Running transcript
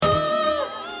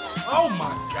Oh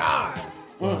my God.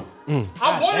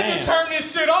 I wanted to turn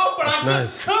this shit off, but I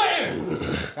just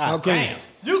couldn't. Okay.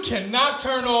 You cannot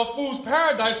turn off Fool's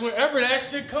Paradise whenever that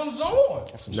shit comes on.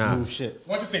 That's some smooth shit.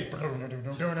 Once you say,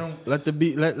 Let the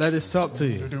beat, let it talk to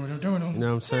you. You know what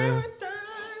I'm saying?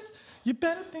 You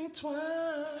better think twice.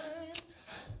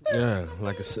 Yeah,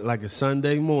 like a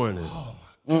Sunday morning.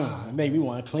 It made me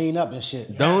want to clean up and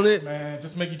shit. Don't it? Man,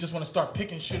 just make you just want to start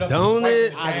picking shit up. Don't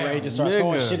it? I was ready to start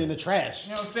throwing shit in the trash. You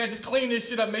know what I'm saying? Just clean this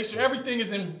shit up. Make sure everything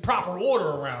is in proper order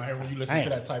around here when you listen to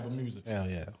that type of music. Hell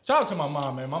yeah. Shout out to my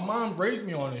mom, man. My mom raised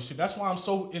me on this shit. That's why I'm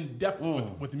so in depth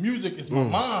with music. It's my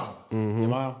mom. Your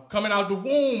mom? Coming out the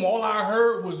womb, all I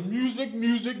heard was music,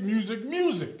 music, music,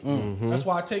 music. That's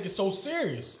why I take it so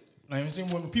serious. You know what I'm saying?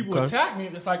 When people attack me,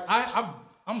 it's like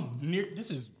I'm near.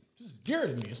 This is dear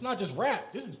to me. It's not just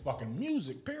rap. This is fucking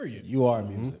music. Period. You are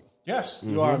music. Yes,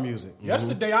 You are music.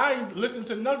 Yesterday I ain't listened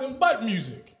to nothing but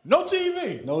music. No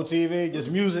TV. No TV, just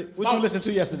music. What you listen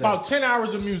to yesterday? About 10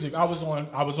 hours of music. I was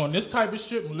on this type of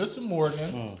shit. Melissa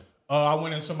Morgan. I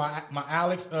went into my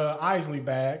Alex Isley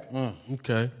bag.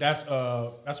 Okay. That's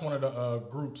one of the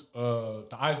groups. The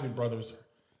Isley brothers.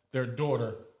 Their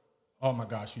daughter. Oh my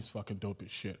gosh, she's fucking dope as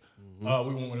shit. We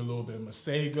went with a little bit of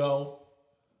Masego.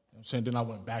 You know what I'm saying? Then I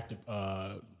went back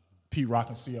to P Rock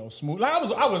and CL Smooth. Like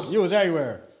I was. You was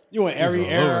everywhere. You went every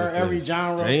era, every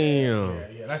genre. Damn.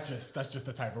 Yeah. That's just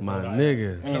the type of My brother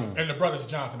nigga. and the Brothers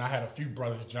Johnson. I had a few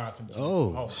Brothers Johnson. Oh,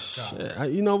 my God.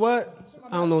 shit. You know what?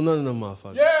 I don't know none of them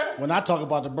motherfuckers. Yeah. When I talk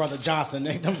about the Brother Johnson,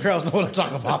 them girls know what I'm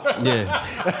talking about. Yeah.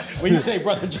 When you say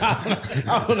Brother Johnson,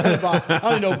 I don't know about.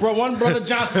 I don't know, one Brother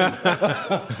Johnson.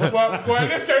 well, in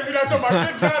this case, we're not talking about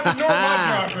Kid Johnson nor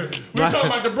my Johnson. We're talking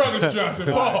about the Brothers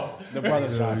Johnson. Pause. The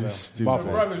Brothers Johnson. The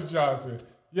Brothers Johnson.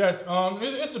 Yes,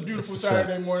 it's a beautiful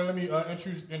Saturday morning. Let me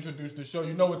introduce the show.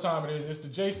 You know what time it is. It's the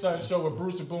Jay Sutton Show with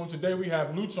Bruce and Boone. Today we have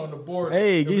Luch on the board.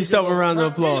 Hey, give yourself a round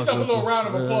of applause. Give yourself a little round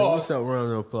of applause. Give yourself a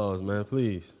round of applause, man,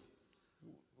 please.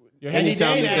 Yeah, Any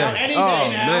day now. Any day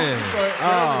now. Man.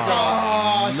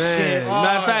 Oh, man. shit.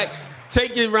 Matter of fact,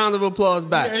 take your round of applause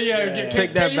back. Yeah.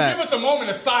 Take that can back. you give us a moment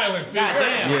of silence? God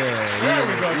damn. There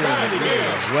we go. God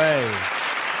damn. Way.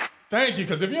 Thank you,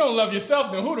 because if you don't love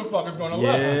yourself, then who the fuck is going to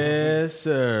love you? Yes,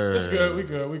 sir. It's good. We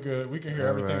good. We can hear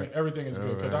everything. Right. Everything is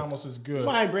good. Kadamos is good.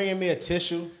 Mind bringing me a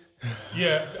tissue?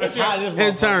 Yeah.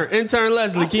 Intern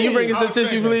Leslie, can you bring us a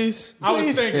tissue, please? I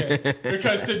was thinking,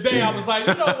 because today I was like,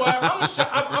 you know what?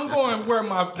 I'm going to wear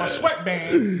my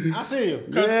sweatband. I see you.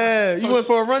 Yeah. You went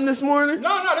for a run this morning?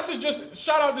 No, this is just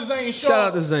shout out to Zane Shaw. Shout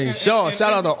out to Zane Shaw.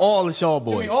 Shout out to all the Shaw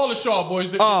boys. All the Shaw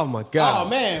boys. Oh, my God. Oh,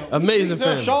 man. Amazing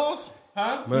family. Shaws?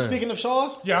 Huh? You speaking of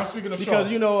Shaws? Yeah, I'm speaking of Shaws.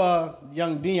 Because, you know,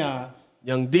 Young Dion.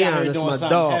 Young Dion is my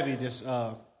dog. Heavy this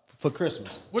for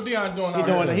Christmas. What Dion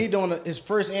doing? He doing his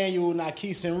first annual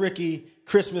Nikes and Ricky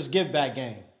Christmas give back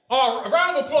game. Oh, a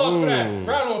round of applause for that.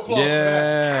 Round of applause for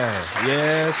that.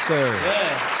 Yes, sir.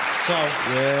 Yeah. So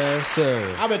yes,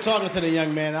 sir. I've been talking to the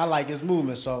young man. I like his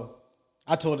movement, so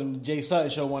I told him the Jay Sutton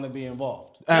Show want to be involved.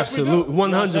 Absolutely,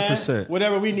 100%.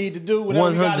 Whatever we need to do, whatever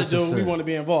we got to do, we want to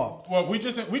be involved. Well, we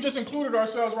just included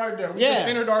ourselves right there. We just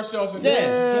entered ourselves in doing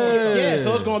something. Yeah,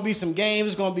 so it's going to be some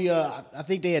games. It's going to be, I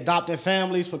think they adopting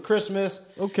families for Christmas.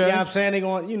 Okay. You know what I'm saying? They're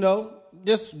going,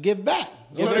 just give back.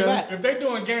 If they're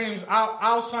doing games,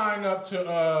 I'll sign up to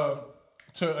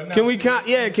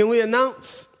announce. Can we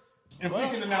announce? If we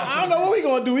can announce, I don't know what we're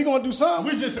going to do. We're going to do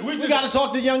something. We got to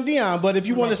talk to Young Dion. But if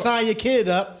you want to sign your kid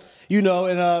up,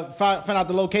 and find out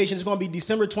the location. It's going to be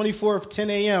December 24th, 10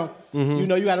 a.m. You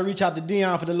got to reach out to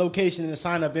Dion for the location and the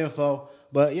sign-up info.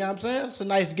 But, you know what I'm saying? It's a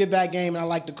nice get-back game, and I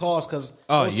like the cause because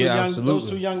those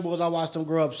two young boys, I watched them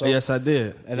grow up. So, yes, I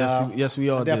did. And, yes, we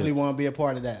all did. I definitely want to be a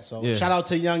part of that. So, shout out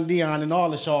to Young Dion and all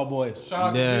the Shaw boys. Shout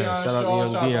out to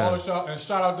Dion, Shaw, and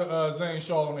shout out to Zane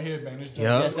Shaw on the headband.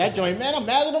 Yes, that joint, man, I'm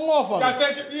mad at them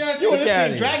motherfuckers. You in this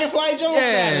thing, Dragonfly Jones?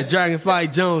 Yeah, Dragonfly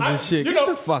Jones and shit. Get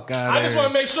the fuck out of here. I just want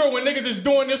to make sure when niggas is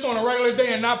doing this on a regular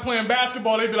day and not playing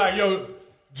basketball, they be like, yo,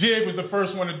 Jig was the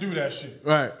first one to do that shit.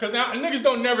 Right. Because now niggas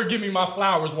don't never give me my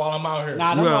flowers while I'm out here.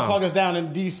 Nah, them motherfuckers down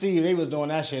in D.C., they was doing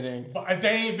that shit. But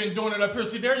they ain't been doing it up here.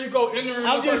 See, there you go.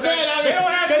 I'm just saying. They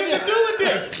don't have shit to do with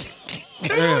this. They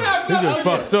don't have nothing. You just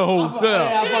fucked the whole film.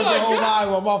 Yeah, I fucked the whole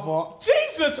Iowa, my fault.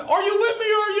 Jesus, are you with me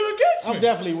or are you against me? I'm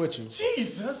definitely with you.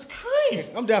 Jesus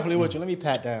Christ. I'm definitely with you. Let me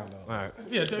pat down, though. All right.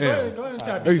 Yeah, go ahead and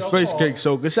tap These yourself. space cakes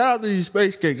so good. Shout out to these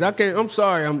space cakes. I'm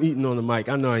sorry I'm eating on the mic.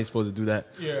 I know I ain't supposed to do that.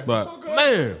 Yeah. But, So good.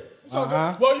 man.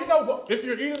 Well, you know what? If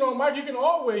you're eating on mic, you can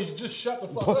always just shut the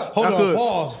fuck up. Hold on,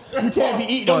 pause. You can't be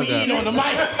eating. Don't be eating on the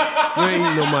mic. You ain't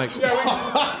eating no mic.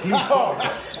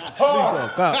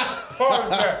 Pause.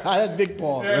 That's big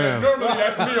pause. Yeah, normally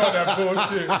that's me on that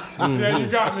bullshit. Yeah, you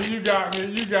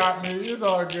got me. It's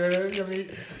all good. I mean,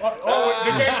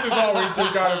 the gangsters always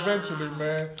get got eventually,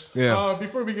 man. Yeah.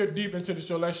 Before we get deep into the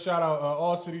show, let's shout out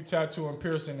All City Tattoo and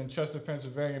Piercing in Chester,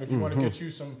 Pennsylvania. And if you want to get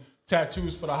you some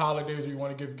tattoos for the holidays, or you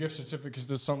want to give gift certificates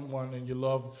to someone and you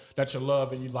love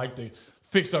and you like to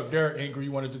fix up their ink, or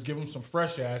you want to just give them some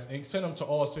fresh ass ink, send them to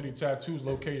All City Tattoos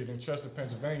located in Chester,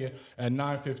 Pennsylvania at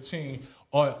 915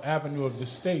 on Avenue of the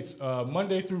States.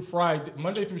 Monday through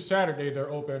Saturday,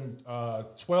 they're open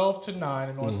 12 to 9,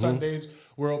 and on Sundays,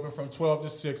 we're open from 12 to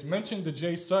 6. Mention the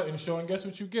Jay Sutton Show, and guess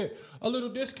what you get? A little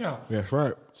discount. That's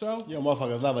right. So, Yo,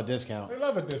 motherfuckers love a discount. They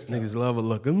love a discount. Niggas love a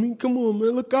look. I mean, come on,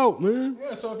 man. Look out, man.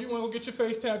 Yeah, so if you want to go get your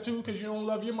face tattooed because you don't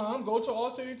love your mom, go to All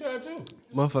City Tattoo.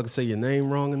 Motherfuckers say your name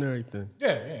wrong and everything.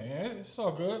 Yeah. It's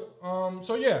all good.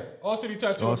 So, yeah, All City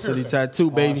Tattoo. All City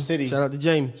Tattoo, baby. City. Shout out to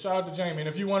Jamie. And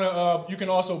if you want to, you can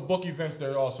also book events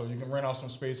there also. You can rent out some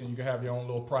space and you can have your own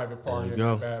little private party at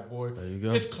the Bad Boy. There you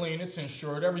go. It's clean. It's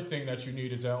insured. Everything that you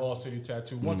need is at All City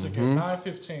Tattoo. Once again,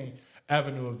 915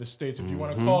 Avenue of the States. If you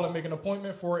want to call and make an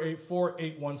appointment,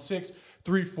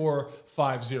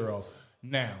 484-816-3450.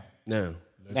 Now. Now.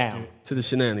 Get To the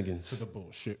shenanigans. to the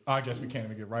bullshit. I guess we can't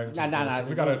even get right into Nah. it.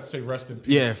 We got to say rest in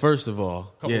peace. Yeah, first of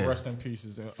all. Couple Yeah. rest in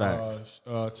pieces. Facts.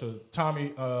 To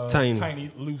Tommy Tiny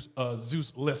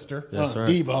Zeus Lister. That's right.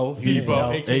 Debo.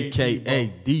 Debo,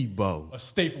 AKA Debo. a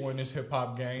staple in this hip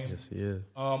hop game. Yes, yeah.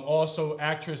 Also,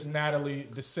 actress Natalie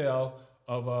Desselle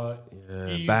of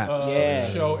Eve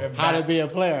Baps. show and How to Baps. be a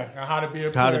player. And How to Be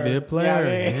a Player. How to be a player.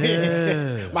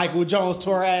 Yeah. Michael Jones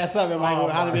tore her ass up and Michael,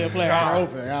 How to Be a Player. God. Her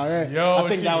open. Yo, I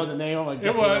think that was the name. I'm like,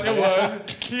 It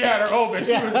was. He had her open.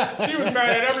 She was mad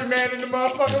at every man in the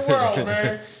motherfucking world,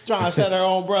 man. Trying to set her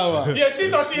own bro up. Yeah, she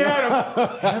thought she had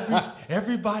him.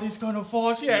 Everybody's gonna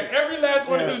fall. She had every last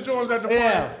one of his Jones at the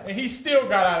party, and he still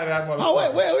got out of that motherfucker. Oh,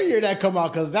 wait, where year that come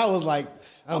out? Because that was like,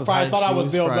 I was probably high thought I school.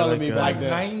 was Bill Probably Bellamy like, back then.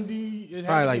 90.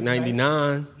 Probably like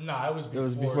 99. Nah, it was before. It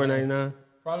was before 99.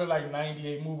 Probably like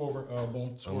 98. Move over,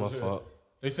 boom. My fault.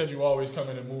 They said you always come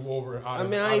in and move over. I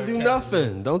mean, I ain't do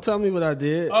nothing. Don't tell me what I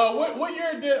did. What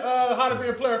year did How to Be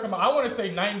a Player come out? I want to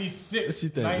say 96, What you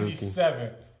think,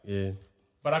 97. Yeah.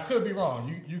 But I could be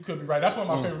wrong. You could be right. That's one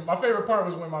of my favorite. My favorite part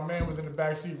was when my man was in the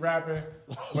backseat rapping.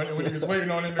 When he was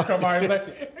waiting on him to come out, he's like,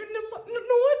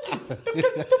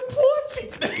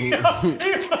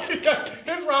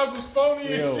 his rhymes was phony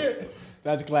as shit.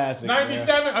 That's classic.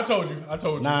 97? I told you.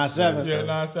 9-7. Yeah,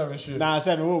 9-7 shit.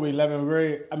 9-7, what were we, 11th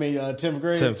grade? I mean, 10th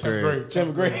grade? 10th grade.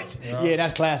 10th grade. Yeah,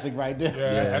 that's classic right there.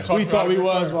 Yeah. We thought we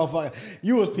was, motherfucker.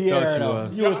 You was Pierre, Thought you though.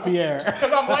 was. You was Pierre.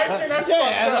 Because I'm light skinned, that's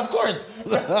Yeah, fucked of course.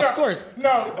 Of course.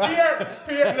 No,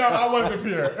 Pierre, no, I wasn't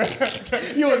Pierre.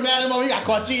 You was mad at him, you got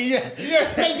caught cheating.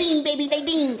 Yeah. Nadine, baby,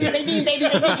 Nadine. Nadine, baby,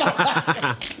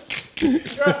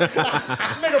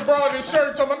 Nigga borrowed his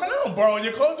shirt. Told me, man, I don't borrow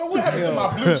your clothes. What happened to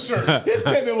my blue shirt? His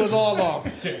payment was all off.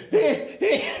 He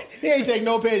ain't take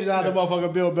no pages out of the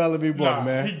motherfucking Bill Bellamy book, Nah,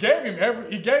 man. He gave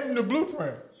him the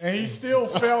blueprint, and he still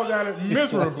failed at it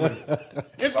miserably.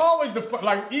 It's always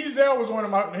like Ezel was one of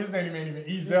my. His name ain't even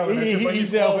Ezel, but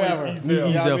he's Ezel always forever. Ezel. You know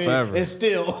what I mean? forever. It's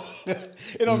still. It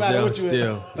don't matter what you.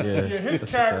 Still, yeah. Yeah, his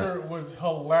character was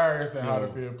hilarious in How to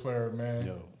Be a Player, man.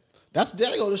 Yo. That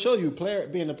go to show you,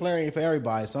 being a player ain't for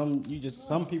everybody. Some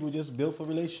people just built for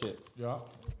relationship. Yeah.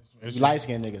 You light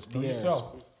skinned niggas. Know Pierres.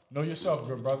 yourself. Know yourself,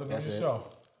 good brother. Know That's it.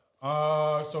 yourself.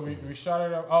 So we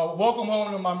shouted out. Welcome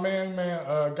home to my man,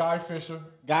 Guy Fisher.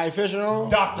 Guy Fisher on?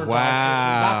 Dr. Wow.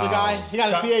 Guy Dr. Guy? He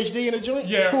got his PhD in the joint?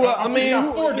 Fisher. Yeah. Who, I mean, he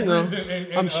got 4 you know, degrees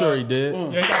in I'm sure he did.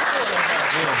 Yeah, he got 4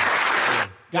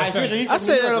 Guy Fisher, he I from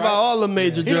say New that York, about right? all the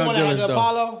major He the drug one that had dealers, the though.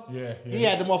 Apollo? Yeah. He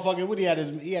had the motherfucking,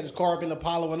 he had his car up in the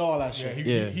Apollo and all that shit.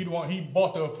 He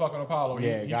bought the fucking Apollo.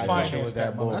 Yeah, he Guy financed Fisher was that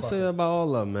that boy. I motherfucker. say that about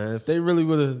all of them, man. If they really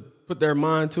would have put their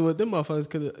mind to it, them motherfuckers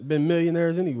could have been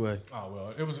millionaires anyway. Oh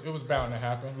well, it was bound to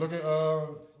happen. Look at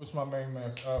what's my main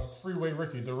man? Freeway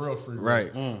Ricky, the real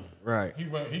Freeway. Right, right. He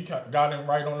got him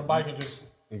right on the bike and just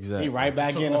Exactly. He right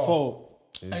back Took in the off. fold.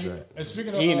 Exactly. And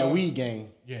speaking of He in the weed game.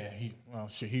 Yeah, he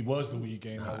was the weed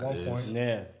game at one point.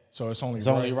 Yeah. So it's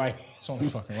only right. It's only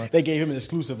fucking right. They gave him an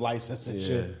exclusive license and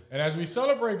shit. And as we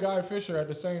celebrate Guy Fisher, at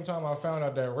the same time, I found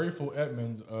out that Rayful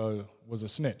Edmonds was a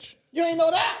snitch. You ain't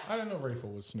know that? I didn't know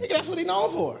Rayful was a snitch. Nigga, that's what he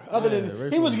known for. Other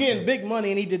than he was getting big money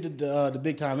and he did the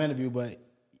big time interview, but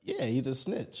yeah, he's a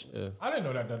snitch. Yeah. I didn't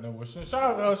know that nigga was a snitch.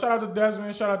 Shout out to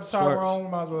Desmond. Shout out to Tyrone.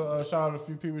 Might as well shout out a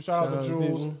few people. Shout out to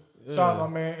Jules. Shout out my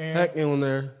man Ant. Heck on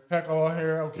there. Heck on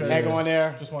here. Okay. Heck on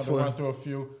there. Just wanted to run through a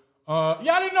few. I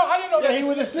didn't know that he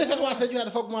was a snitch. That's why I said you had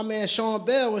to fuck with my man Sean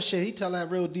Bell and shit. He tell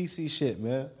that real DC shit,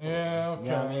 man. Yeah, okay.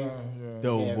 You know what I mean? Yeah.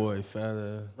 Dope boy,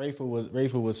 fata.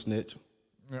 Rayford was snitch.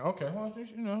 Yeah, okay. Well,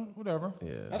 whatever.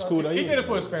 Yeah. That's cool though. He did it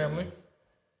for his family.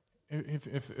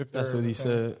 If That's what he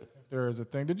said. If there is a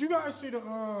thing. Did you guys see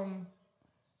the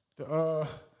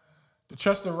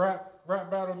Chester rap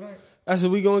battle joint? That's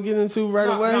what we gonna get into right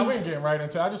away. No, we ain't getting right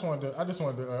into it. I just wanted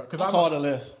to because I saw the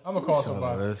list. I'm gonna call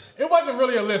somebody. It wasn't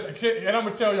really a list, and I'm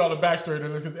gonna tell y'all the backstory to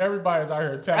this because everybody's out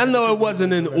here attacking. I know it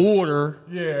wasn't in order.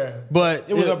 Yeah, but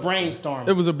it was a brainstorm.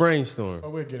 It was a brainstorm.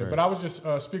 But we'll get it. But I was just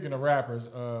speaking of rappers.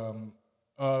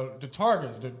 The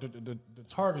targets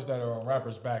that are on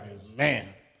rappers' back is man.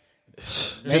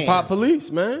 Hip hop police,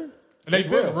 man. They've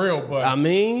been real, but I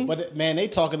mean, but man, they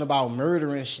talking about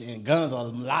murder and guns a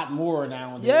lot more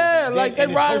now. Yeah, like they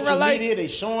ride around like they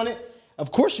showing it.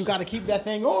 Of course, you got to keep that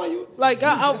thing on you. Like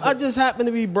I just happened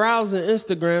to be browsing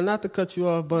Instagram, not to cut you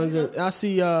off, Buns. I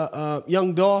see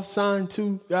Young Dolph signed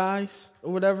 2 guys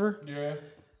or whatever. Yeah.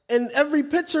 And every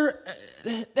picture,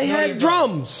 they had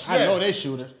drums. I know they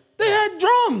shooters. They had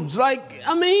drums. Like,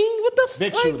 I mean, what the fuck?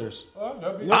 Big shooters. All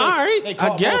right,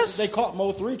 I guess. They caught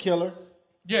Mo 3 killer.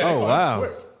 Yeah. They wow. Him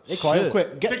quick. They caught him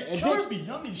quick. The killers be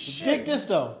young as shit. Dig this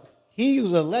though. He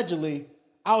was allegedly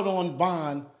out on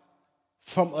bond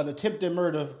from an attempted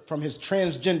murder from his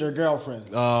transgender girlfriend.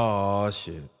 Oh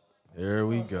shit. Here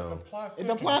we go.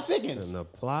 The plot thickens. And the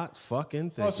plot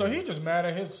fucking thickens. Oh, so he just mad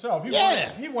at himself.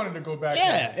 He wanted to go back.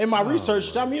 Yeah. In my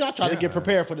research, I tried to get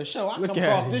prepared for the show. I come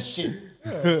across this shit.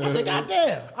 I said, God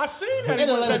damn. I seen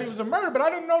that he was a murderer, but I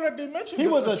didn't know that they mentioned he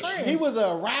was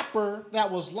a rapper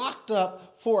that was locked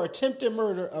up for attempted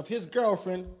murder of his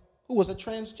girlfriend who was a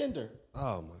transgender.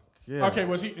 Oh my god. Okay,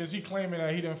 is he claiming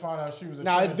that he didn't find out she was a transgender?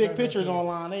 Now it's big pictures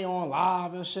online. They on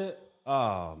live and shit.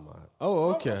 Oh my.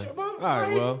 Oh, okay. All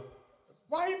right, well.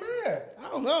 Why he mad? I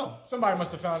don't know. Somebody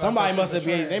must have found out. Somebody must have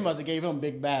they must have gave him a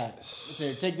big bag. They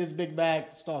said, take this big bag,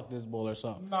 stalk this bull or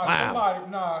something. I'm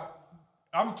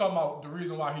talking about the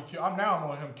reason why he killed. I'm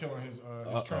on him killing his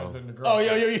transgender girl. Oh,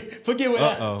 yo, forget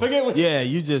what. Yeah,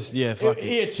 you just fuck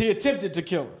it. He attempted to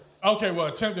kill her. Okay, well,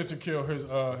 attempted to kill his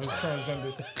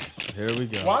transgender. Here we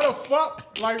go. Why the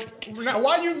fuck? Like, now,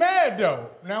 why you mad though?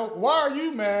 Now, why are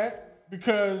you mad?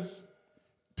 Because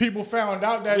people found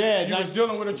out that you was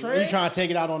dealing with a trans. You trying to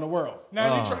take it out on the world.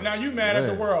 Now you mad at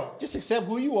the world. Just accept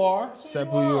who you are.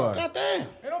 Accept who you are. God damn.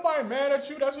 Ain't nobody mad at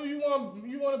you. That's who you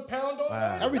want to pound on.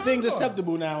 Wow. Everything's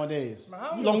acceptable nowadays.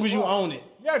 As long as you own it.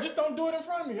 Yeah, just don't do it in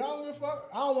front of me. I don't give a fuck.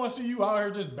 I don't want to see you out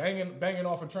here just banging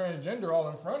off a transgender all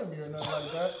in front of me or nothing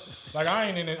like that. Like I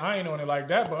ain't on it like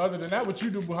that. But other than that, what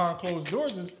you do behind closed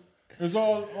doors is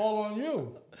all on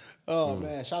you. Oh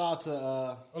man! Shout out to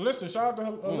Alyssa. Shout out to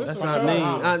Alyssa. That's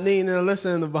Neen and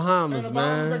Alyssa in the Bahamas,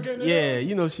 man. Yeah,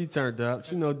 you know she turned up.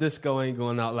 She know disco ain't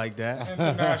going out like that.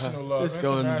 International love.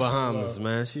 Disco in the Bahamas,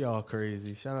 man. She all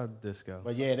crazy. Shout out to Disco.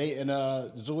 But yeah,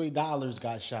 Zoe Dollars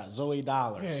got shot. Zoe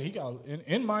Dollars. Yeah, he got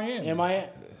in Miami. In Miami.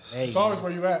 It's always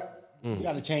where you at. You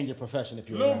got to change your profession if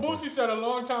you're. Lil Boosie said a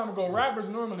long time ago, rappers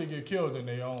normally get killed in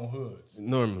their own hoods.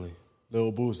 Normally.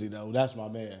 Lil Boosie, though, that's my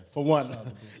man. For one,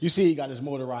 you see he got his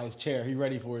motorized chair. He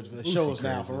ready for his shows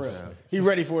now, for real. He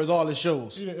ready for all his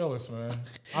shows. He the illest, man.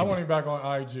 I want him back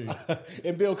on IG.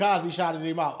 And Bill Cosby shouted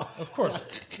him out. Of course.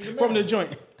 From the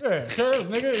joint. Yeah, cuz,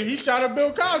 nigga, he shot at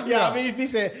Bill Cosby. Yeah, I mean, he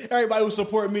said, everybody who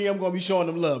support me, I'm going to be showing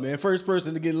them love, man. First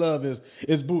person to get love is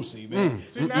Boosie, man.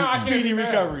 See, now I can't be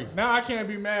recovery. Mad. Now I can't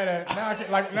be mad at,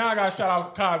 now I got to shout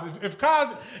out Cos. If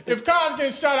Cos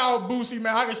can shout out Boosie,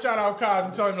 man, I can shout out Cos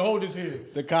and tell him to hold his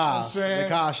head. The Cos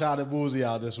shouted Boosie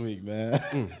out this week, man.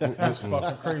 That's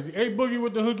fucking crazy. A Boogie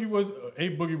with the Hoogie was,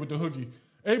 A Boogie with the Hoogie.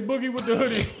 A Boogie with the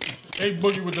hoodie. A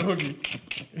Boogie with the Hoogie.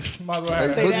 Might as well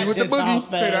have Boogie with the Boogie.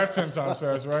 Say that 10 times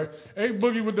fast, right? A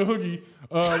Boogie with the Hoogie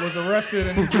was arrested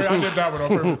in New Jersey. I did that one on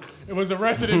purpose. It was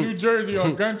arrested in New Jersey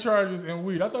on gun charges and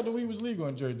weed. I thought the weed was legal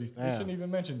in Jersey. He shouldn't even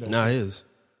mention that. Nah, it is.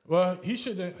 Well, he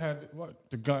should have had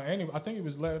the gun. Anyway, I think he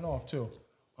was letting off too.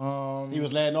 He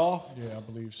was letting off? Yeah, I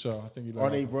believe so. I think he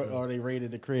let off. Or they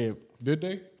raided the crib. Did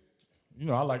they? You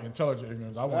know, I like intelligent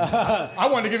ignorance. I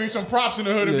wanted to give him some props in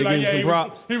the hood and be like,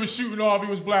 he was shooting off, he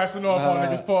was blasting off on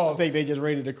niggas' paws. I think they just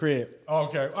raided the crib.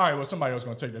 Okay. All right, well, somebody else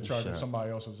going to take that charge if somebody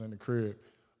else was in the crib.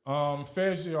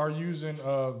 Feds are using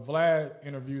Vlad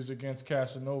interviews against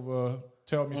Casanova.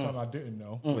 Tell me something I didn't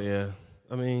know. Yeah.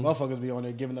 I mean, motherfuckers be on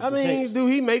there giving up the tapes. do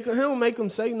he don't make them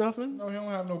say nothing? No, he don't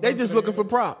have no. They just looking for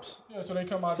props. Yeah, so they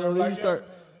come out so there you start.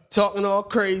 talking all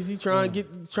crazy, trying to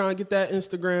get that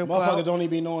Instagram. Motherfuckers clout. don't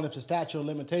even be knowing if the statute of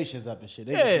limitations up and shit.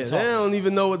 They don't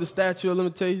even know what the statute of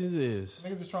limitations is.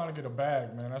 Niggas just trying to get a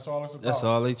bag, man. That's all it's about. That's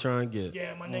all they trying to get.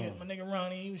 Yeah, my nigga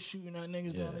Ronnie, he was shooting at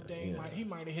niggas the other day. He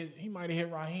might have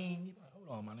hit Raheem.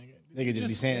 Hold on, my nigga. Nigga just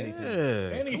be saying anything.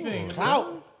 Yeah. Anything.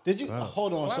 Clout. Did you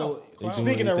hold on? Clout. So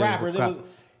speaking of rappers,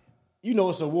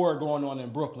 it's a war going on in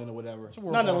Brooklyn or whatever.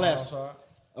 Nonetheless,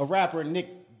 a rapper,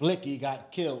 Nick Blicky,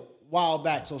 got killed a while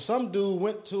back. So some dude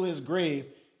went to his grave,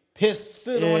 pissed,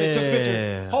 stood on it, took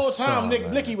pictures. Whole time Nick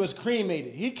Blicky was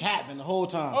cremated. He capping the whole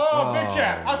time. Oh, big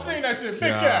cap. I seen that shit.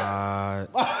 Big cap.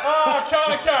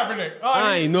 Colin Kaepernick.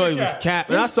 I ain't know he was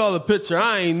capping. I saw the picture.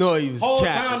 I ain't know he was whole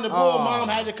capping. Time the boy mom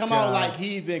had to come out like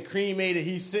he'd been cremated.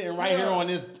 He's sitting right here on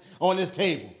this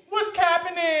table. What's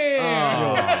happening?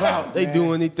 Clout, they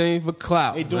do anything for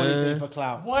clout. They do anything for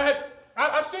clout. What?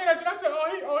 I seen that shit. I said,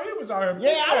 he was out here.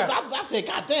 Yeah, I said,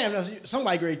 God damn,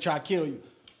 somebody great try to kill you.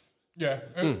 Yeah,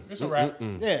 it's a rap.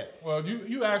 Yeah. Well,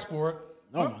 you asked for it.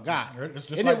 Oh my God. It's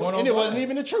just and it wasn't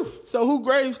even the truth. So who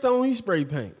gravestone he spray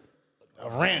paint? A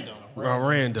random.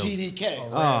 GDK. Oh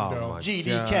my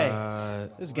GDK.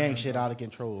 God. This gang shit out of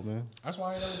control, man. That's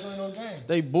why I ain't never joined no games.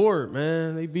 They bored,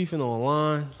 man. They beefing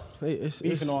online.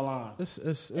 Beefing online. It's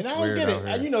and I don't get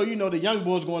it. You know the young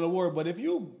boys going to war, but if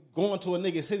you going to a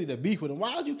nigga city to beef with them,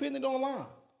 why are you putting it online?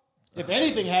 If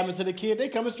anything happened to the kid, they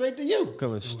coming straight to you.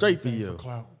 Coming straight to you. For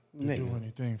clout. Do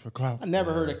anything for clout. I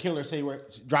never heard a killer say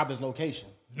drop his location.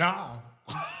 Nah.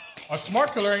 A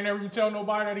smart killer ain't never even tell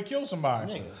nobody that he killed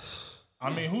somebody. Niggas. I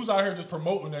mean, who's out here just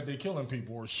promoting that they killing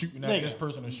people or shooting at this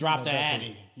person and drop shooting the at that addy.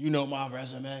 person? You know my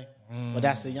resume. But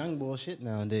that's the young bullshit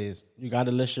nowadays. You got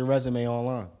to list your resume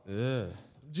online. Yeah.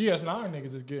 GS9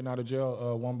 niggas is getting out of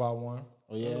jail one by one.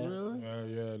 Oh yeah, really?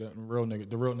 Yeah. The real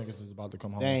niggas is about to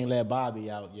come home. They ain't let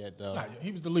Bobby out yet though. Nah,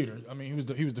 he was the leader. I mean, he was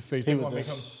the face. They're gonna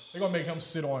make him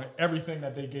sit on everything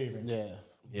that they gave him. Yeah.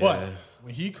 But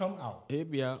when he come out, He'll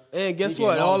be out. And guess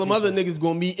what? All them other niggas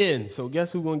gonna be in. So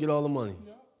guess who gonna get all the money?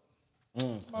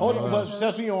 Hold on, but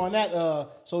since we on that,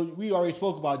 so we already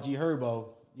spoke about G Herbo,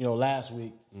 last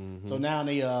week. So now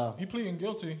he pleading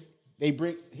guilty. He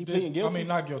pleading guilty. I mean,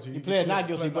 not guilty. He pled not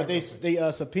guilty, but they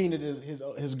subpoenaed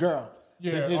his girl,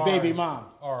 his all baby right. mom.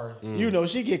 All right.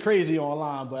 She get crazy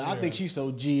online, but I think she's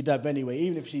so G'd up anyway.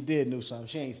 Even if she did know something,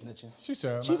 she ain't snitching. She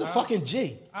said she's a fucking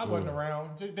G. I wasn't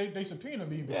around. They subpoenaed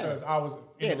me because I was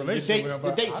in a relationship the with him.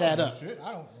 The dates add up. Shit.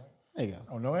 I don't. There you go.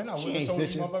 I don't know. And I She wouldn't ain't have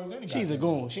told you motherfuckers snitching. any She's a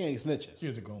goddamn goon. She ain't snitching. She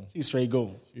is a goon. She's straight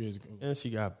goon. She is a goon. And she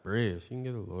got bread. She can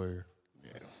get a lawyer.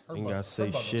 Her ain't gotta butt- say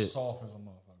her butt shit. was soft as a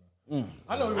motherfucker.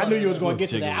 I knew you was going to get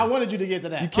to that. I wanted you to get to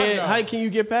that. You can't. How can you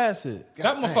get past it?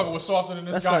 That motherfucker was softer than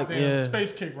this That's like, goddamn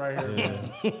space kick right here.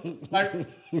 Like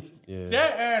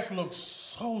that ass looks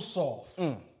so soft.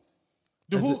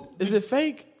 Is it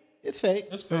fake? It's fake.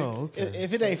 It's fake. Oh, okay.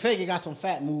 If it ain't fake, it got some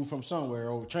fat moved from somewhere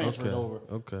or transferred over.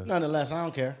 Okay. Nonetheless, I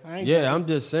don't care. I'm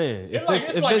just saying. If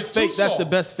it's fake, that's the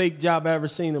best fake job I ever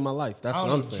seen in my life. That's what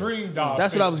I'm saying. Dream Dog.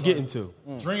 That's what I was getting to.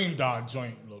 Dream Dog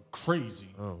joint looked crazy.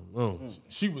 Oh.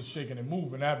 She was shaking and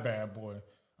moving that bad boy.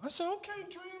 I said, okay,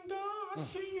 Dream Dog, I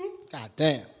see you. God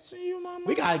damn. See you, mama.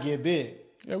 We got to get big.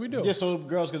 Yeah, we do. Just so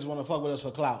girls can just want to fuck with us for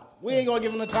clout. We ain't going to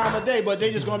give them the time of day, but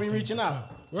they just going to be reaching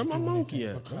out. Where my monkey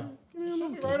at?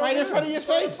 Right in front of your face.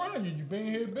 Right in front of you. You been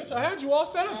here, bitch. I had you all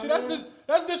set up. See,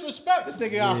 that's disrespect. This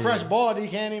nigga got a fresh ball that he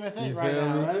can't even think right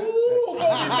now. Right? Ooh,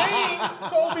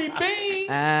 Kobe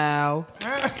Bean. Ow.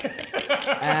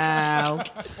 Ow.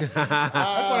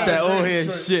 That's that old head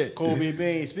shit. Kobe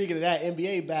Bean. Speaking of that,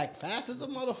 NBA back fast as a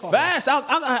motherfucker. Fast.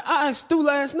 I asked Stu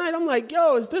last night. I'm like,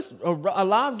 yo, is this a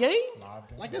live game?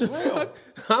 Like this real.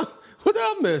 What did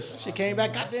I miss? She came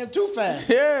back goddamn too fast.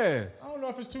 Yeah. I don't know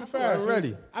if it's too fast.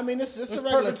 Already. I mean, it's a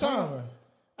regular perfect time.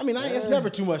 I mean, it's never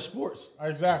too much sports.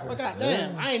 Exactly. But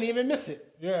goddamn, I ain't even miss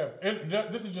it. Yeah,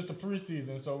 this is just the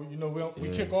preseason, so we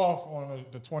kick off on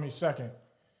the 22nd.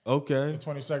 Okay. The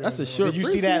 22nd. That's a short. Did you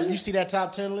see that? You see that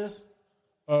top 10 list?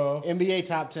 NBA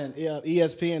top 10,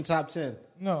 ESPN top 10.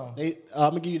 No. I'm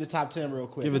gonna give you the top 10 real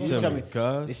quick. Give it to me,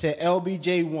 cuz. They said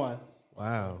LBJ 1.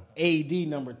 Wow. AD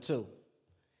number 2.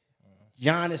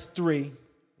 Giannis 3.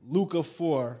 Luka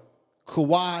 4.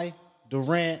 Kawhi,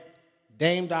 Durant,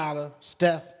 Dame Dollar,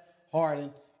 Steph,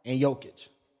 Harden, and Jokic.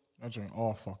 That joint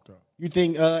all fucked up. You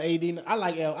think AD? I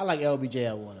like LBJ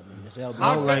at 1. I mean, it's LBJ.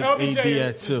 I don't like AD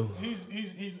at 2. He's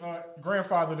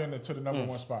grandfathered to the number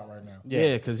 1 spot right now.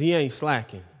 Yeah, because he ain't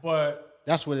slacking. But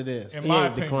that's what it is. In He my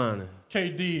ain't opinion, declining.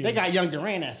 KD. They got young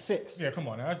Durant at 6. Yeah, come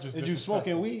on. Now, that's just. Did you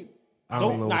smoking weed? I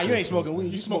don't know. Nah, you ain't smoking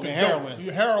weed. You smoking heroin.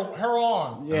 You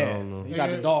heroin. Yeah, you got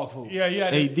the dog food. Yeah.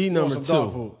 AD number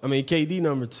 2. I mean, KD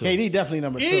number 2. KD definitely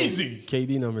number 2. Easy.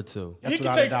 KD number 2. He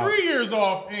can take 3 years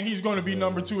off, and he's going to be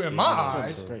number 2 in my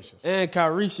eyes. Gracious. And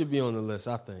Kyrie should be on the list,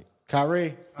 I think.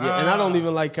 Kyrie. Yeah, and I don't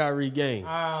even like Kyrie game.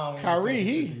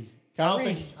 Kyrie, I don't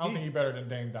think he's better than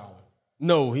Dame Dollar.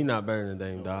 No, he's not better than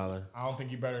Dame Dollar. I don't think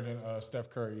he's better than Steph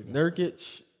Curry either.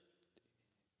 Nurkic.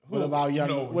 What about young?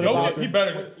 No, what about he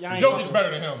better than Jokic's better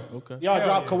than him. Okay. y'all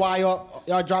dropped Kawhi up?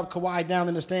 Y'all dropped Kawhi down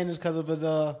in the standings because of his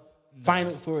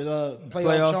final for the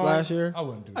Playoffs showing? last year? I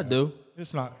wouldn't do that. I do.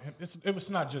 It's not. It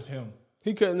was not just him.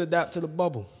 He couldn't adapt to the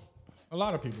bubble. A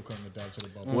lot of people couldn't adapt to the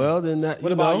bubble. Well, then that.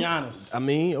 What about Giannis? I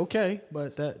mean, okay,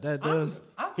 but that does.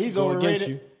 He's go overrated. against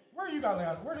you. Where you got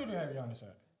Giannis? Where do they have Giannis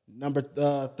at? Number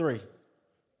 3.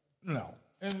 No.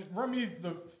 And run me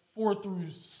the 4 through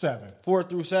 7. 4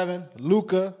 through 7.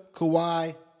 Luka,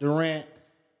 Kawhi, Durant,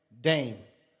 Dame.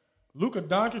 Luka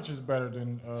Doncic is better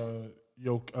than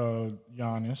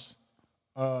Giannis.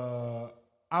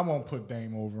 I won't put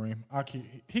Dame over him.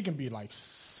 He can be like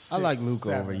 6, I like Luka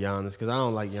 7. over Giannis because I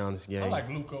don't like Giannis' game. I like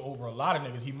Luka over a lot of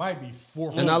niggas. He might be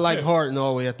 4th. And I like Harden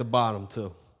all the way at the bottom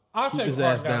too. I'll Keep take his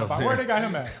Harden ass down. down. Where they got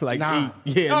him at? Like 9.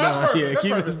 8. Yeah, No, that's 9. perfect.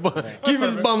 Yeah, That's keep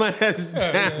his bum ass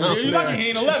down. You lucky he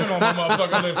ain't 11 on my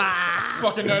motherfucking list.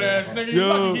 Fucking nut ass nigga. You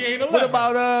lucky he ain't 11. What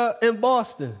about in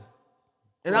Boston?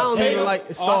 And I don't Tatum? even like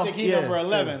I soft. think he's number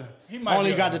 11. He might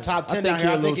Only be got the 11. top 10 I think down he here.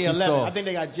 a I think little he's too 11. I soft. think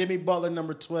they got Jimmy Butler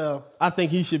number 12. I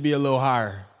think he should be a little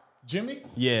higher. Jimmy?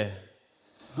 Yeah.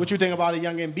 What you think about a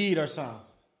young Embiid or something?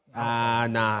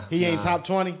 Nah. He ain't top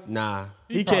 20? Nah.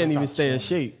 He He probably can't even top stay in 20.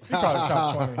 shape. He probably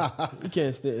top 20. He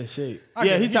can't stay in shape. I Yeah,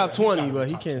 get it. he He top got- 20, he but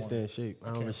he top can't 20. stay in shape. I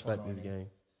don't can't respect front his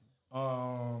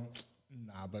on game.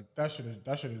 Nah, but that shit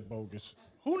is bogus.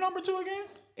 Who number 2 again?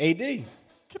 AD.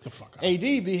 Get the fuck out.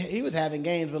 He was having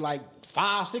games with like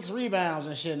 5, 6 rebounds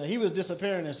and shit. And he was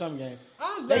disappearing in some games.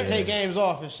 They take games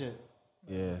off and shit.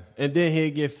 Yeah. And then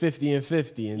he'd get 50 and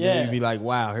 50, and Yeah. then you'd be like,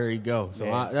 wow, here he go. So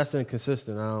Yeah. that's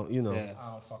inconsistent. I don't, Yeah.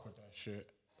 I don't fuck with that shit.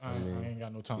 I ain't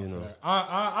got no time for that.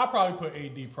 I probably put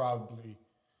AD probably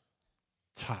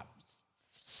top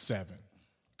 7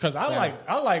 because I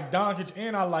like Doncic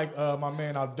and I like my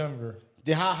man out Denver.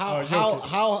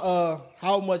 How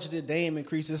much did Dame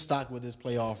increase his stock with his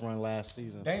playoff run last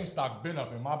season? Dame stock been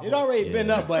up in my book. It already been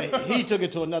up, but he took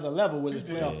it to another level with his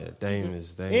playoff. Yeah, Dame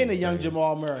is Dame. And the is young Dame.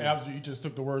 Jamal Murray. You just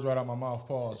took the words right out of my mouth.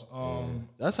 Pause.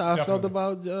 That's how I felt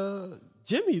Definitely. about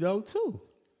Jimmy, though, too.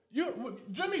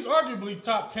 Jimmy's arguably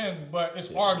top 10, but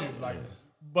it's argued like.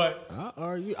 But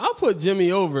I'll put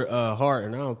Jimmy over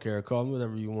Harden. I don't care. Call him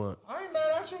whatever you want. I ain't mad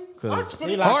at you. Because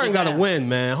He like Harden the got to guy. win,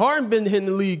 man. Harden been in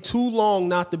the league too long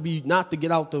not to get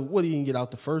out the. What, he didn't get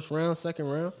out the first round, second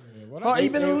round? He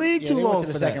been in the league too they long went to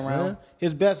the for second that, round. man.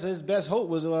 His best hope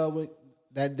was with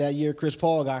that year Chris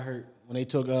Paul got hurt when they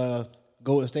took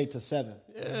Golden State to 7.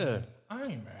 Yeah. I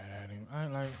ain't mad at him. I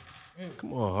ain't like.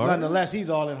 Come on, Harden. Nonetheless, he's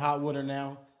all in hot water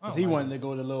now because he wanted to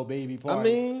go to little baby party. I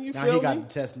mean, you now feel he got me? to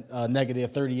test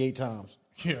negative 38 times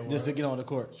Yeah, just to get on the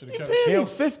court. Should He have paying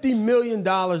kept. him $50 million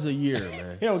a year,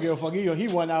 man. He don't give a fuck. He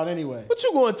went out anyway. What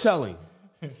you going to tell him?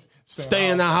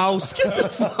 Stay in the house. Get the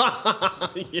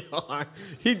fuck.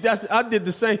 I did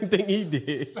the same thing he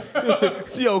did.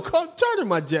 Yo, charter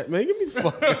my jet, man. Get me the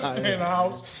fuck out of Stay here. in the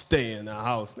house. Stay in the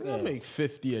house. Nigga, I make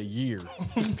 $50 a year.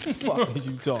 What the fuck is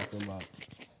you talking about?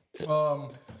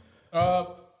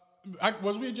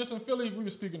 Was we just in Philly? We were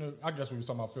speaking of. I guess we were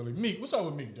talking about Philly. Meek, what's up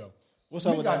with Meek though? What's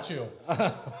up Meek with got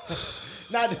that?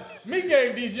 chill. Meek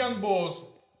gave these young bulls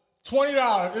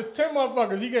 $20. It's 10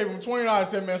 motherfuckers. He gave them $20.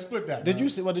 Said, man, split that. Did man. you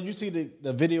see? Well, did you see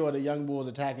the video of the young bulls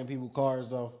attacking people's cars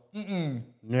though?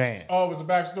 Man, Oh, it was a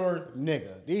backstory.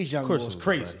 nigga, these young Of course bulls it was a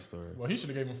crazy. backstory. Well, he should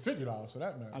have gave him $50 for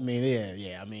that, man. I mean,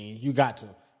 yeah. I mean, you got to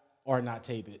or not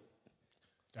tape it.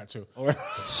 That too.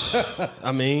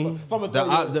 I mean, From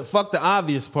a fuck the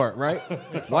obvious part, right?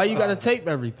 Why you got to tape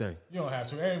everything? You don't have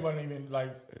to. Anyone even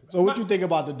like. So, what you think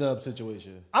about the Dub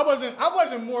situation? I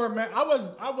wasn't more mad.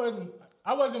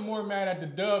 I wasn't more mad at the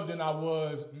Dub than I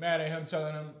was mad at him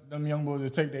telling them young boys to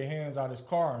take their hands out of his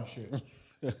car and shit.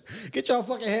 Get your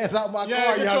fucking hands out my Yeah,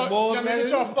 car, get young your- bulls, I mean, man. get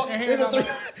your fucking hands out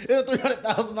It's a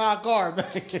 $300,000 car, man.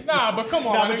 Nah, but come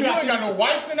on, Nah, nigga, but you ain't got no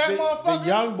wipes in that motherfucker. The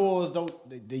young bulls don't.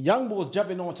 The young bulls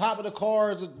jumping on top of the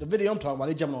cars. The video I'm talking about,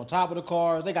 they jumping on top of the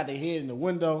cars. They got their head in the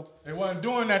window. They wasn't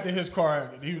doing that to his car.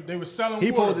 They was selling.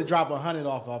 He water. supposed to drop 100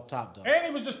 off up top though. And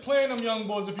he was just playing them young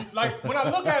boys. If you like, when I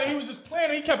look at it, he was just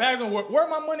playing. He kept asking, "Where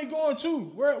my money going to?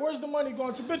 Where's the money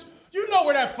going to, bitch? You know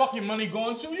where that fucking money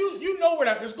going to. You know where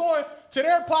that is going to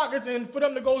their pockets and for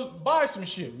them to go buy some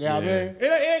shit. Yeah, I mean, it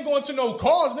ain't going to no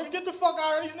cause, nigga. Get the fuck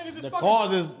out of these niggas. The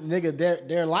cause is, nigga,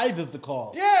 their life is the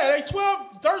cause. Yeah, they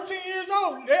 12, 13 years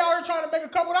old. They out here trying to make a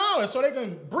couple dollars so they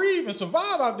can breathe and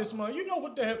survive out this money. You know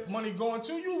what the heck money going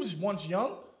to. You was once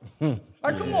young.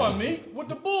 Like, come on, Meek, with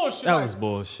the bullshit. That was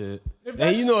bullshit.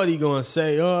 And you know what he gonna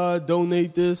say? Oh, I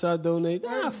donate this, I donate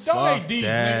that. Donate these,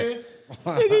 nigga.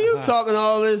 Nigga, you talking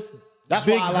all this That's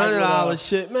big why I like $100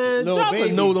 shit, man. Lil Drop Baby.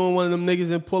 a note on one of them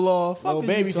niggas and pull off. Lil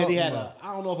Baby said he had I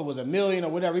don't know if it was $1 million or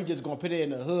whatever. He just gonna put it in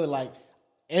the hood. Like,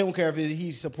 I don't care if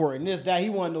he's supporting this, that. He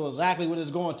want to know exactly what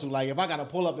it's going to. Like, if I got to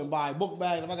pull up and buy book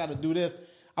bags, if I got to do this,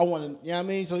 I want to, you know what I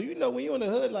mean? So, you know, when you in the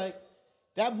hood, like,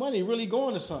 that money really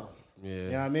going to something. Yeah. You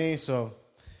know what I mean? So,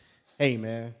 hey,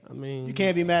 man. I mean, you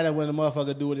can't be mad at when the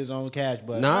motherfucker do with his own cash,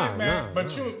 but. Nah, hey, man,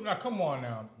 but you, now come on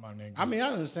now, my nigga. I mean, I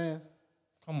understand.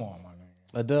 Come on, my nigga.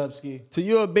 A Dubski. To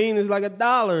you, a bean is like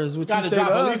 $1. Is what You you gotta say drop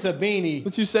to at us. least a beanie.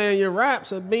 What you say in your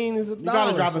raps? A bean is $1. You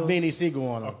gotta drop a beanie Seagull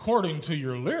on him. According to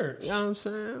your lyrics, You know what I'm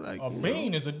saying? Like a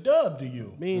bean is a dub to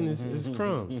you. bean is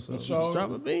crumbs. So, So, just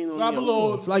drop a bean on drop the a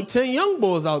little- It's like 10 young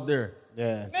boys out there.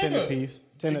 Yeah, Nigga, 10 apiece.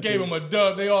 10 they apiece. gave them a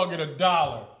dub. They all get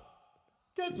 $1.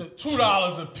 Get the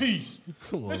 $2 a piece.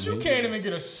 But you can't even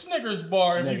get a Snickers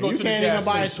bar if Nigga, you go you to the can't gas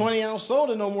even buy a station. 20-ounce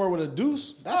soda no more with a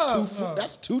deuce. That's No.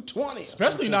 that's $2.20.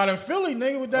 Especially not in Philly,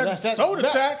 nigga, with that That's soda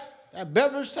tax. That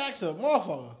beverage tax, a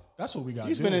motherfucker. That's what we got.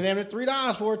 You spending damn near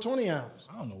 $3 for a 20-ounce.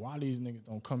 I don't know why these niggas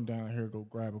don't come down here, go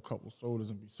grab a couple sodas,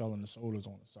 and be selling the sodas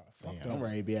on the side. Fuck Damn, that. I'm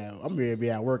ready to be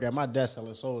at work at my desk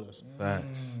selling sodas.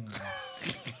 Facts.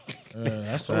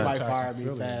 That's Somebody tax fired in me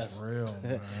Philly fast. is Real,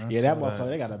 man. Yeah, that motherfucker,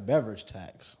 they got a beverage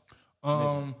tax.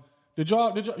 Did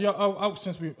y'all?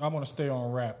 Since I want to stay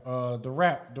on rap.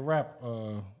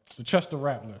 The Chester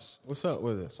rap list. What's up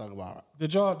with it? Let's talk about it.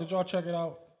 Did y'all check it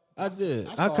out? I did.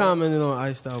 I I saw commented on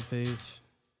Iced Out page.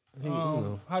 He, you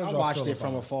know. How did I y'all watched feel it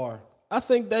from about afar. I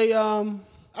think they I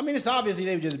mean, it's obviously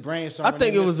they were just brainstorming. I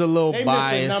think it was a little they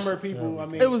biased. missed a number of people. I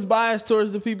mean, it was biased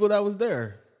towards the people that was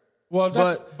there. Well,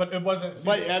 but it wasn't.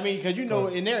 But I mean, because you know,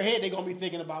 in their head, they're gonna be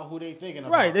thinking about who they thinking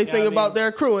about. Right. They You know think what I about mean?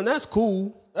 their crew, and that's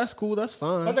cool. That's cool. That's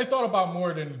fine. But they thought about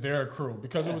more than their crew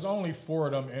because it was only 4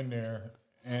 of them in there,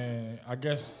 and I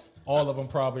guess all of them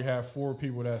probably have 4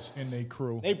 people that's in their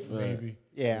crew. Maybe.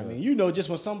 Yeah, I mean, you know, just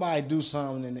when somebody do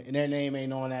something and their name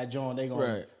ain't on that joint, they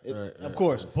gonna, of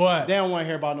course. But they don't want to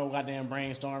hear about no goddamn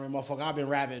brainstorming, motherfucker. I've been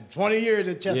rapping 20 years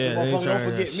in Chester, Yeah, they motherfucker. Don't trying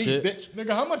forget that me, shit. bitch.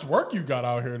 Nigga, how much work you got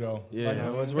out here though? Yeah,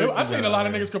 how much I work you seen got a lot out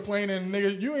of here? niggas complaining,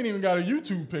 nigga, you ain't even got a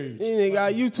YouTube page. You ain't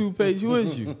got a YouTube page. Who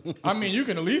is you? I mean, you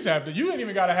can at least have you ain't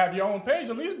even got to have your own page.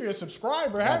 At least be a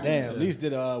subscriber. Have Damn, you? at least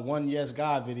did a one Yes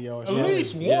God video. Or At something.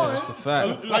 least one. Yeah, that's a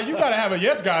fact. Like you got to have a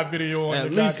Yes God video on. At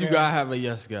the least you goddamn gotta have a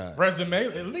yes guy. resume.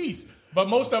 At least, but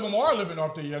most of them are living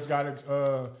off the Yes God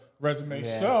resume.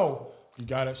 Yeah. So you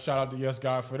got to shout out to Yes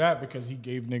God for that because he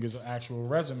gave niggas an actual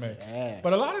resume. Yeah.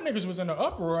 But a lot of niggas was in the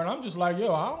uproar, and I'm just like,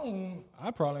 yo, I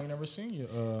probably ain't never seen you.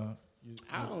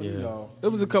 I don't Yeah. know.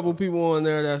 There was a couple people on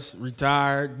there that's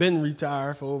been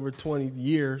retired for over 20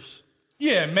 years.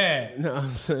 Yeah, man. You know what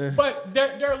I'm saying? But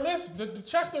their list, the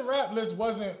Chester rap list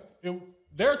wasn't.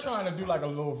 They're trying to do like a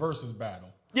little versus battle.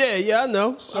 Yeah, I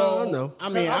know. So I know. I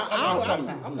mean,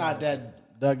 I'm not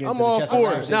that dug into I'm all the Chester for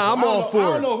rap it. shit, Nah, so I'm I don't all know- for I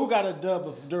don't it. know who got a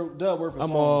dub worth of I'm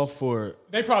song. all for it.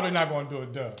 They probably not going to do a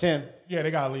dub. 10. Yeah,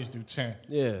 they got to at least do 10.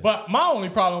 Yeah. But my only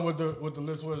problem with the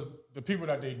list was the people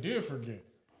that they did forget.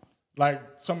 Like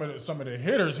some of the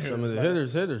hitters. Some of the Like,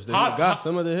 hitters. They How- got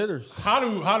some of the hitters. How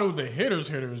do the hitters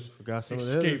Forgot some of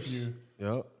the escape hitters. you?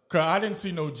 Yep. Cause I didn't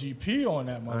see no GP on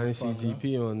that motherfucker. I didn't see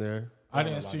GP on there. I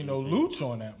didn't see no Luch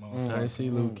on that motherfucker. I didn't see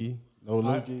Lukey. No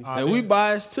Lukey. I And we didn't-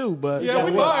 biased too, but Yeah,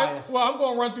 we we biased. biased. Well, I'm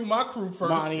gonna run through my crew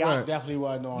first. Monty Right. definitely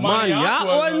wasn't on. Monty- Maniac Maniac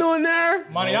wasn't was- on there.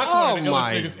 Maniac's Oh one of the illest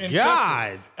my niggas in God.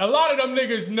 Chester. A lot of them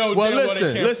niggas know. Well, damn well they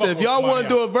can't listen. fuck If y'all with want to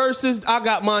do Maniac. a versus, I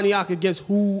got Maniac against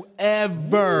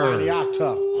whoever. Maniac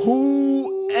tough.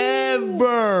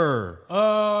 Whoever.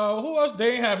 Who else?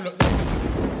 They ain't have no.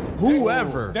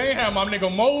 Whoever. They ain't have my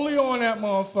nigga Moley on that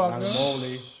motherfucker.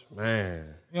 Molly. Man.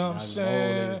 You know what I'm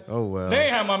saying? Oh, well. They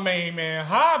ain't have my main man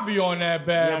Javi on that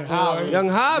bad Young boy. Javi. Young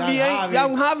Javi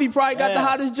Young Javi. probably got the Yeah.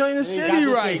 hottest joint in the He got city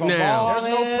this right thing from now.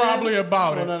 There's no probably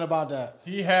about I don't know it. nothing about that.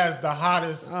 He has the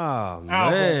hottest Oh, album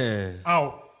man.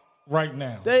 out right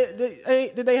now.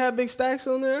 Did they have Big Stacks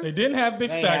on there? They didn't have Big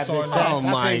They ain't Stacks have on Big there. Stacks. Oh,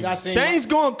 I my. seen- Change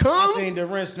gonna I come? seen the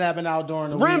Ren snapping out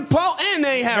during the week. Rimpo, and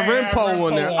they ain't have They ain't have Rimpo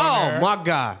on there. Rimpo on Oh, there. my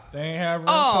God. They ain't have Rimpo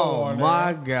Oh, on there.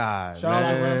 my God, Shout out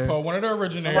man. to Rimpo, one of the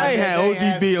originators. They had They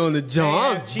ODB have- on the They joint. ain't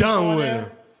I'm have Chief done on with there.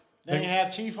 it. They ain't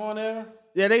have Chief on there.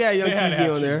 Yeah, they got Young They had to TV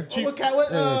have on there. Chief. What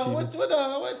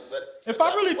If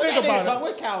I really think about it,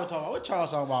 what Cal talking about? What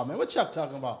Charles talking about, man? What Chuck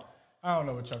talking about? I don't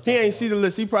know what Chuck. He ain't see the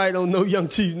list. He probably don't know Young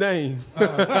Chief's name.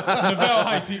 Neville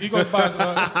Heights. He goes by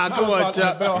Come on,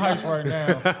 Chuck. Neville Heights right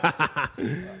now.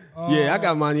 Yeah, I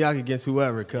got Maniac against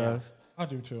whoever, cuz. I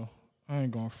do too. I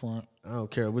ain't going front. I don't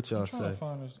care what y'all say.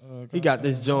 This, He got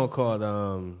this joint called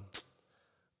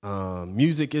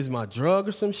Music Is My Drug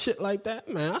or some shit like that.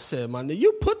 Man, I said, my nigga,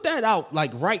 you put that out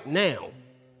like right now.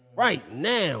 Right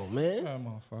now, man. That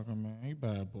motherfucker, man. He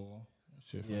bad boy.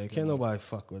 Shit, Yeah, can't nobody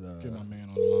fuck with get my man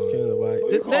on the line. Can't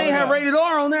nobody. They ain't have rated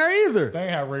R on there either. They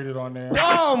ain't have rated on there.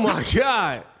 Oh my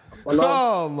God.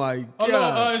 Oh my God.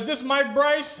 Hello, is this Mike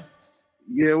Bryce?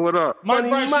 Yeah, what up? Money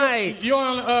Bryce, Mike. you're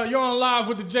on live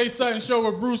with the Jay Sutton Show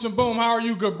with Bruce and Boom. How are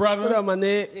you, good brother? What up, my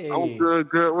nigga? I'm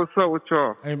good. What's up with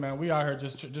y'all? Hey man, we out here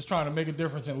just trying to make a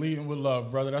difference and leading with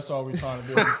love, brother. That's all we trying to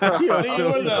do. Leading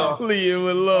with love. Leading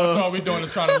with love. That's all we doing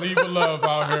is trying to lead with love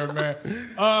out here, man.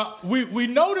 We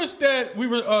noticed that we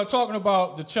were talking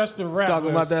about the Chester rap Talking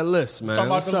list. about that list, man. Talking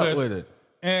about What's the up list. with it?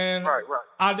 And Right.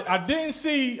 I didn't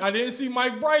see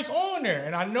Mike Bryce on there,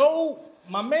 and I know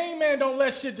my main man don't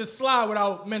let shit just slide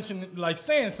without mentioning, like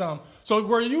saying something. So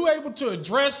were you able to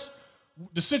address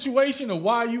the situation of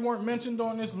why you weren't mentioned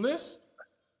on this list?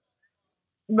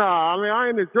 Nah, I mean, I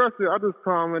ain't addressed it. I just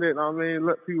commented. I mean,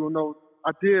 let people know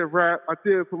I did rap. I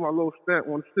did put my little stamp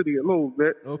on the city a little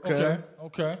bit. Okay.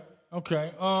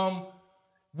 Okay.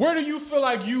 Where do you feel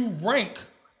like you rank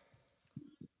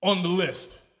on the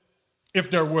list? If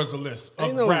there was a list of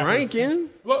Ain't no rappers. ranking.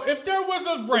 Well, if there was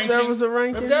a ranking.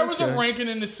 If there was a ranking?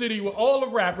 In the city with all the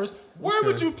rappers, where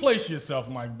would you place yourself,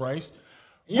 Mike Bryce?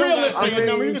 You don't gotta Realistic. say a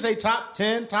number. You can say top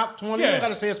 10, top 20. You don't got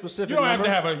to say a specific You don't number. have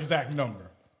to have an exact number.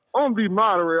 I'm going to be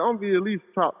moderate. I'm going to be at least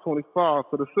top 25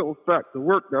 for the simple fact the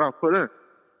work that I put in.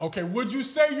 Okay, would you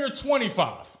say you're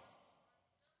 25?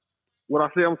 Would I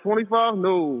say I'm 25?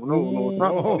 No,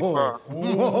 not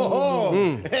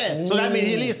 25. So that means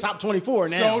he at least top 24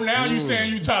 now. So now you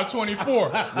saying you top 24.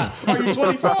 Are you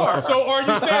 24? So are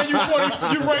you saying you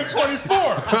rank 24?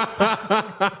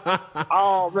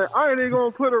 Oh, man, I ain't even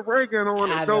going to put a ranking on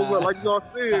it, though, but like y'all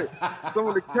said, some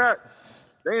of the cats,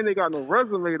 they ain't got no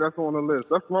resume that's on the list.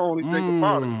 That's my only thing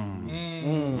about it.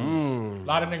 A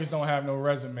lot of niggas don't have no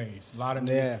resumes. A lot of niggas.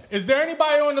 Yeah. Is there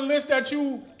anybody on the list that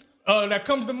you that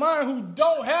comes to mind who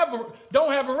don't have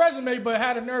a resume but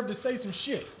had a nerve to say some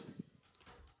shit?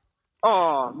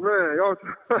 Oh, man, y'all.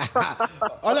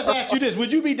 Let's ask you this.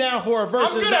 Would you be down for a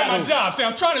versus I'm good battle? at my job. See,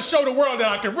 I'm trying to show the world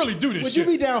that I can really do this Would shit.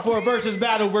 you be down for a versus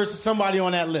battle versus somebody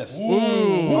on that list? Who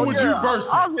would you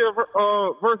versus? I'm here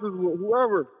versus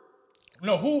whoever.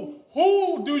 No,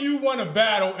 who do you want to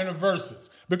battle in a versus?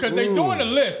 Because they doing a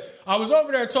list. I was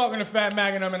over there talking to Fat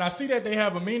Mac and them, and I see that they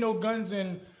have Amino Guns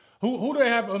and who do they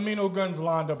have Amino Guns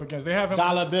lined up against? They have him,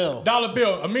 Dollar Bill. Dollar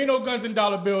Bill. Amino Guns and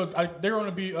Dollar Bills. They're going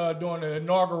to be doing the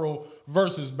inaugural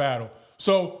versus battle.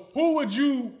 So who would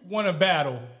you want to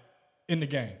battle in the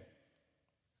game?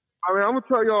 I mean, I'm going to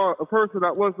tell y'all a person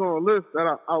that was on the list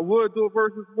that I would do a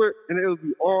versus with, and it would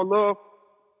be all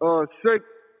love. Shake,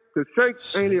 because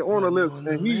Shake ain't even on the list,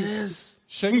 and he's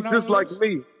just like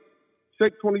me.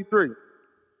 Shake 23.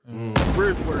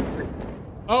 Bridgewater Shake.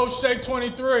 Oh, Shake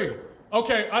 23.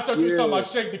 Okay, I thought you was talking about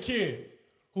Shake the Kid,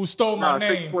 who stole my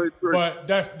name. But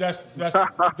that's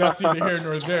either here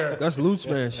nor there. That's Luch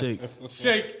Man Shake.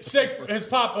 Shake, his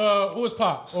pop, who was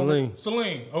pop? Celine.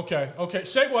 Celine, okay.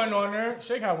 Shake wasn't on there.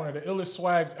 Shake had one of the illest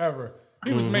swags ever.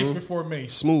 He was Mace before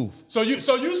Mace. Smooth. So you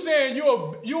saying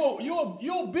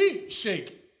you'll beat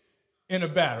Shake in a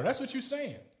battle. That's what you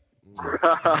saying.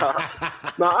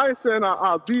 Now, I ain't saying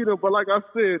I'll beat him, but like I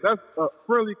said, that's a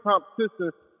friendly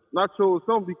competition. And I chose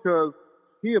him because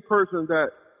he a person that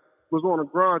was on the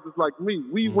grind just like me.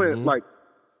 We went like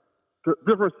to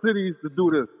different cities to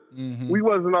do this. We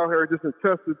wasn't out here just in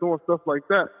Chester doing stuff like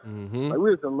that. Like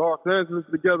we was in Los Angeles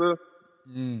together.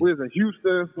 We was in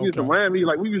Houston. We was in Miami.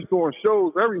 Like we was doing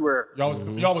shows everywhere.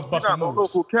 Y'all was busting No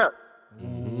moves. local cats.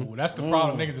 Ooh, that's the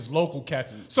problem, niggas is local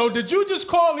cats. So did you just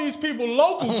call these people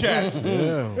local cats?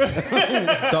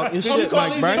 Talking So you shit, call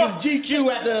Mike these Bryce. niggas GQ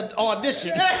at the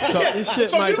audition. Talking shit,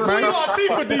 So Mike you're Queen Bryce.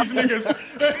 Latifah, these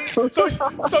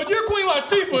niggas. so you're Queen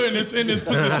Latifah in this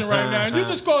position right now, and you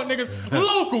just call niggas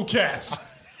local cats.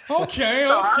 Okay.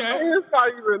 I mean, it's not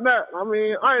even that. I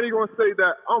mean, I ain't even gonna say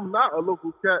that I'm not a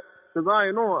local cat because I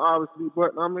ain't on, obviously.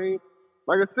 But I mean,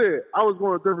 like I said, I was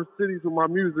going to different cities with my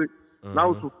music, and I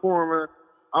was performing.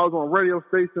 I was on radio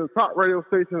station, top radio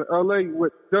station in LA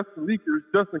with Justin Leakers,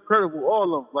 Just Incredible,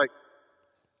 all of them. Like,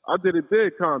 I did it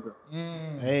dead kinda.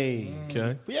 Hey.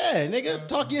 Okay. Yeah, nigga,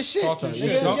 talk your shit. Talk your Nigga,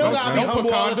 shit. you Don't gotta be put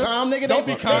humble all the condoms. time, nigga. Don't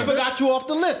They be condoms. forgot you off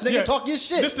the list. Nigga, talk your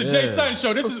shit. This the Jay Sutton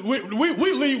Show. This is we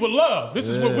lead with love. This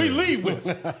is what we lead with.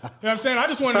 You know what I'm saying? I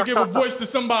just wanted to give a voice to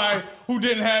somebody who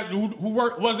didn't have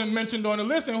wasn't mentioned on the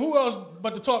list, and who else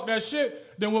but to talk that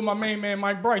shit than with my main man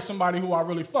Mike Bryce, somebody who I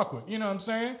really fuck with. You know what I'm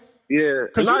saying? Yeah.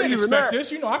 Because you Not didn't even expect that.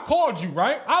 this. You know, I called you,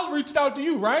 right? I reached out to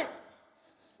you, right?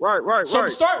 Right. So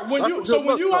That's when a you good out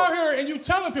look, here and you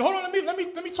telling people, hold on,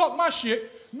 let me talk my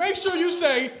shit. Make sure you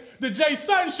say the Jay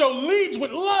Sutton Show leads with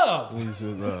love. They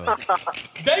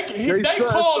Sutton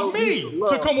called Show leads me with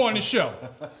to love. come on the show.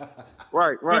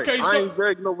 Right. Okay, I so- ain't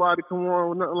begged nobody to come on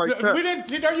with nothing like that. We didn't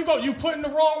see. There you go. You putting the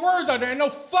wrong words out there. Ain't no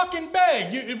fucking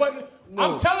beg.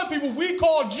 I'm telling people we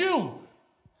called you.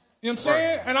 You know what I'm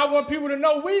saying? And I want people to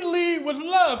know we lead with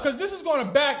love, because this is going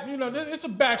to it's a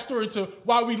backstory to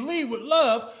why we lead with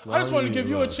love. I just wanted to give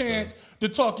you a chance to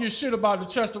talk your shit about the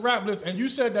Chester Rap List, and you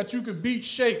said that you could beat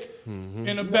Shake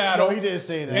in a battle. No, he didn't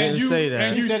say that. And He didn't say that.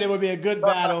 And He said it would be a good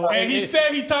battle. and he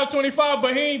said he top 25,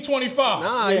 but he ain't 25.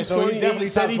 Nah, Yeah, he so he definitely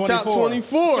said he top top 24.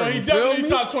 24. So he you feel definitely me?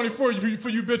 top 24 for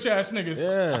you bitch ass niggas.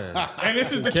 Yeah. And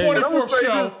this is the Okay. 24th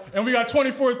show, and we got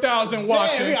 24,000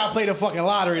 watching. Damn, we gotta play the fucking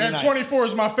lottery And tonight. 24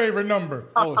 is my favorite number.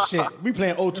 Oh shit, we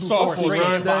playing all 024 for straight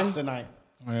Rondé. box tonight.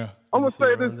 Yeah. I'm gonna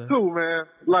say this too, man.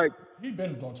 Like He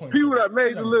been doing 24. people that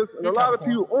made the list, and a lot of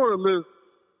people on the list,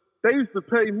 they used to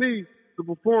pay me to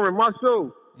perform in my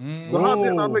shows. So how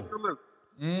didn't I make the list?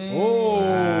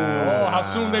 Oh, how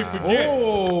soon they forget.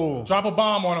 Oh, Drop a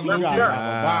bomb on them, you Lukey. got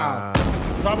wow.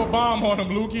 Drop a bomb on them,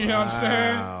 Lukey. You know what I'm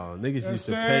saying? Wow, niggas You know used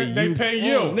what to I'm pay saying? They you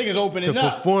pay Yo, you. niggas opening to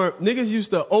up. perform. Niggas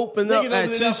used to open up Niggas at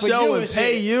opening your up for show you and and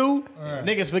pay shit. you.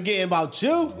 Niggas forgetting about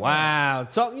you. Wow,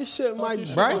 talk your shit, Mike your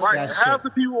shit. Bryce. Right, That half shit. the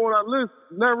people on that list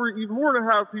even more than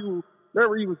half people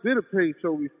never even did a paid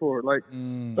show before. Like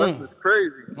that's just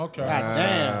crazy. Okay. God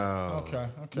damn. Okay.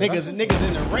 Niggas in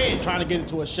the red trying to get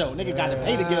into a show. Nigga got to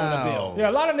pay to get on the bill. Yeah,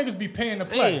 a lot of niggas be paying to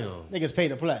play. Damn. Niggas pay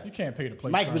to play. You can't pay to play.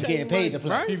 Mike was son. getting paid to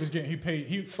play. Right? He was getting. He paid.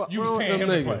 You wrong was paying with him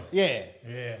them to play. niggas? Yeah.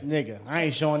 Yeah. Nigga, I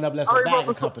ain't showing up unless I a ain't bag about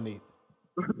to- accompanied.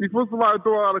 Before somebody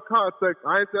throw out of context,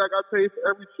 I ain't say I got paid for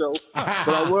every show,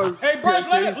 but I was. Hey, Bryce,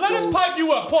 let getting us shows. pipe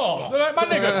you up. Pause. My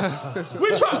nigga, we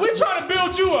trying to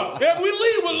build you up. Yeah, we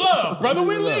lead with love, brother.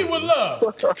 We lead with love.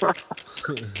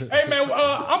 Hey, man,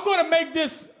 I'm going to make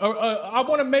this. I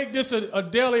want to make this a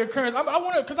daily occurrence. I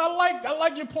want to, because I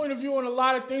like your point of view on a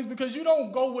lot of things, because you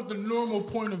don't go with the normal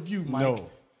point of view, Mike. No.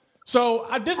 So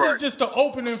this is just the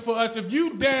opening for us. If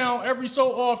you down every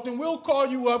so often, we'll call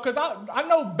you up, because I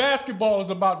know basketball is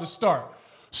about to start.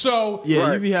 So Yeah,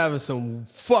 Right. you be having some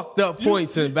fucked up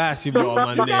points in basketball,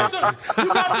 my you got nigga.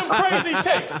 some crazy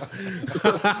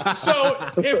takes. So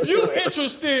if you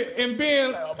interested in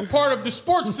being a part of the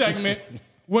sports segment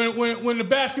when the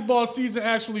basketball season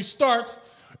actually starts,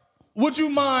 would you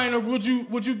mind, or would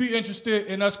you be interested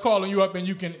in us calling you up and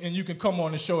you can come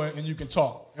on the show and you can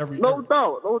talk No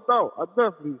doubt. I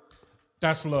definitely.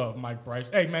 That's love, Mike Bryce.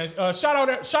 Hey man, shout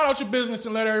out your business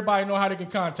and let everybody know how they can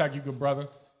contact you, good brother.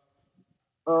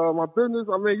 My business,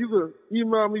 you can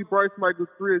email me,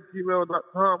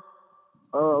 BryceMichael3@gmail.com.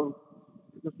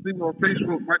 You can see me on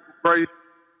Facebook, Michael Bryce.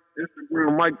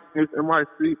 Instagram, Mike,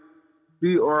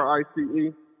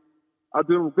 MICBRICE. I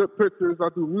do good pictures. I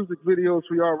do music videos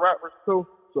for y'all rappers too.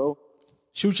 So,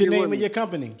 Shoot your Get name with of me. your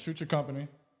company. Shoot your company.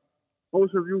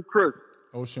 Ocean View Chris.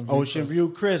 Ocean View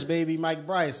Chris, baby. Mike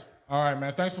Bryce. All right,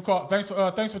 man. Thanks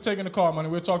for taking the call, money.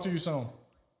 We'll talk to you soon.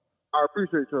 I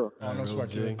appreciate y'all. Oh, no sweat,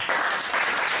 G. kid.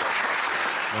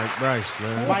 Mike Bryce,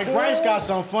 man. Mike Bryce got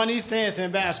some funny stance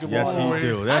in basketball. Yes, he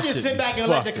do. I That just shit sit be back and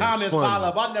let the fucking comments funny. pile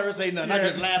up. I never say nothing. I Yeah.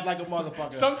 just laugh like a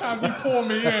motherfucker. Sometimes he pull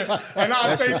me in, and I'll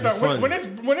That say shit be something.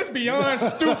 funny. When it's beyond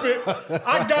stupid,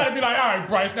 I gotta be like, all right,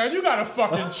 Bryce, now you gotta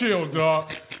fucking chill, dog.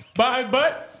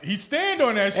 But he stand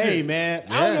on that shit. Hey, man.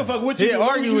 I don't give a fuck what you He'll do.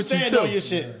 argue with you, stand too. on your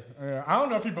shit. Yeah, I don't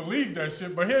know if he believed that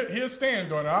shit, but he'll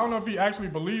stand on it. I don't know if he actually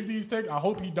believed these takes. I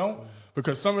hope he don't,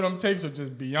 because some of them takes are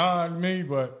just beyond me.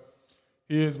 But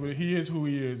he is who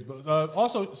he is. But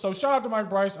also, so shout out to Mike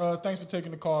Bryce. Thanks for taking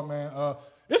the call, man.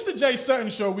 It's the Jay Sutton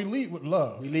Show. We lead with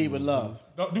love. We lead with love.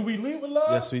 Do we lead with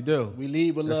love? Yes, we do. We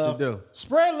lead with Yes, love. we do.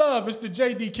 Spread love. It's the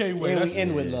JDK way. And That's- we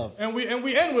end with love. And we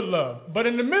end with love. But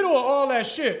in the middle of all that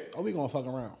shit, Oh, we gonna fuck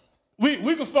around. we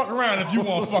can fuck around if you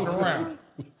want to fuck around.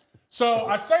 So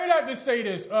I say that to say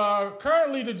this.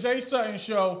 Currently, the Jay Sutton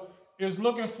Show is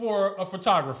looking for a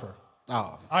photographer.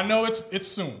 Oh, I know it's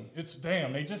soon. It's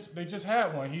damn. They just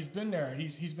had one. He's been there.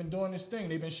 He's been doing this thing.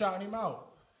 They've been shouting him out,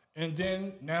 and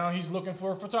then now he's looking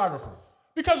for a photographer.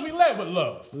 Because we led with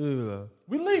love.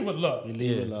 We lead with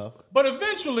love. But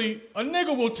eventually, a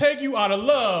nigga will take you out of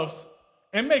love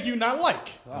and make you not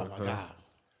like. Oh, my God.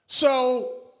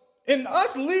 So, in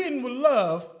us leading with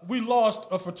love, we lost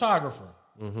a photographer.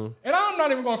 And I'm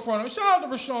not even going to front him. Shout out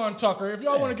to Rashawn Tucker. If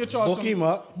y'all want to get y'all book him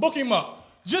up. Book him up.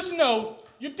 Just know,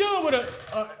 you're dealing with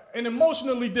an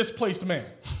emotionally displaced man.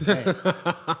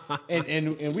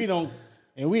 and we don't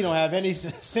have any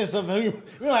sense of we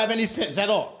don't have any sense at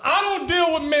all. I don't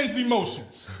deal with men's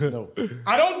emotions. No.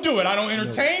 I don't do it. I don't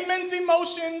entertain men's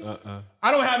emotions.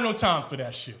 I don't have no time for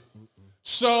that shit.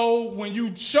 So when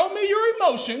you show me your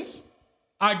emotions,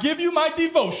 I give you my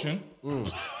devotion.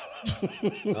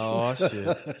 Oh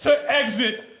shit. To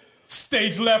exit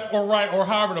stage left or right or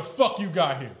however the fuck you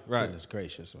got here. Right. Goodness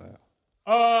gracious, man.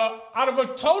 Out of a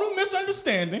total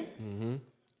misunderstanding,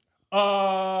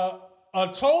 a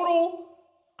total,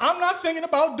 I'm not thinking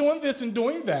about doing this and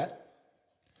doing that.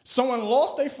 Someone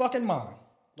lost their fucking mind.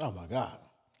 Oh my God.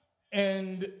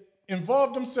 And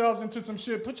involved themselves into some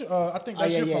shit. Put your, I think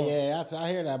that's your phone. Yeah.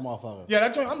 I hear that motherfucker. Yeah,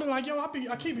 that joint. I'm like, yo, I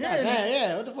keep hearing it.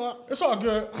 Yeah. What the fuck? It's all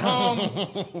good.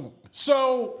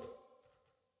 So,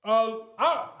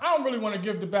 I don't really want to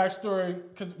give the backstory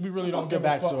because we really don't give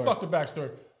a fuck. Fuck the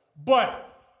backstory. But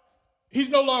he's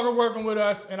no longer working with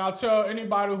us, and I'll tell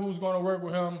anybody who's going to work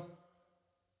with him,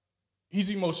 he's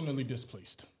emotionally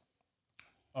displaced.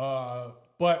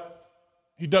 But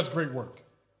he does great work.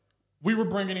 We were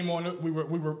bringing him on. We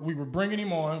were bringing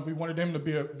him on. We wanted him to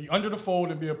be under the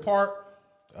fold and be a part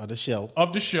of the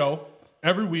show.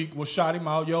 Every week, we'll shout him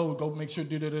out. Yo, go make sure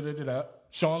da.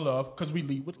 Showing love because we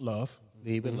lead with love.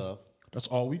 Lead with love. That's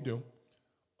all we do.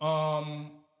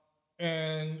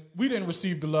 And we didn't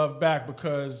receive the love back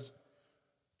because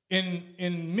in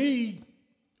me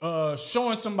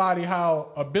showing somebody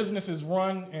how a business is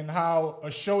run and how a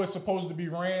show is supposed to be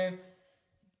ran,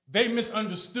 they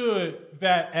misunderstood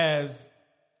that as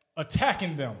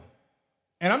attacking them.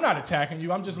 And I'm not attacking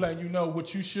you. I'm just letting you know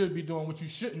what you should be doing, what you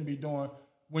shouldn't be doing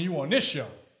when you on this show.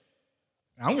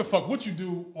 I don't give a fuck what you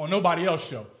do on nobody else's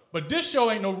show. But this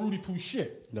show ain't no Rudy Poo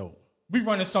shit. No. We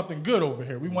running something good over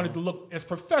here. We wanted to look as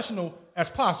professional as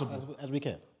possible. As we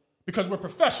can. Because we're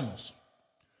professionals.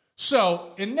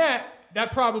 So in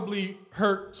that probably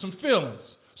hurt some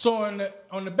feelings. So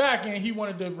on the back end, he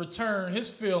wanted to return his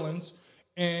feelings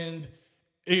and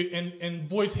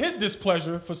voice his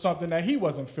displeasure for something that he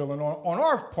wasn't feeling on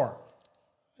our part.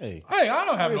 Hey, I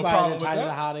don't have no problem with that. Entitled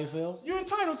to how they feel. You're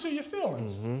entitled to your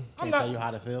feelings. Can't tell you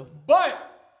how to feel. But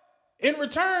in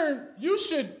return, you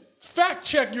should fact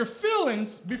check your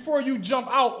feelings before you jump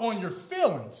out on your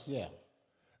feelings. Yeah.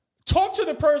 Talk to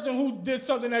the person who did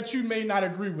something that you may not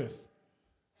agree with.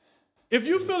 If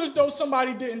you feel as though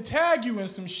somebody didn't tag you in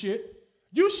some shit,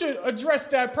 you should address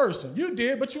that person. You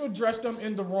did, but you addressed them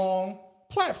in the wrong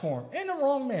platform, in the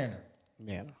wrong manner.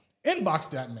 Yeah. Inbox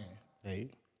that man.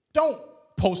 Hey. Don't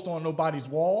post on nobody's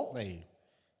wall. Hey.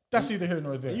 That's either here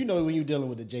nor there. You know when you're dealing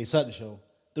with the Jay Sutton show,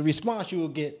 the response you will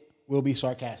get will be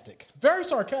sarcastic. Very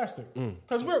sarcastic.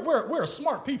 Because we're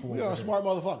smart people. We are smart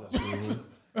motherfuckers.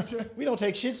 We don't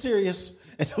take shit serious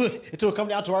until it comes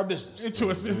down to our business.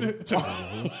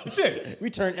 That's it. We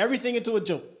turn everything into a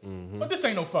joke. But this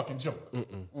ain't no fucking joke.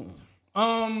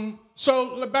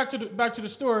 So back to the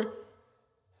story.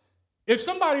 If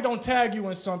somebody don't tag you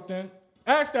in something,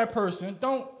 ask that person.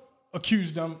 Don't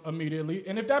accuse them immediately.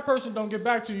 And if that person don't get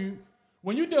back to you,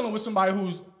 when you're dealing with somebody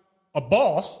who's a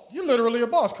boss, you're literally a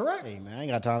boss, correct? Hey, man, I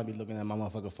ain't got time to be looking at my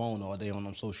motherfucking phone all day on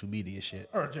them social media shit.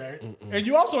 Okay. And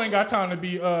you also ain't got time to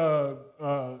be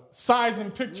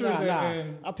sizing pictures.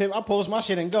 And I post my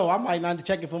shit and go. I might not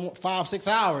check it for 5-6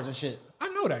 hours and shit. I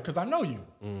know that because I know you.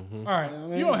 All right. You know what I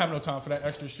mean? You don't have no time for that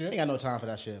extra shit. Ain't got no time for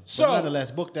that shit. So, but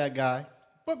nonetheless, book that guy.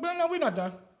 But no, we're not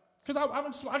done. Because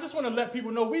I just want to let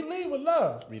people know we lead with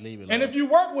love. We lead with love. And if you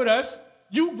work with us,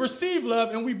 you receive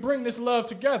love and we bring this love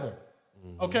together.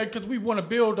 Okay, because we want to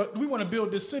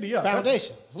build this city up.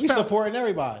 Foundation. We supporting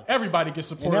everybody. Everybody gets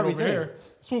support over here.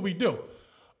 That's what we do.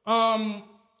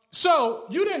 So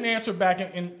you didn't answer back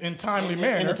in timely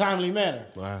manner. In a timely manner.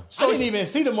 Wow. So I didn't even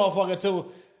see the motherfucker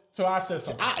till I said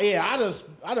something. I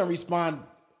didn't respond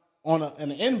in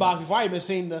the inbox before I even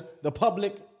seen the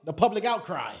public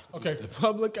outcry. Okay. The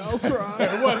public outcry.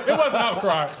 It was an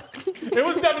outcry. It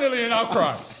was definitely an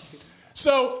outcry.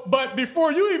 So, but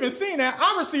before you even seen that,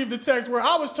 I received a text where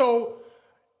I was told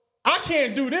I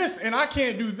can't do this and I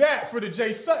can't do that for the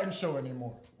Jay Sutton show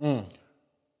anymore.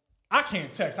 I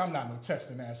can't text. I'm not no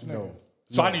texting ass nigga. No.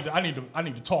 So I need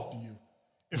to talk to you.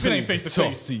 If it ain't face to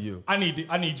face, to you. I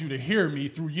need you to hear me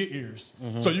through your ears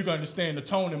so you can understand the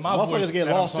tone in my voice. Motherfuckers get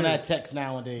lost on that text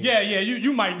nowadays. Yeah.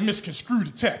 You might misconstrue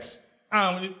the text.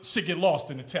 shit get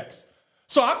lost in the text.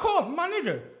 So I called my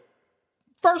nigga.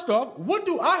 First off, what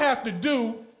do I have to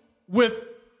do with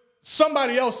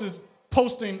somebody else's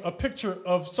posting a picture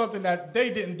of something that they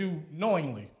didn't do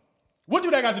knowingly? What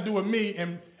do that got to do with me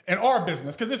and our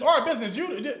business? Because it's our business.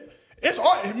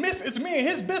 It's me and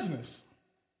his business.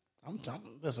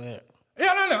 Listen here.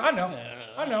 Yeah, I know.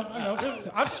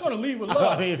 I just want to lead with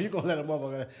love. I mean, if you're going to let a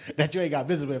motherfucker that you ain't got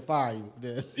business with fire you,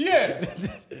 then. Yeah.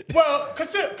 Well,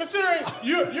 considering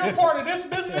you're part of this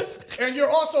business and you're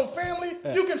also family,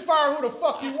 you can fire who the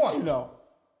fuck you want. You know.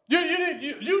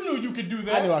 You knew you could do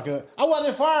that. I knew I could. I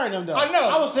wasn't firing them, though. I know.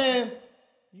 I was saying,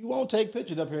 you won't take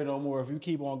pictures up here no more if you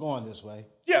keep on going this way.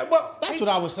 Yeah, well. That's what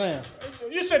I was saying.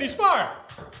 You said he's fired.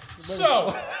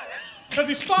 So, because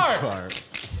he's fired.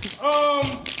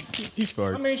 He's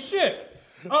fired. I mean, shit.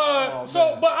 But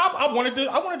I wanted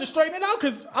to straighten it out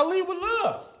because I lead with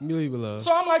love. You lead with love.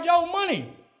 So I'm like, yo, money.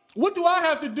 What do I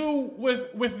have to do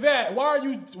with that? Why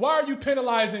are you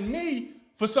penalizing me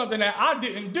for something that I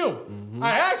didn't do? Mm-hmm.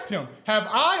 I asked him, have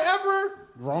I ever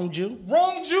wronged you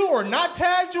or not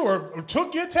tagged you or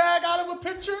took your tag out of a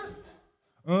picture?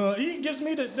 He gives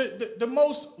me the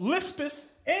most lispest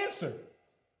answer.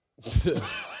 It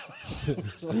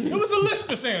was a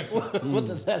lispest answer. What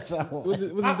does that sound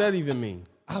like? What does that even mean?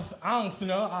 I don't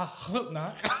know. I hope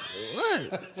not.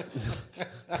 What?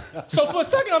 So for a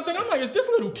second, I'm thinking, is this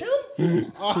little Kim?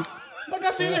 Like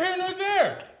that's neither here nor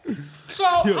there. So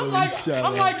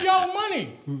I'm like, yo,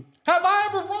 money. Have I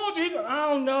ever wronged you? He goes,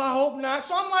 I don't know. I hope not.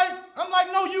 So I'm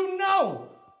like, no, you know.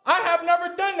 I have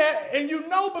never done that, and you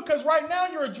know because right now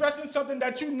you're addressing something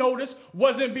that you noticed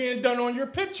wasn't being done on your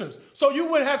pictures. So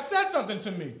you would have said something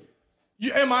to me.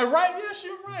 Am I right? Yes,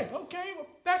 you're right. Okay, well,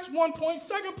 that's 1 point.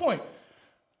 Second point,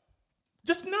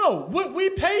 just know what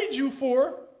we paid you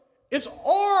for. It's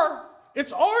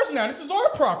ours now. This is our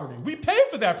property. We paid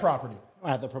for that property. I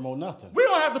don't have to promote nothing. We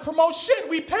don't have to promote shit.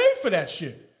 We paid for that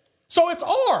shit. So it's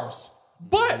ours.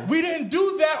 But we didn't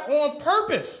do that on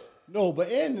purpose. No, but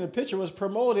the picture was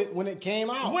promoted when it came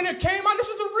out. When it came out, this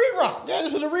was a re-rock. Yeah,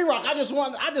 this was a re-rock. I just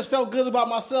felt good about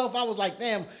myself. I was like,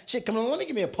 damn, shit, come on, let me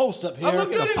give me a post up here. I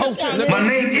look good in this. My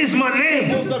name is my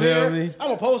name. Post up here. I'm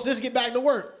going to post this, get back to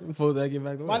work. Before that, get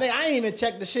back to work. My name, I ain't even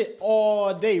checked the shit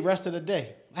all day, rest of the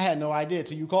day. I had no idea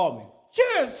till you called me.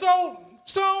 Yeah, so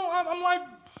I'm like,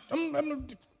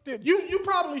 you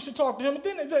probably should talk to him. And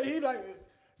then he like,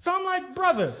 so I'm like,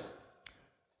 brother.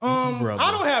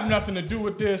 I don't have nothing to do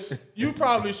with this. You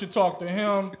probably should talk to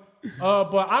him.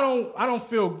 But I don't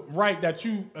feel right that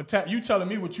you telling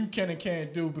me what you can and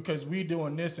can't do because we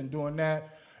doing this and doing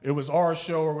that. It was our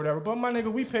show or whatever. But my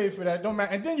nigga, we paid for that. Don't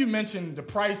matter. And then you mentioned the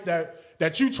price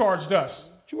that you charged us.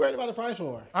 What you worried about the price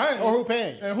for? Or who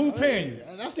paying you? And who paying you?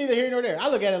 That's neither here nor there. I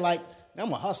look at it like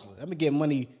I'm a hustler. I'm gonna get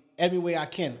money every way I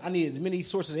can. I need as many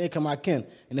sources of income I can.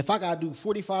 And if I gotta do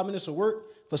 45 minutes of work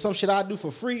for some shit I do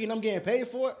for free and I'm getting paid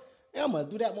for it, I'm going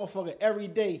to do that motherfucker every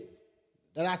day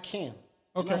that I can.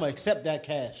 Okay. I'm going to accept that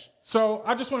cash. So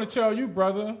I just want to tell you,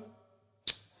 brother,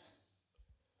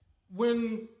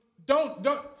 it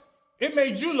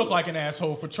made you look like an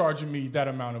asshole for charging me that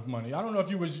amount of money. I don't know if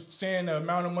you was saying the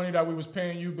amount of money that we was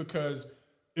paying you because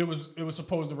it was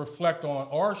supposed to reflect on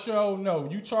our show. No,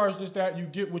 you charged us that. You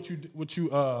get what you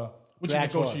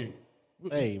negotiate.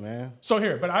 Hey, man. So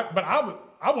here, but I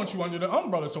want you under the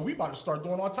umbrella, so we about to start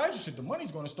doing all types of shit. The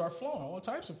money's going to start flowing all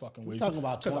types of fucking ways. We're talking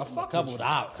about a couple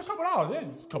dollars. It's a couple dollars. Yeah,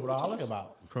 it's a couple dollars. Talking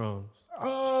about crumbs.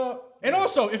 And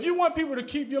also, if you want people to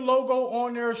keep your logo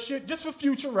on their shit, just for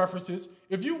future references,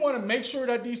 if you want to make sure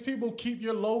that these people keep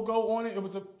your logo on it, it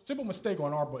was a simple mistake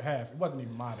on our behalf. It wasn't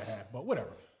even my behalf, but whatever.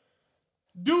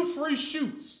 Do free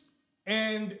shoots.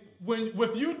 And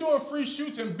with you doing free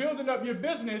shoots and building up your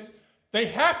business, they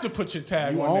have to put your tag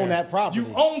on there. You own that property. You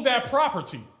own that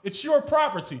property. It's your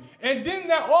property. And then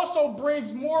that also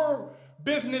brings more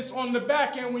business on the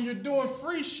back end when you're doing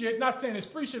free shit. Not saying it's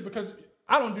free shit because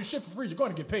I don't do shit for free. You're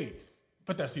going to get paid.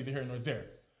 But that's either here nor there.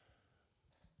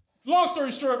 Long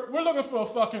story short, we're looking for a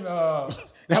fucking... that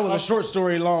was a short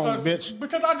story long, bitch.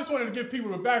 Because I just wanted to give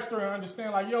people the backstory and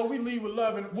understand, like, yo, we lead with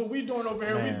love. And what we doing over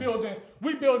here,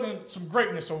 we building some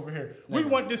greatness over here. We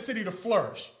want this city to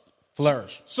flourish.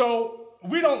 So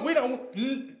we don't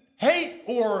hate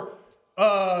or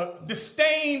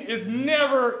disdain is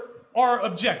never our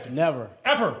objective. Never.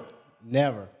 Ever.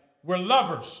 Never. We're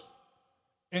lovers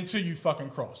until you fucking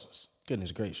cross us.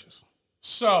 Goodness gracious.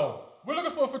 So we're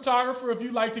looking for a photographer. If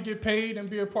you like to get paid and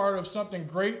be a part of something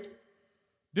great,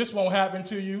 this won't happen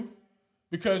to you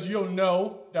because you'll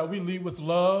know that we lead with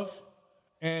love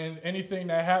and anything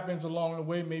that happens along the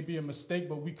way may be a mistake,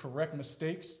 but we correct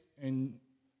mistakes and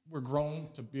we're grown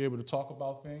to be able to talk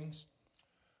about things.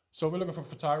 So we're looking for a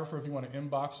photographer. If you want to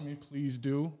inbox me, please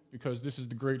do, because this is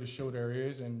the greatest show there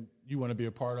is, and you want to be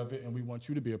a part of it, and we want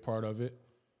you to be a part of it.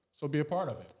 So be a part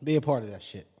of it. Be a part of that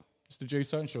shit. It's the Jay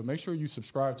Sutton Show. Make sure you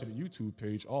subscribe to the YouTube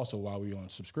page also while we're on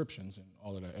subscriptions and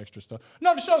all of that extra stuff.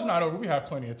 No, the show's not over. We have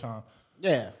plenty of time.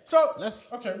 Yeah. So,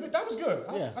 okay, that was good.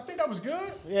 Yeah. I think that was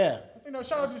good. Yeah.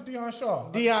 Shout out to Deion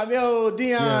Shaw.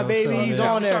 Deion, baby, he's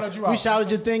on there. We shouted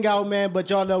your thing out, man, but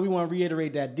y'all know we want to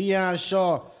reiterate that. Deion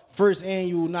Shaw, first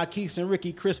annual Nakis and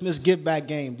Ricky Christmas Give Back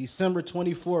Game, December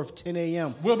 24th, 10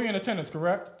 a.m. We'll be in attendance,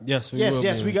 correct? Yes,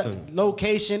 we got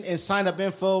location and sign-up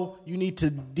info. You need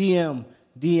to DM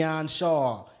Deion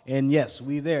Shaw. And yes,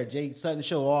 we there. Jay Sutton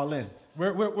Show, all in.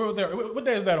 We're there. What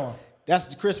day is that on? That's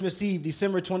the Christmas Eve,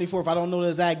 December 24th. I don't know the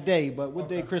exact day, but what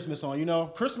day Christmas on, you know?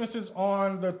 Christmas is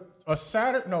on a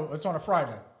Saturday. No, it's on a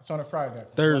Friday. It's on a Friday.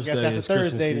 Thursday. I guess that's a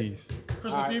Thursday. Christmas Eve.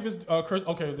 Christmas Eve is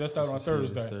okay. That's that on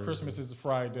Thursday. Christmas is a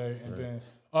Friday, and then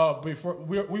before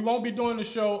we won't be doing the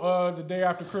show the day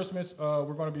after Christmas.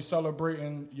 We're going to be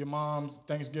celebrating your mom's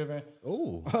Thanksgiving.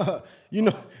 Oh, you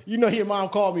know, your mom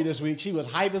called me this week. She was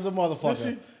hype as a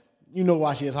motherfucker. You know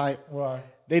why she is hype? Why?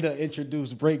 They done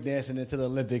introduced breakdancing into the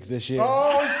Olympics this year.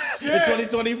 Oh shit! In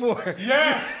 2024.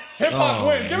 Yes, hip hop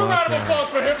wins. Give a round of applause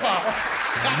for hip hop.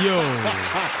 Yo,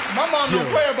 my mom don't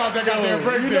play about that goddamn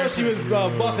breakdance. You know she was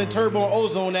busting Turbo and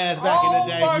Ozone ass back in the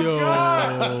day. Oh my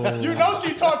god! You know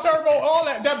she taught Turbo all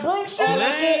that broom shit. All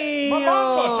that shit. My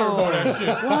mom taught Turbo that shit.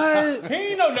 what? He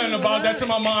ain't know nothing about that till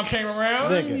my mom came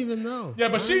around. I didn't even know. Yeah,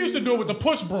 but she used to do it with the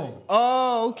push broom.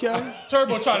 Oh, okay.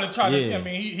 Turbo tried to. I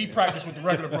mean, he practiced with the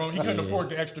regular broom. He couldn't afford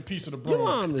the extra piece of the broom. Your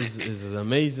mom is an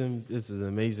amazing. It's an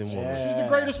amazing woman. She's the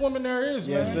greatest woman there is,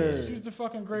 man. Yes, sir. She's the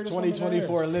fucking greatest.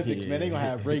 2024 Olympics, man. They gonna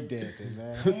have breakdancing,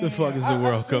 man. What the fuck is the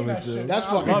world coming to? That's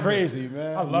fucking crazy,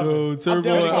 man. I love it. Turbo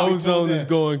and Ozone is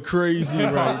going crazy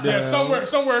right now. Yeah,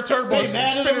 somewhere Turbo's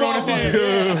spinning on his head.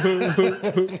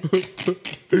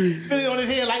 Spinning on his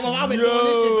head like, well, I've been doing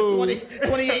this shit for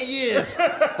 28 years.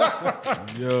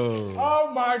 Yo.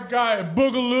 Oh my God,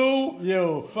 Boogaloo.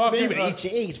 Yo, fucking man, you better eat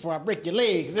your eggs before I break your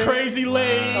legs. Man. Crazy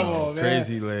legs. Come on, man.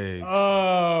 Crazy legs.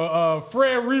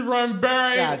 Fred Rerun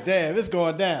Barry. God damn, it's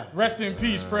going down. Rest in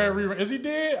peace, Fred Rerun. Is he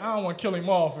dead? I don't want to kill him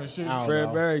off and shit.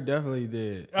 Fred Barry definitely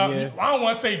did. I don't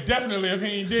want to say definitely if he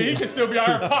ain't dead. He can still be out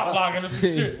here pop locking us and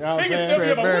shit. He can still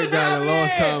Fred be Barry what's died a long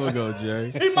happening? time ago,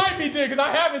 Jay. He might be dead because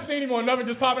I haven't seen him on nothing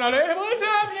just popping out there. Hey, what's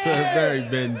happening? Fred Barry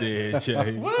been dead,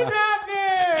 Jay. What's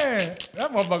happening?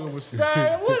 That motherfucker was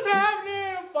fat. What's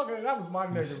happening? Fucking, that was my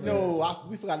nigga. No,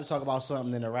 we forgot to talk about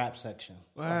something in the rap section.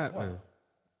 What happened?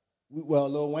 Well,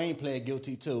 Lil Wayne pled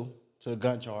guilty too to a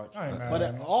gun charge.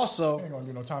 But He also, ain't gonna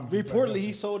do no time to reportedly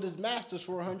he sold his masters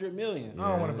for $100 million. I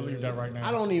don't want to believe that right now.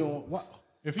 I don't even. What?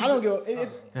 If he I don't give. It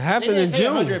happened they in didn't say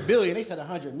June. $100 billion. They said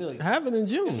 $100 million. It happened in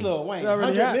June. It's Lil Wayne. It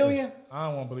already $100 happened. million? I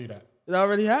don't want to believe that. It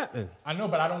already happened. I know,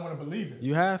 but I don't want to believe it.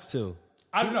 You have to.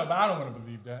 I don't know, but I don't want to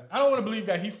believe that. I don't want to believe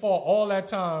that he fought all that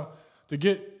time to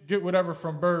get whatever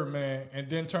from Birdman and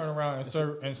then turn around and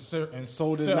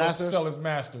Sold his masters? sell his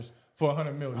masters for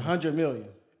 $100 million. $100 million.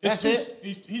 That's it.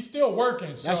 He's still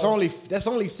working. So That's only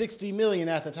 $60 million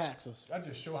after taxes. That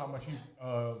just show how much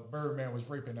Birdman was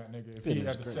raping that nigga. If he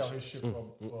had to sell his shit for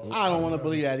I don't want to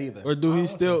believe that either. Or do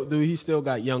he still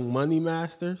got Young Money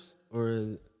masters?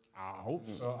 Or I hope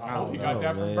so. I hope he got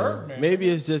that from Birdman. Maybe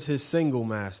it's just his single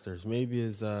masters. Maybe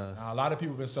it's a lot of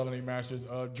people been selling their masters.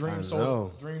 Dream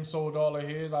sold all of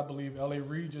his. I believe L.A.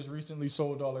 Reid just recently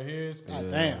sold all of his. God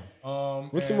damn.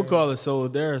 Whatchamacallit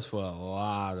sold theirs for a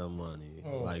lot of money.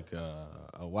 Like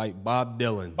a white Bob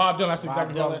Dylan. Bob Dylan, that's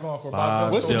exactly what I was going for.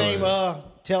 What's the name?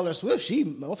 Taylor Swift. She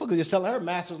motherfucker just selling her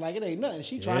masters like it ain't nothing.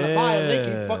 She trying to buy a lick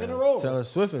and fucking her over. Taylor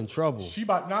Swift in trouble. She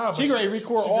ready to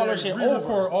record all her shit over.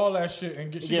 Record all that shit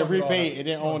and get repaid and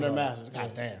then own her masters.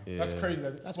 God damn. Yeah. That's crazy.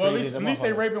 That's well, crazy at least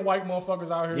they raping white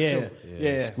motherfuckers out here too.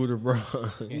 Yeah. Scooter Braun.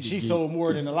 And she sold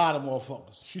more than a lot of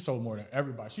motherfuckers. She sold more than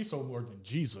everybody. She sold more than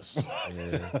Jesus.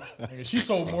 She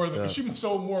sold more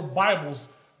Bibles.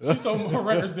 She sold more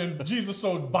records than Jesus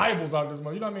sold Bibles out this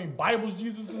month. You know what I mean? Bibles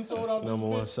Jesus done sold out this Number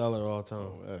one seller all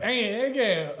time. And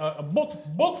a book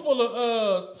full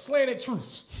of slanted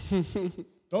truths.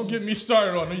 Don't get me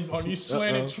started on these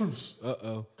slanted truths.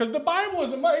 Because the Bible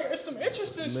it's some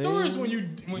interesting stories when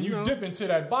you dip into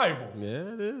that Bible.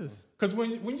 Yeah, it is. Because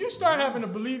when you start having to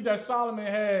believe that Solomon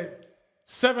had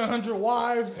 700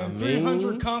 wives and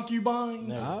 300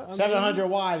 concubines. 700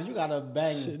 wives, you gotta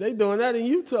bang. Shit, they doing that in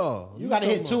Utah. You gotta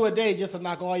hit 2 a day just to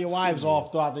knock all your wives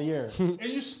off throughout the year. And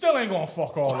you still ain't gonna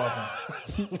fuck all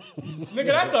of them. Nigga,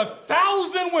 that's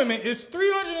 1,000 women. It's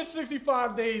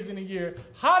 365 days in a year.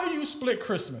 How do you split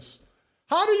Christmas?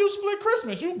 How do you split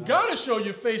Christmas? You gotta show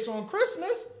your face on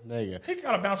Christmas. Nigga. He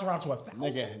gotta bounce around to 1,000.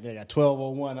 Nigga, they got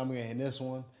 12:01. I'm getting this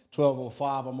one.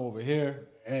 12:05. I'm over here.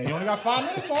 Hey, you only got 5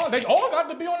 minutes on. They all got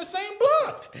to be on the same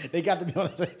block. They got to be on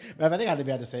the same. Matter of fact, they got to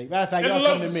be at the same. Matter of fact, In y'all the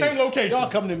come to me. same location. Y'all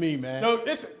come to me, man. No,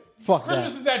 it's Fuck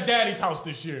Christmas that. is at Daddy's house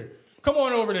this year. Come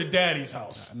on over to Daddy's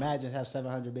house. Imagine have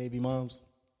 700 baby moms.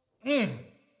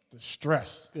 The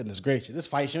stress. Goodness gracious, this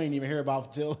fight you ain't even hear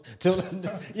about till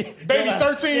Baby,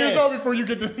 13 years old before you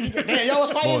get the. Damn, y'all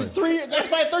was fighting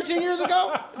 13 years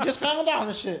ago. Just found out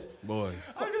this shit. Boy.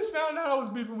 I just found out I was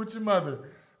beefing with your mother.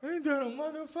 Ain't that a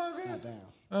motherfucker?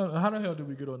 Damn. How the hell did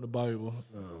we get on the Bible?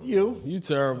 You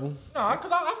terrible. Nah,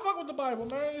 because I fuck with the Bible,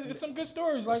 man. It's some good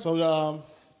stories. Like, so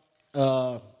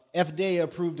FDA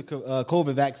approved the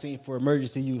COVID vaccine for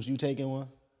emergency use. You taking one?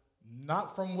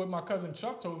 not from what my cousin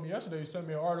Chuck told me yesterday. He sent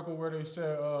me an article where they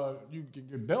said you can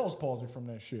get Bell's palsy from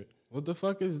that shit. What the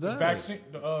fuck is that? Vaccine.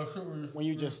 When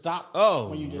you just stop. Oh,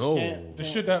 when you just no. can't. The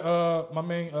shit that my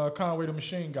man Conway the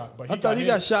Machine got. But I thought he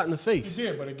got his. shot in the face. He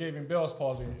did, but it gave him Bell's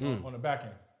palsy on the back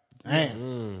end.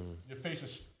 Damn. Your face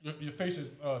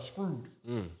is screwed.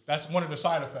 That's one of the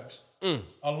side effects,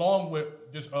 along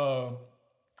with this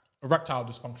erectile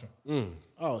dysfunction.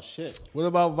 Oh shit. What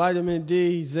about vitamin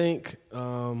D, zinc?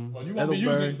 Well, you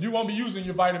elderberry? won't be using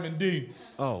your vitamin D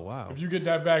Oh wow. if you get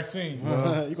that vaccine.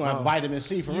 You're gonna have vitamin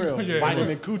C for real. Yeah.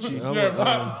 Vitamin coochie.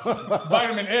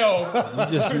 Vitamin L.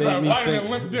 You just made me vitamin think,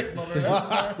 limp dick.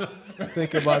 mother.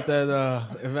 think about that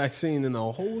vaccine in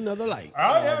a whole nother light.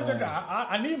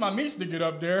 I need my niece to get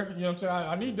up there. You know what I'm saying?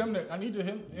 I need them to. I need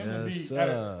him to Yes, be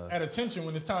at attention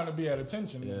when it's time to be at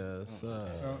attention. Yes.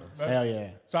 Hell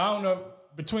yeah. So I don't know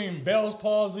between Bell's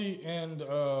palsy and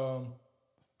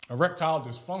erectile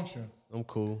dysfunction. I'm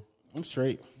cool. I'm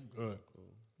straight. Good.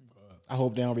 I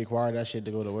hope they don't require that shit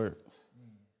to go to work.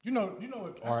 You know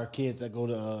what? Or kids that go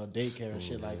to daycare and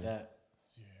shit like that.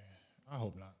 I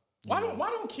hope not. Why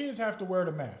don't kids have to wear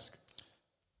the mask?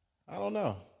 I don't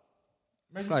know.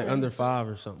 It's like under 5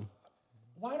 or something.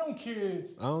 Why don't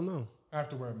kids I don't know. have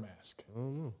to wear a mask? I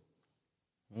don't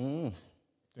know.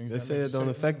 Things They that say make it you don't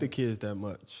affect the kids that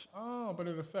much. Oh, but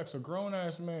it affects a grown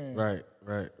ass man. Right.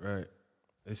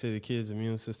 They say the kid's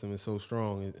immune system is so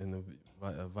strong and the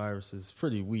virus is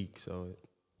pretty weak, so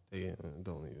they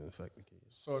don't even affect the kids.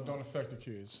 So it don't affect the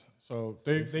kids. So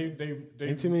they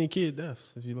Ain't too many kid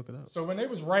deaths if you look it up. So when they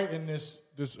was writing this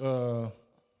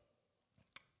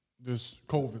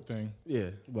COVID thing, Yeah,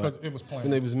 because it was planned.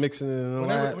 when they was mixing it in the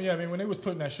lab. When they was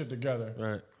putting that shit together,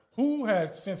 Right. who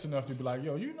had sense enough to be like,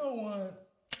 yo, you know what?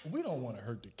 We don't want to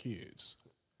hurt the kids.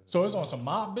 So it's on some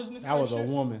mob business. That was a shit?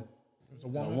 woman. It was a A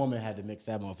woman. woman had to mix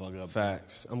that motherfucker up.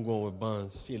 Facts. I'm going with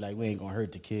Buns. She like, we ain't gonna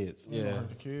hurt the kids. We don't Yeah. hurt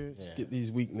the kids. Let's get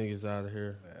these weak niggas out of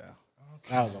here.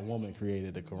 That was a woman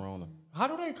created the corona. How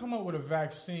do they come up with a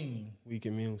vaccine Weak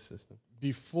immune system.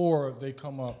 before they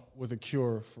come up with a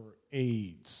cure for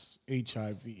AIDS,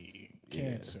 HIV,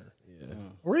 cancer,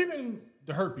 or even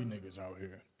the herpes niggas out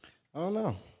here? I don't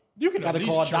know. You can Gotta at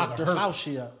least call cure Dr. the herpes.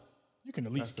 Fauci up. You can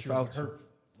at least Dr. cure Fauci. the herpes.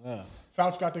 Yeah.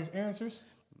 Fauci got the answers.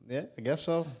 Yeah, I guess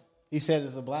so. He said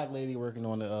it's a black lady working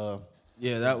on the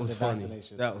Yeah, that was The funny.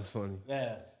 vaccination. That was funny.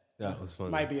 yeah. That was funny.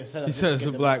 Might be a setup He just said to it's get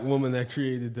a the- black woman that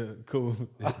created the COVID.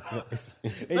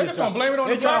 They just gonna blame it on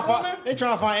the black woman? They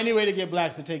trying to find any way to get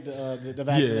blacks to take the Yeah,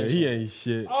 vaccination. he ain't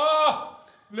shit.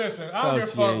 Listen, I don't give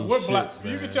a Fauci fuck ain't what shit, black. You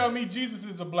man. can tell me Jesus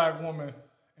is a black woman,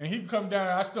 and he can come down.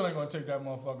 I still ain't gonna take that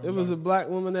motherfucker. It was a black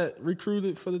woman that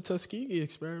recruited for the Tuskegee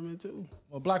experiment too.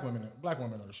 well, black women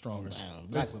are the strongest. Damn,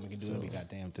 black women can do every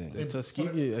goddamn thing. The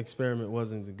Tuskegee experiment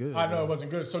wasn't good. I know it wasn't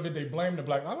good. So did they blame the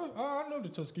black? I know the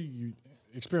Tuskegee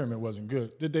experiment wasn't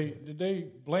good. Did they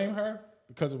blame her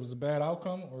because it was a bad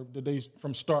outcome, or did they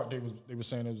from start they were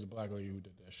saying it was a black lady who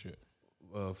did that shit?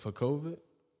 For COVID?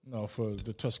 No, for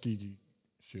the Tuskegee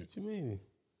shit. What you mean?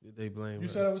 Did they blame You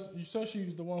her? said it was. You said she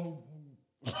was the one who.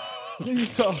 What are you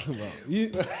talking about?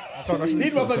 These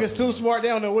motherfuckers too smart. They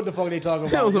don't know what the fuck they talking I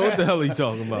don't about. know what the hell he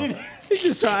talking about. He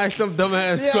just trying to ask some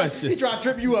dumbass Yeah, question. He trying to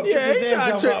trip you up. Yeah, trip he his trying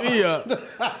damn to trip self me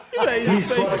up. You made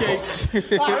his face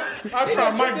cake. I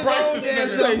tried Mike Bryce this Yeah,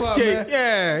 nigga. Face up, cake. man.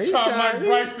 Yeah, he Tried Mike trying.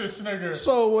 Bryce this nigga.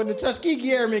 So when the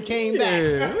Tuskegee Airmen came back,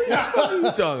 Yeah, what the fuck are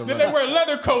you talking Did they about? wear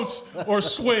leather coats or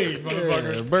suede,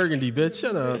 motherfucker? Yeah, burgundy, bitch.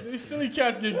 Shut up. These silly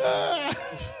cats get.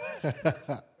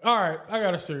 All right, I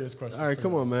got a serious question. All right,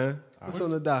 come on, man. What's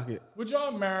on the docket? Would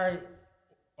y'all marry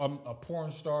a porn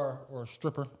star or a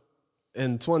stripper?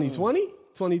 In 2020?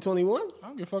 2021? I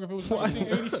don't give a fuck if it was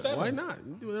 1987. Why not?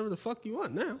 You do whatever the fuck you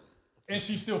want now. And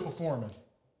she's still performing.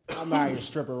 I'll marry a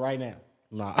stripper right now.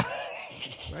 Nah.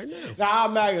 Right now. Nah, I'll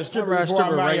marry a stripper I'll marry a before I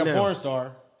stripper marry right a now. porn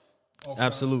star. Okay.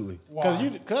 Absolutely.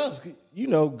 Because you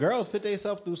know, girls put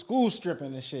themselves through school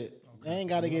stripping and shit. Okay. They ain't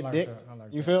got to get like dick.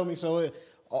 You feel me? So,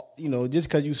 you know, just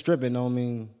because you stripping don't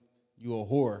mean you a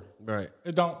whore. Right.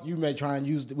 It don't. You may try and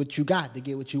use what you got to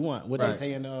get what you want. What they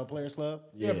say in the Players Club?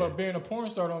 Yeah, but being a porn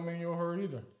star don't mean you're a whore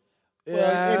either.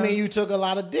 Well, it mean you took a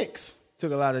lot of dicks.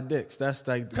 Took a lot of dicks. That's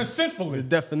like Consentfully. the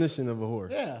definition of a whore.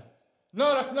 Yeah.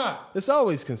 No, that's not. It's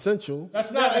always consensual.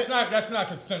 That's not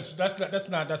consensual.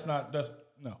 That's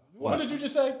no. What did you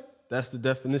just say? That's the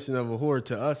definition of a whore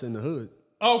to us in the hood.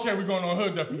 Okay, we're going on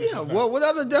hood definitions. Yeah, now. well, what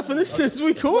other definitions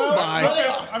we going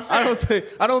by? I'm saying,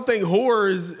 I don't think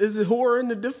whore is it whore in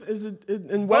the is it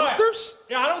in Webster's?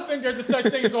 Yeah, I don't think there's a such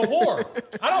thing as a whore.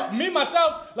 Me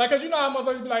myself, like, cause you know how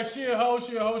motherfuckers be like, she a hoe,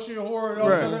 she a whore, and all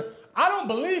this other. I don't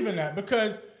believe in that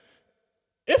because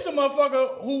it's a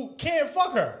motherfucker who can't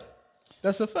fuck her.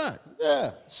 That's a fact.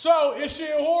 Yeah. So is she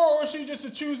a whore or is she just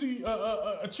a choosy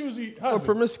husband? Or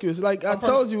promiscuous. Like I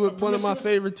told you, what one of my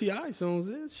favorite T.I. songs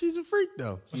is. She's a freak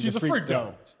though. She's a freak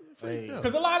though.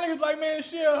 Because a lot of niggas like, man,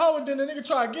 she a hoe, and then the nigga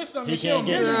try to get something. She don't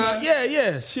get it.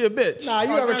 Yeah, she a bitch. Nah,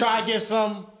 you ever try to get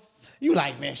some? You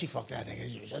like, man, she fucked that nigga.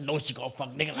 You know she gonna fuck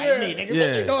nigga like me, nigga.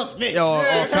 Yeah. You know it's me. All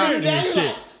cocky and shit.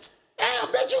 Like, damn,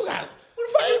 bitch, you got it.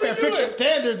 You better fix your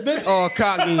standards, bitch. All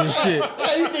cocky and shit.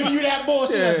 Yeah, you think you that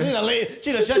bullshit?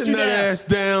 She done shut you down. Ass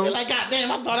down. You're like,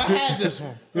 goddamn, I thought I had this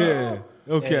one. Yeah.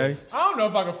 Okay. I don't know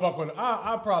if I could fuck with her.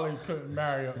 I probably couldn't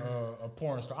marry a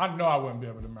porn star. I know I wouldn't be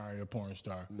able to marry a porn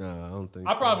star. No, I don't think.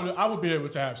 I would be able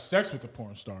to have sex with a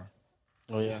porn star.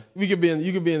 Oh yeah. You could be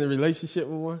in a relationship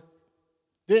with one.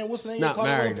 Then what's the name you Not called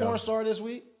married, a porn star this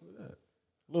week?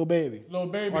 Little Baby. Little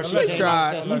Baby. Or She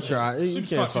tried. You tried. You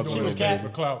can't fuck with She was her. for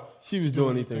clout. She was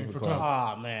doing anything for clout.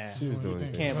 Ah man. She was doing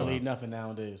anything. Can't believe nothing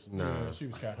nowadays. Nah. Yeah, she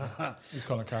was Kaepernick. She was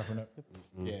calling Kaepernick.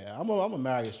 Yeah, I'm gonna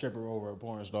marry a stripper over a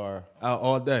porn star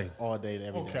All day. all day,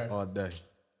 every day. Okay. All day.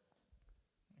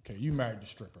 Okay, you married the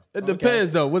stripper. It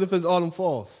depends though. What if it's Autumn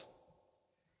Falls?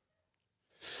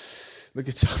 Look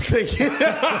at y'all thinking.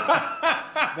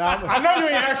 I know you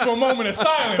ain't asked for a moment of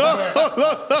silence.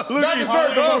 That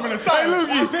deserved a moment of silence.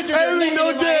 Hey,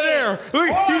 no dead air. Look,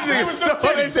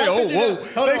 they said,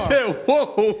 whoa. They said,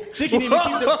 whoa. She can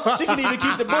even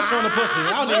keep the bush on the pussy.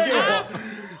 I don't even give a fuck.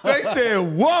 They said,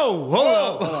 whoa,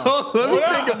 hold up. Let me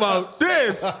think about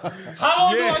this. How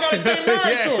long do I gotta stay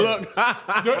married to her? Look.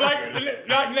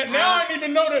 like now I need to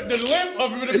know the length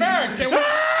of the marriage.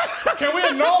 Can we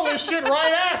annul this shit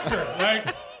right after? Like,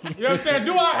 you know what I'm saying?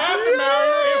 Do I have to marry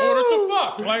her in order to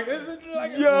fuck? Like, is it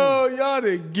like Yo, y'all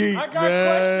the geek, I got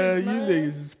man. questions, man. You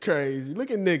niggas is crazy. Look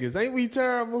at niggas. Ain't we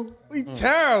terrible? We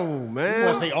terrible, You man.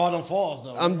 want to say Autumn Falls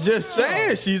though? I'm just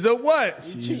saying, she's a what?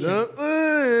 She's a.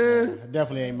 I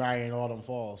definitely ain't marrying Autumn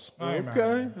Falls.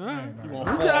 Okay, all right.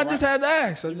 I I just had to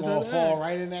ask. You gonna fall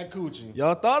right in that coochie.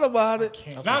 Y'all thought about it.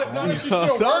 Not if she's Y'all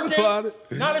still thought working. about it.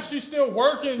 Not if she's still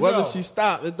working. Whether no. she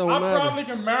stopped, it don't I matter. probably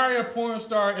can marry a porn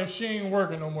star if she ain't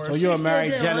working no more. So If you're she's still married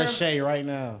getting Jenna ran- Shea right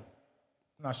now.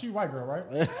 Nah, she white girl, right?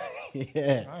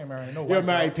 Yeah. I ain't marrying no white You're girl.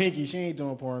 married Pinky. She ain't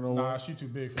doing porn no more. Nah, she too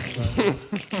big for me.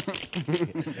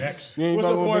 X. What's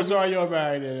the porn star you're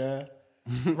married in, huh?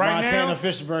 Right Montana now,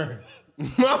 Fishburne.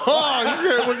 with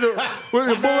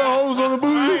the bullet holes on the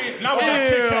booty. not with that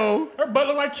Kit Kat. Her butt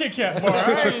look like Kit Kat bar.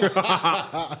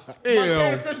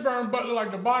 Montana Fishburne butt look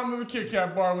like the bottom of a Kit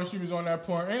Kat bar when she was on that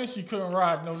porn, and she couldn't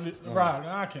ride ride.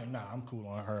 I can't. Nah, I'm cool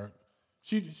on her.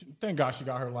 She thank God she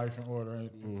got her life in order.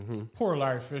 Poor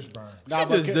Larry Fishburne. She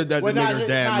just did that to make her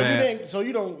dad mad. So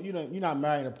you're not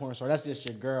marrying a porn star. That's just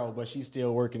your girl, but she's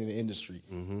still working in the industry.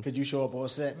 Could you show up on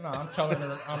set? Nah, I'm telling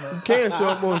her You can't show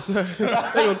up on set. They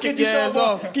gonna kick your ass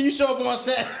off. Can you show up on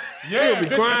set? Yeah, be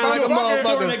crying like a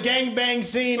motherfucker. During the gangbang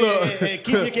scene and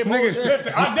keep your composure.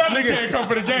 Listen, I definitely can't come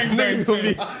for the gangbang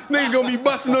scene. Nigga gonna be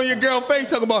busting on your girl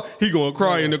face talking about he gonna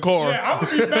cry in the car. Yeah, I'm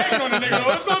gonna be banging on the nigga.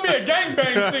 Though. It's gonna be a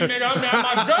gangbang scene, nigga. I mean,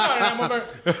 my God, that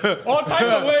motherfucker. All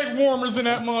types of leg warmers in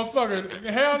that motherfucker.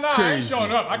 Hell nah, I ain't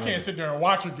showing up. I can't sit there and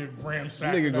watch her get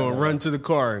ransacked. Nigga gonna run to the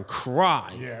car and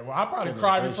cry. Yeah, well, I probably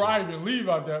cried before I even leave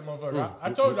out that motherfucker.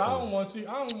 I told you I don't want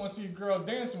to see a girl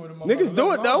dancing with a motherfucker. Niggas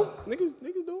do it though. Niggas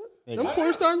do it. Them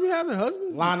porn stars be having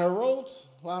husbands. Lana Rhodes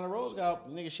got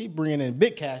nigga. She bringing in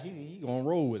big cash. He gonna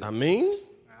roll with it. I mean,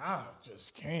 I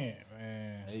just can't,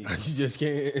 man. you just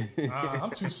can't. I'm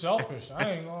too selfish.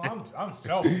 I ain't gonna. I'm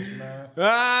selfish, man.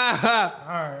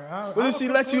 What if she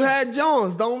let you have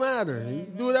Jones? Don't matter. You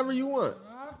do whatever you want.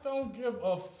 I don't give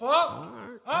a fuck.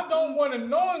 I don't want to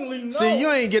knowingly know. See, you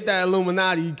ain't get that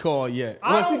Illuminati call yet.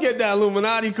 Once you get that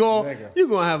Illuminati call, you're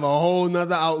going to have a whole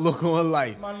nother outlook on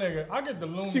life. My nigga, I get the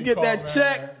Illuminati You get call, that man.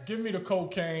 check. Give me the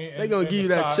cocaine. They going to give you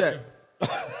that check.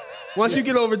 Once you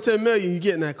get over 10 million, you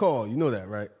getting that call. You know that,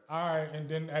 right? All right, and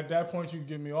then at that point, you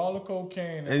give me all the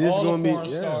cocaine and it's all gonna the porn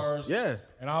be stars. Yeah.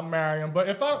 And I'll marry him. But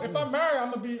if I marry,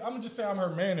 I'm gonna just say I'm her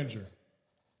manager.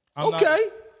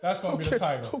 That's gonna be the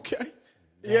title. Okay.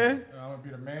 Yeah. I'm gonna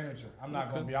be the manager. I'm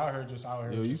not gonna be out here just out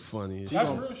here. Yo, you funny.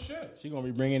 That's real shit. She gonna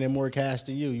be bringing in more cash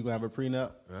to you. You gonna have a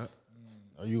prenup? Yeah.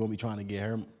 Or you gonna be trying to get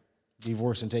her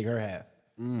divorced and take her half?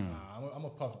 I'm a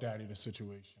puff daddy the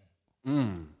situation. You know what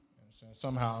I'm saying?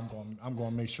 Somehow I'm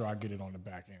gonna make sure I get it on the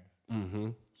back end. Mm-hmm.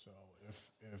 So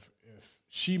if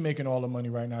she making all the money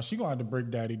right now, she gonna have to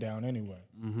break daddy down anyway.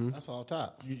 Mm-hmm. That's all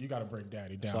top. You got to break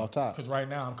daddy down. It's all top. Because right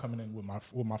now I'm coming in with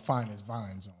my finest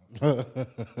vines on.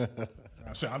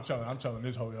 I'm telling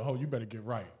this hoe, you better get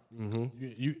right. Mm-hmm.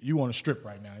 You want to strip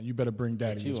right now? You better bring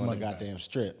daddy his money. Goddamn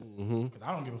strip. Because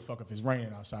I don't give a fuck if it's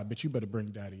raining outside, bitch. You better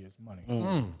bring daddy his money.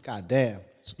 Goddamn.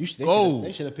 They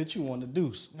should have put you on the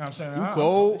deuce. You know what I'm saying? You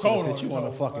cold put you on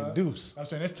the fucking deuce. I'm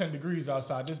saying it's 10 degrees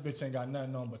outside. This bitch ain't got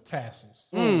nothing on but tassels.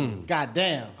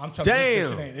 Goddamn. I'm telling you,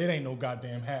 this bitch, it ain't no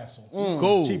goddamn hassle.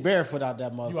 Cold. She barefoot out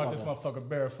that motherfucker. You out this motherfucker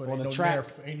barefoot. On Ain't the no track.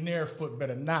 ain't near foot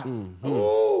better not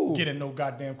get in no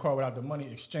goddamn car without the money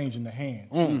exchanging the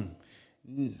hands.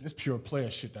 It's pure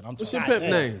player shit that I'm talking What's your about.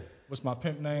 pimp name? What's my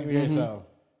pimp name? So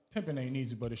Pimping ain't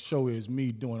easy, but the show is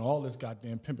me doing all this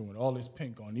goddamn pimping with all this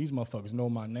pink on. These motherfuckers know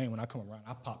my name. When I come around,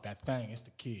 I pop that thing. It's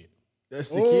the kid. That's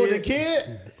the kid? the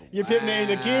kid? Your pimp name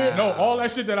the kid? No, all that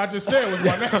shit that I just said was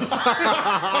my name.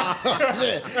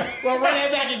 Well, run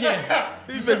that back again.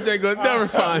 These bitches ain't gonna never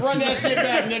find Run you. that shit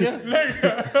back,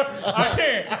 nigga. I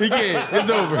can't. He can't. It's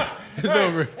over. It's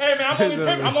over. Hey, man,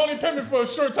 I'm only pimping for a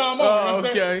short time. Oh, you know what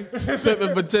I'm okay. saying?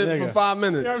 Pimping for 5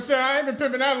 minutes. You know what I'm saying? I ain't been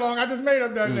pimping that long. I just made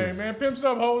up that name, man. Pimps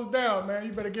up, hoes down, man.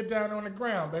 You better get down on the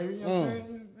ground, baby. You know what I'm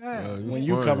saying? Yeah. When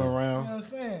you come around. You know what I'm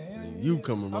saying? You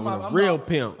coming around. I'm real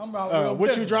pimp. I'm about real What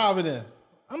business. you driving in?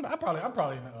 I'm probably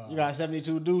in You got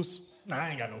 72 deuce? Nah, I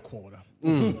ain't got no quota.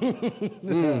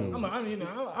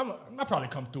 I probably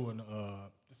come through in the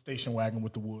station wagon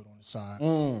with the wood on the side. You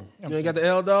know what I'm You ain't got the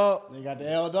L dog? They got the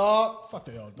L dog. Fuck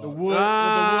the L dog. The wood with the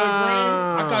wood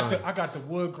grain. I got the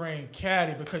wood grain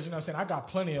caddy because you know what I'm saying. I got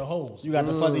plenty of holes. You got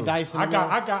the fuzzy dice in I the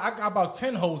got about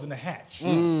 10 holes in the hatch.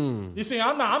 You see,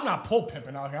 I'm not pole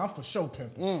pimping out here. I'm for show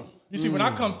pimping. You see, when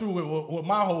I come through with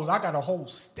my hoes, I got a whole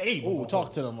stable. Ooh,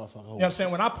 talk to them, motherfucker. You know what I'm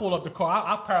saying? When I pull up the car,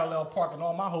 I parallel park and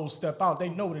all my hoes step out. They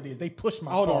know what it is. They push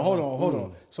my car. Hold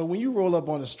on. So when you roll up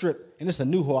on the strip and it's a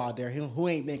new hoe out there who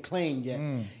ain't been claimed yet,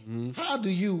 how do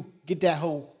you get that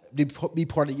hoe to be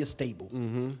part of your stable?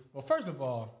 Well, first of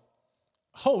all,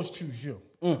 hoes choose you.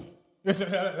 That's the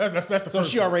first. So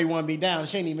she already wanted to be down.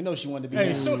 She didn't even know she wanted to be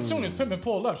down. Soon as pimping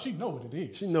pull up, she know what it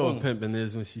is. She know what pimping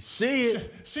is when she see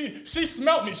it. She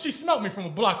smelled me. She smelled me from a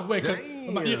block away.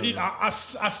 I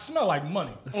smell like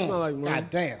money. Smell like money. God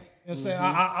damn. You know what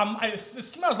I'm saying? It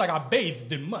smells like I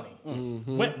bathed in money.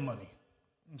 Wet money.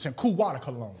 I'm saying cool water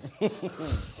cologne.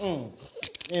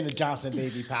 And the Johnson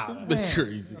baby powder. That's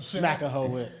crazy. Smack a hoe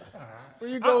with. Where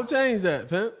you go change that,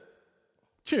 pimp?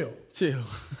 Chill.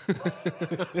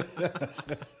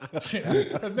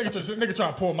 Nigga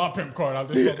trying to pull my pimp card out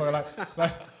this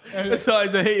motherfucker. It's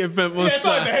always a hating pimp on the it's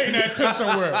always a side. hating ass pimp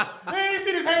somewhere. Man, you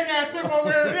see this hating ass pimp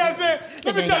over here? You know what I'm saying?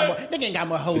 Let me tell you. Nigga ain't got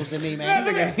more hoes than me, man.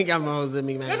 Nigga ain't got more hoes than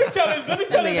me, man. Let me tell this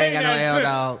Nigga ain't hating got no ass L pimp.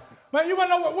 dog. Man, you wanna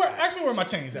know ask me where my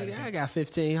chains at. I got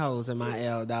 15 hoes in my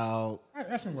L dog.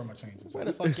 Ask me where my chains is. Where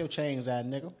the fuck your chains at,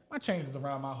 nigga? My chains is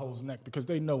around my hoe's neck because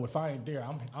they know if I ain't there,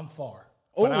 I'm far.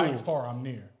 But I ain't far, I'm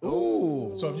near.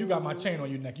 Ooh. So if you got my chain on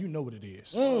your neck, you know what it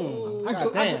is. I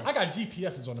Goddamn. got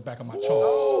GPSs on the back of my charms.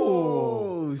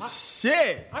 Oh,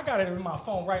 shit. I got it in my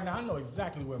phone right now. I know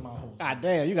exactly where my hoes. God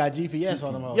damn, you got GPS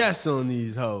on them hoes. Yes on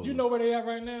these hoes. You know where they at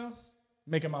right now?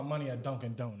 Making my money at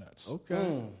Dunkin' Donuts.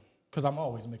 Okay. Because I'm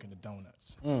always making the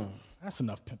donuts. That's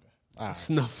enough pimping. That's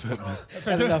enough pimping. That's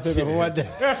enough for one day.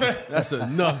 That's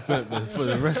enough pimping for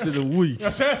the rest of the week.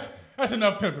 That's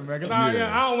enough pimping, man. Because I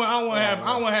don't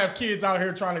want to have kids out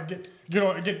here trying to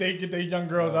get their young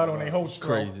girls out on their whole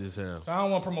stroke. Crazy as hell. So I don't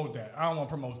want to promote that. I don't want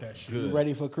to promote that shit. You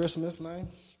ready for Christmas, man?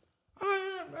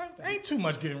 Ain't too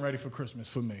much getting ready for Christmas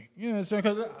for me. You know what I'm saying?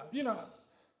 Because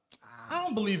I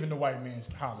don't believe in the white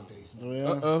man's holidays.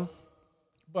 Uh-oh.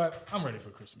 But I'm ready for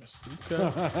Christmas. Okay.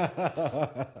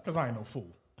 Because I ain't no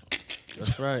fool.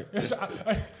 That's right.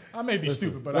 I may be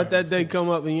stupid, but let that day come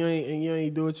up and you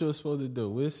ain't do what you were supposed to do.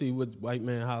 We'll see what white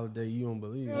man holiday you don't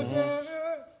believe in.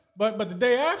 But the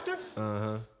day after,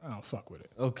 I don't fuck with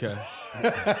it. Okay.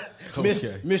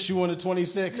 Miss you on the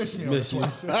 26th. Miss me on the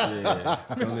 26th. Yeah.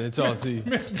 I'm gonna talk to you.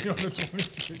 Miss me on the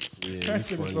 26th. Yeah, That you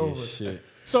shit funny is over. as shit.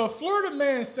 So a Florida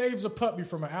man saves a puppy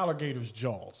from an alligator's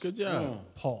jaws. Good job.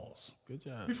 Pause. Good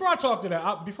job. Before I talk to that,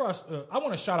 I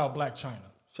want to shout out Black China.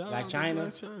 Black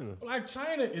China. Black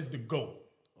China is the GOAT.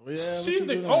 Yeah, She's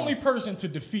the only person to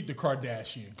defeat the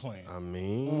Kardashian clan. I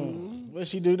mean, what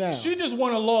she do now? She just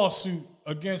won a lawsuit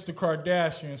against the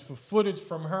Kardashians for footage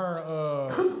from her.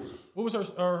 What was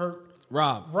her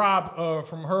Rob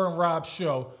from her and Rob's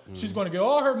show. She's going to get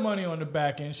all her money on the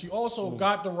back end. She also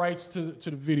got the rights to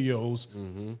the videos,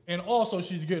 and also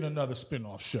she's getting another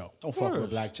spinoff show. Don't fuck with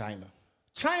Black China.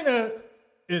 China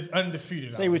is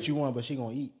undefeated. Say what you want, but she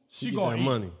gonna eat. She gonna eat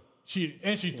money.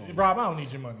 Rob, I don't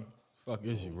need your money. Fuck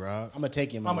is you, Rob? I'm gonna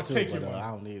take your money. I'm gonna take your but, money.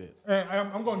 I don't need it. And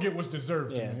I'm gonna get what's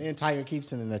deserved. Yeah, and Tiger keeps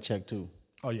sending that check too.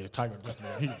 Oh yeah, Tiger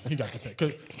definitely. He got to pay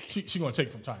because she gonna take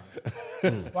from Tiger.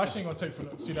 Why she ain't gonna take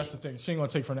from? See, that's the thing. She ain't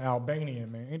gonna take from the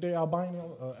Albanian man. Ain't they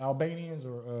Albanians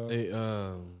or? They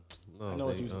No, I know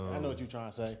what you're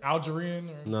trying to say. Algerian?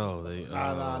 Or? No, they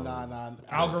Nah.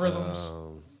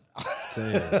 Algorithms.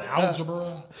 Damn. Algebra.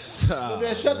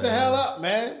 Man, shut the hell up,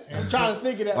 man. I'm trying to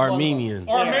think of that. Armenian.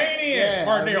 Armenian.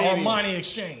 Or they're Armenian. Armani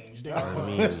Exchange. They're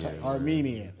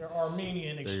Armenian. They're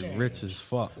Armenian Exchange. They rich as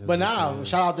fuck. But now,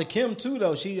 shout out to Kim too,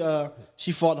 though. She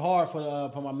fought hard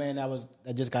for my man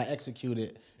that just got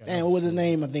executed. Damn, what was his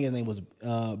name? I think his name was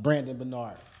Brandon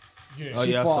Bernard. Yeah.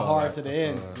 She fought hard to the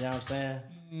end. You know what I'm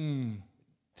saying?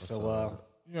 So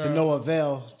to no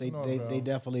avail. They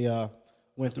definitely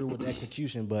went through with the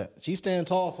execution, but she's standing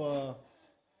tall for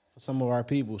some of our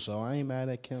people. So I ain't mad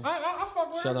at Kim. I fuck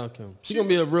with her. Shout out Kim. She gonna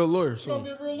be a real lawyer She soon.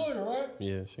 gonna be a real lawyer, right?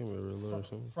 Yeah, she gonna be a real lawyer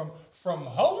soon.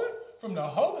 From the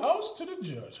hoe house to the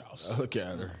judge house. Look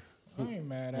at her. I ain't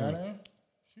mad at her.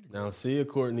 Now, see,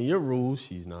 according to your rules,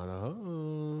 she's not a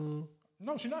hoe.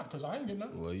 No, she not, because I ain't getting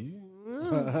nothing. Well, you.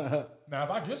 Now,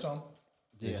 if I get some,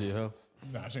 Is she a hoe?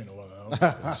 nah, she ain't no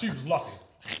other. She was lucky.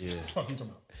 Yeah. Fuck you talking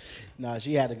about? Nah,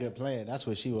 she had a good plan. That's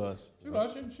what she was. She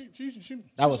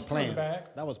That was she planned.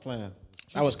 back. That was planned.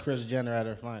 That was Kris Jenner at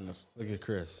her finest. Look at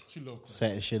Chris. She little crazy.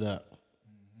 Setting shit up.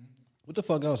 What the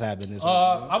fuck else happened this week?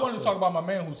 I wanted to talk about my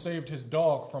man who saved his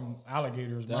dog from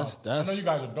alligators. That's- I know you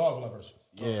guys are dog lovers.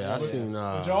 Yeah, I seen.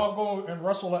 Would y'all go and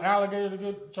wrestle an alligator to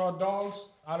get y'all dogs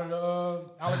out of the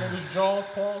alligator's jaws,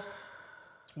 paws?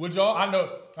 Would y'all? I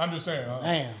know. I'm just saying.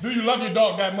 Damn. Do you love your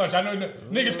dog that much? I know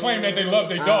niggas claim that they love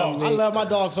their dogs. I love my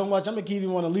dog so much. I'm gonna keep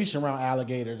him on a leash around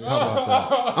alligators.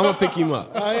 I'm gonna pick him up.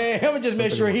 I'm gonna just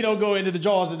make sure he don't go into the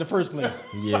jaws in the first place.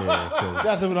 Yeah, because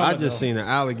That's what I'm I gonna just do. seen an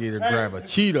alligator grab a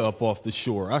cheetah up off the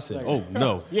shore. I said, "Oh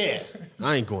no, Yeah.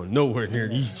 I ain't going nowhere near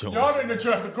these Y'all jaws." didn't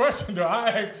address the question though. I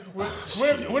asked, what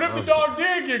if the dog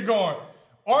did get going?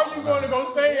 Are you going to go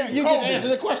save You Kobe? just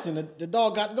answered the question. The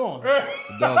dog got gone. The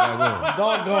dog got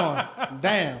Dog gone.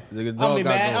 Damn. The I'm dog gonna be got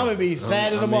mad. gone. I'm gonna be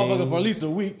sad as a motherfucker for at least a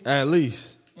week. going. At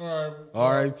least. All right.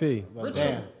 R.I.P.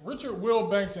 Richard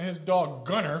Wilbanks and his dog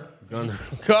Gunner,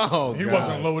 Oh, he God.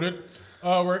 wasn't loaded,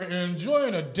 were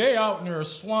enjoying a day out near a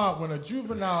swamp when a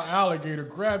juvenile alligator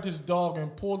grabbed his dog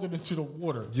and pulled it into the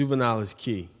water. Juvenile is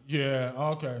key. Yeah,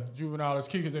 okay. Juvenile is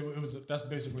key because that's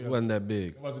basically It wasn't that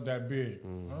big. It wasn't that big.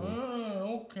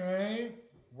 Okay.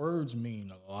 Words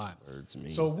mean a lot. Words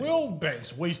mean So Will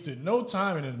Banks wasted no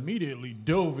time and immediately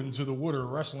dove into the water,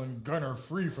 wrestling Gunner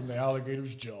free from the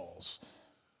alligator's jaws.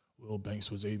 Will Banks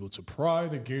was able to pry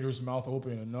the gator's mouth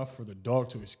open enough for the dog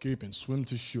to escape and swim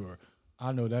to shore.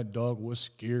 I know that dog was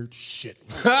scared shit.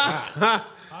 I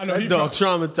know That dog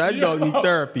traumatized. That dog need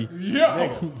therapy.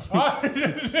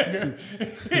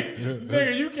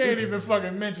 Nigga, you can't even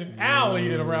fucking mention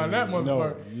Allie around that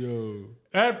motherfucker. Yo.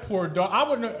 That poor dog.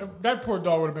 That poor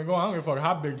dog would have been going. I don't give a fuck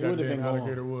how big He that would have damn been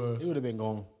alligator gone. was. He would have been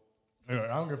gone. Yeah, I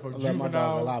don't give a fuck. I love my dog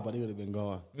a Juvenile. lot, but he would have been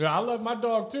gone. Yeah, I love my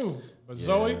dog too. But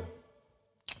Zoe,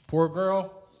 poor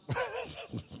girl.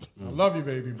 I love you,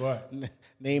 baby, but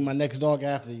Name my next dog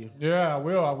after you. yeah, I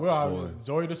will.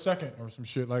 Zoe the second or some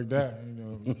shit like that. You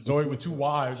know, Zoe with 2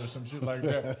 Y's or some shit like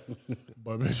that.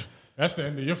 But bitch, that's the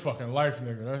end of your fucking life,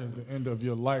 nigga. That is the end of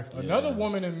your life. Another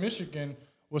woman in Michigan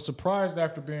was surprised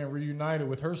after being reunited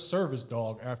with her service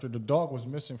dog after the dog was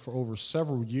missing for over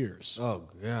several years. Oh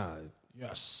God.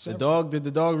 Yes, Did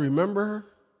the dog remember her?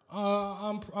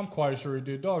 I'm quite sure he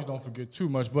did. Dogs don't forget too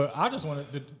much, but I just wanted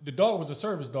the dog was a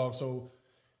service dog, so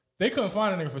they couldn't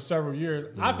find a nigga for several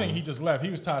years. I think he just left. He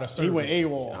was tired of service. He went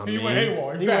AWOL. He went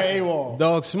AWOL. He Exactly. went AWOL.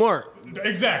 Dog smart.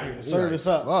 Exactly. Service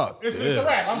up. Fuck. It's this. a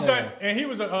wrap. I'm done. And he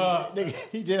was a Nigga,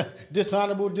 he did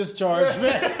dishonorable discharge.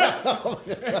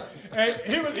 and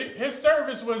his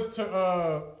service was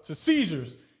to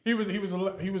seizures. He was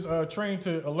trained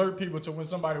to alert people to when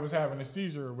somebody was having a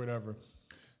seizure or whatever.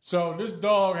 So this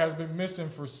dog has been missing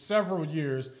for several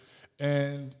years.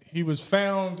 and he was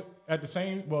found at the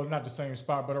same, well, not the same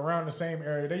spot, but around the same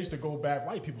area. They used to go back.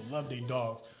 White people love their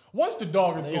dogs. Once the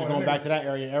dog is going back to that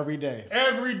area every day.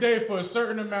 Every day for a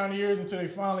certain amount of years until they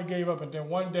finally gave up. And then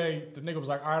one day, the nigga was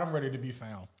like, all right, I'm ready to be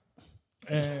found.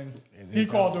 And he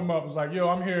called them up, was like, yo,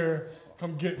 I'm here.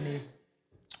 Come get me.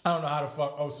 I don't know how the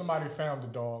fuck. Oh, somebody found the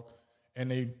dog.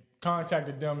 And they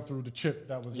contacted them through the chip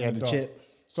that was in the dog. Chip.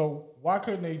 So why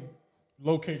couldn't they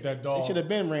locate that dog? They should have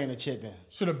been ran the chip in.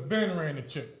 Should have been ran the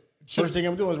chip. First thing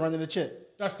I'm doing is running the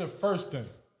chip. That's the first thing.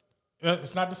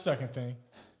 It's not the second thing.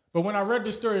 But when I read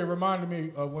this story, it reminded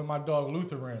me of when my dog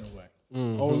Luther ran away.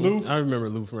 Mm-hmm. Oh, Luth? I remember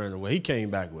Luth ran away. He came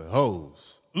back with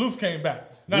hoes. Luth came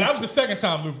back. Now, that was the second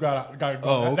time Luth got going.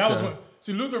 Oh, okay. That was when,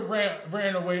 see, Luther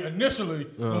ran away initially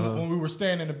when we were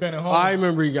staying in the Bennett home. I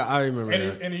remember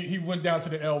that. And he went down to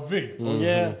the LV. Mm-hmm. Yeah. You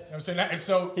know what I'm saying? And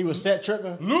so he was set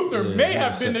tripping. Luther may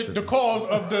have been the cause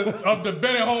of the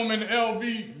Bennett home and the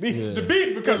LV, the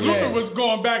beef, because Luther was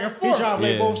going back and forth. He trying to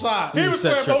play both sides. He was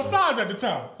playing both sides at the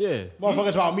time. Yeah.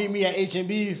 Motherfuckers about meet me at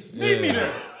H&B's. Meet me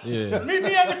there. Yeah. Meet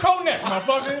me at the Connect,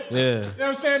 motherfucker. Yeah. You know what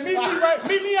I'm saying?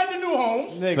 Meet me at the new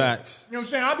homes. Facts. You know what I'm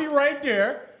saying? I'll be right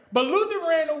there. But Luther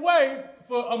ran away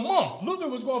for a month. Luther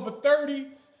was going for 30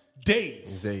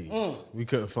 days. We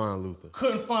couldn't find Luther.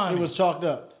 Couldn't find him. He was chalked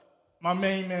up. My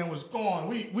main man was gone.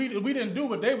 We didn't do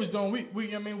what they was doing.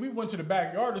 We went to the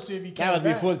backyard to see if he came back. That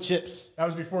was before chips. That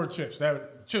was before chips.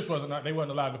 Chips they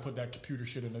wasn't allowed to put that computer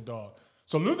shit in the dog.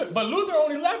 So Luther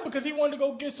only left because he wanted to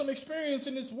go get some experience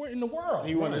in the world.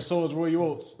 He wanted to sow his Roy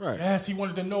Oats. Right. Yes, he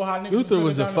wanted to know how niggas Luther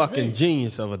was a down fucking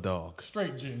genius of a dog.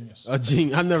 Straight genius. A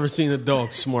genius. I've never seen a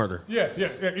dog smarter. Yeah,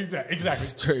 exactly.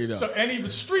 Straight up. So and he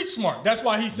was street smart. That's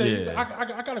why he said,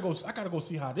 I gotta go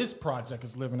see how this project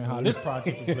is living and how this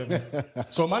project is living.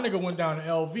 So my nigga went down to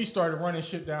LV, started running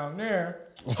shit down there.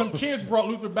 Some kids brought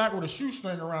Luther back with a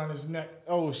shoestring around his neck.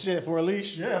 Oh shit, for a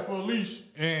leash? Yeah, for a leash.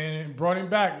 And brought him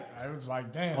back. I was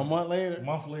like, damn. A month later? A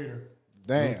month later.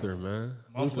 Damn. Luther, man.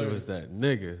 Luther was that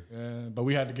nigga. Yeah, but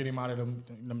we had to get him out of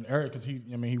them area because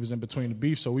he was in between the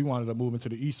beef, so we wanted to move into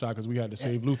the east side because we had to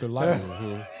save Luther's life.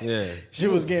 Yeah. Shit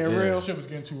was getting real. Shit was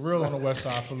getting too real on the west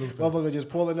side for Luther. Motherfucker just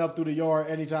pulling up through the yard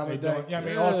any time of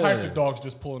day. All types of dogs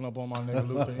just pulling up on my nigga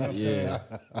Luther. You know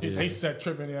what I'm saying? They set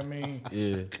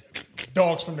tripping,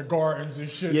 dogs from the gardens and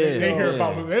shit. Yeah. They hear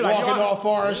about Luther. They like, walking all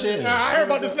far and shit. I heard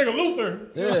about this nigga Luther.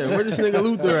 Yeah, where this nigga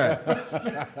Luther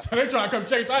at? So they trying to come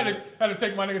chase. I had to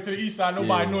take my nigga to the east side.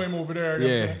 Nobody knew him over there. You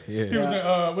know Yeah. He was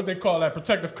in what they call that,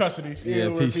 protective custody. Yeah,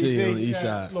 PC on the east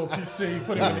side. Little PC.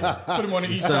 Put him on the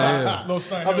east side. Little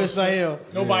Sun Hill. Up in Sun Hill.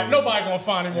 Nobody gonna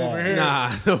find him over here.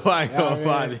 Nah, nobody gonna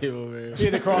find him over here.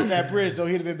 He'd have crossed that bridge, though.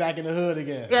 He'd have been back in the hood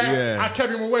again. Yeah. I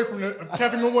kept him away from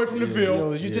the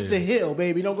Ville. You're just a hill,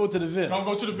 baby. Don't go to the Ville. Don't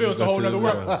go to the Ville. It's a whole nother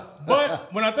world.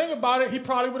 But when I think about it, he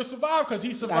probably would have survived because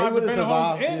he survived the Bennett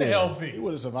homes and the LV. He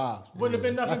would have survived. Wouldn't have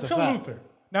been nothing to Luther.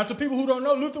 Now, to people who don't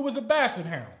know, Luther was a Basset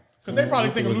Hound. So they probably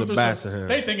think of Luther.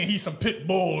 They thinking he's some pit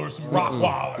bull or some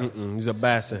Rottweiler. He's a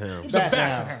Basset Hound. He's a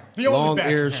Basset Hound. The only Long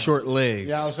Basset ears, Hound. short legs.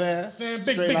 You know what I'm saying?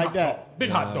 Big Big like hot that. dog. Big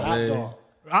hot dog. Hot dog.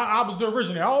 I was the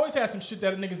originator. I always had some shit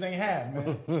that niggas ain't had,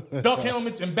 man. Duck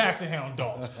helmets and Basset Hound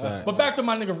dogs. But back to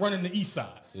my nigga running the east side.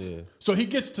 Yeah. So he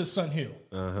gets to Sun Hill.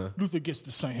 Luther gets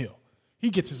to Sun Hill. He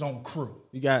gets his own crew.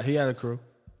 He had a crew.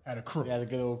 Had a crew. He had a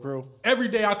good old crew. Every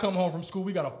day I come home from school,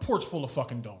 we got a porch full of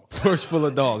fucking dogs. Porch full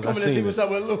of dogs. Coming to see what's up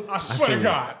with Luke. I swear to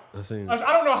God. I seen it.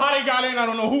 I don't know how they got in. I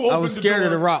don't know who opened the door. I was scared of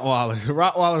the Rottweilers. The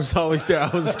Rottweiler was always there. I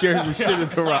was scared of the shit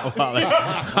into Rottweiler.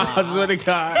 I swear to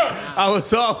God. I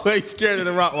was always scared of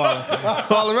the Rottweiler.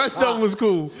 All the rest of them was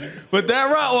cool. But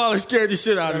that Rottweiler scared the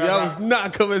shit out of me. I was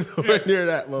not coming near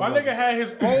that. My nigga had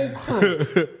his own crew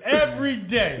every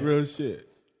day. Real shit.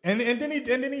 And then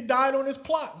he died on his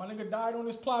plot. My nigga died on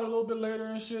his plot a little bit later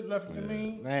and shit. Left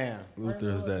me. Man.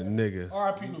 Luther's that nigga.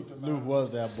 R.I.P. Luther, man. Luke was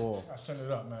that boy. I sent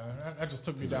it up, man. That just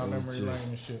took me down memory lane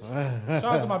and shit. Shout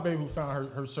out to my baby who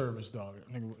found her service, dog.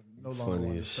 Nigga no longer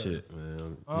Funny as shit,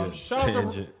 man.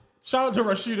 Shout out to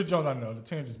Rashida Jones. I know the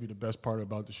tangents be the best part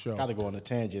about the show. Gotta go on a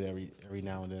tangent every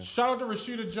now and then. Shout out to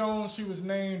Rashida Jones. She was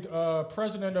named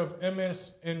president of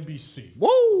MSNBC.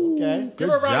 Woo! Okay. Give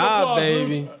her a round of applause,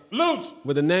 baby. Luch.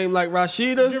 With a name like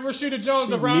Rashida, give Rashida Jones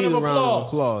she a round of need applause. A round of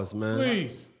applause, man.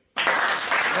 Please.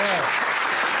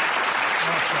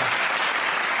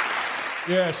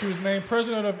 Yeah, she was named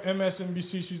president of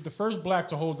MSNBC. She's the first black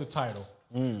to hold the title.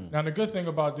 Now, the good thing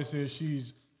about this is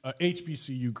she's a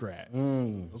HBCU grad.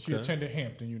 She attended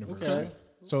Hampton University. Okay.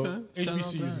 So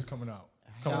HBCUs is coming out.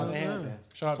 Shout out to Hampton.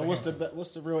 Shout out so to what's Hampton.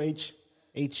 what's the real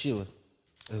HU?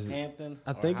 Hampton.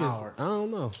 I think Howard? I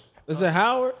don't know. Is it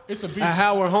Howard? It's a beef.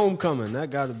 Howard Homecoming. That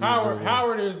got to be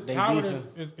Howard is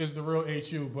the real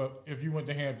HU, but if you went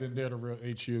to Hampton, they're the real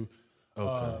HU.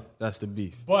 Okay, that's the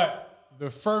beef. But the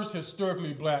first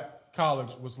historically black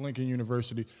college was Lincoln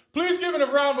University. Please give it a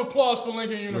round of applause for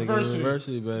Lincoln University. Lincoln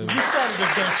University, baby. We started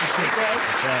this gangster shit, guys.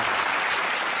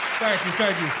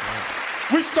 Thank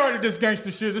you. We started this gangster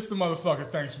shit. This is the motherfucking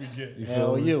thanks we get.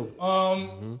 Hell you.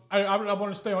 I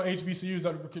want to stay on HBCUs.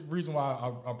 That's the reason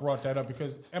why I brought that up,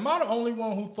 because am I the only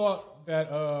one who thought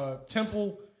that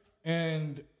Temple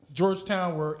and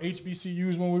Georgetown were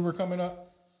HBCUs when we were coming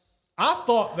up? I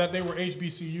thought that they were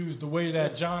HBCUs the way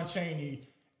that John Chaney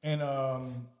and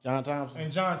John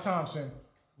Thompson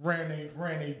ran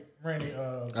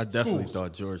I definitely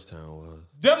thought Georgetown was.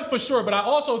 Them for sure, but I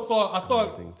also thought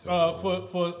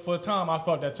for a time I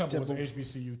thought that Temple was an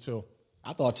HBCU too.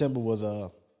 I thought Temple was a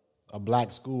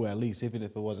black school at least, even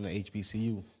if it wasn't an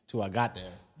HBCU. Till I got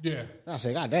there. Yeah. And I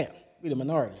said, God damn, we the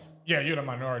minority. Yeah, you're the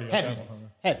minority.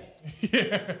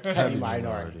 Heavy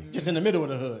minority. Just in the middle of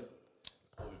the hood.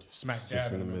 Smack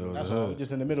dab in the middle. That's all.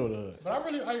 Just in the middle of the hood.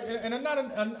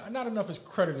 But not enough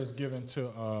credit is given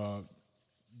to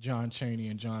John Chaney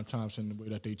and John Thompson, the way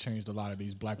that they changed a lot of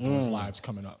these black boys' lives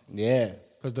coming up. Yeah.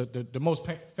 Because the most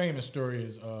famous story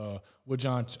is what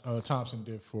John Thompson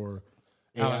did for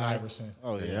Allen Iverson.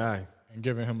 Oh yeah. And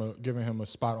giving him a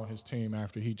spot on his team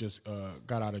after he just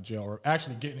got out of jail, or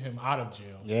actually getting him out of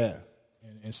jail. Yeah.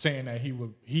 And saying that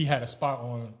he had a spot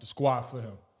on the squad for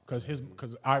him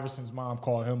because Iverson's mom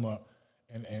called him up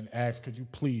and asked, could you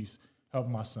please help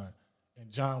my son?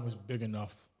 And John was big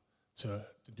enough to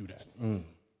do that.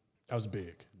 That was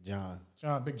big. Big John.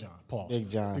 Pause. Big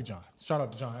John. Shout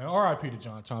out to John, and R.I.P. to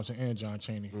John Thompson and John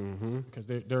Chaney, because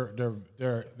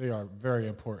they are very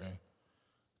important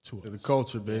to the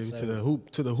culture, baby, to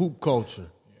the hoop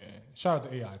culture. Yeah. Shout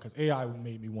out to AI, because AI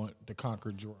made me want to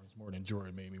conquer Jordans more than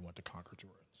Jordan made me want to conquer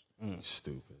Jordans.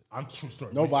 Stupid. I'm true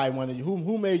story. Nobody wanted you.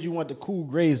 Who made you want the cool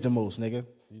grays the most, nigga?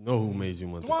 You know who made you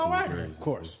want DeJuan the cool Wagner. grays? Of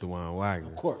course. It's DeJuan Wagner.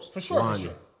 Of course. For sure.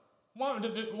 Wanya.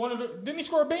 Didn't he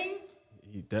score a bean?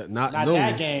 Not Not that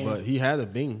nose, game. but he had a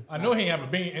bean. I know he didn't have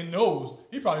a bean in nose.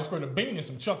 He probably scored a bean in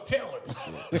some Chuck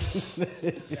Taylors.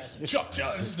 Yeah, some Chuck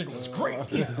Taylors. This nigga was great.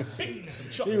 He had a bean in some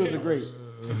Chuck Taylors. He was great.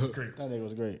 He was great. That nigga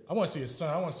was great. I want to see his son.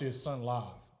 I want to see his son live.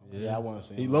 Yeah, I want to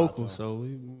see him. He local, so we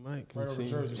might come Right over see him.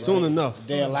 Jersey, Soon right? enough.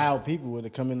 They allow people to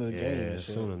come into the game. Yeah, And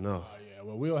shit. soon enough. Yeah,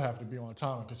 well, we'll have to be on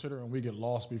time, considering we get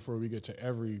lost before we get to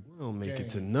every. We don't make game. it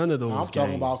to none of those I'm games.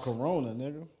 talking about Corona,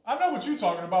 nigga. I know what you're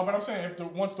talking about, but I'm saying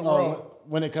once the world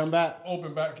When it come back,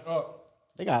 open back up,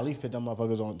 they got to at least put them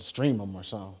motherfuckers on, stream them or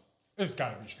something. it's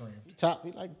got to be streamed.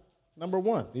 He like number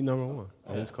one. He number one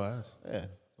in his class. Yeah.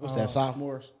 What's that,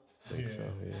 sophomores? I think so,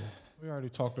 yeah. We already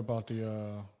talked about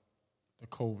the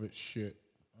COVID shit.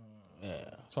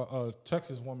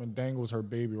 Texas woman dangles her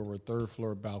baby over a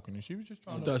third-floor balcony. She was just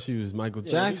trying I to. thought she was Michael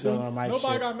Jackson.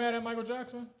 Nobody got mad at Michael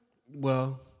Jackson.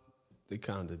 Well, they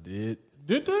kind of did.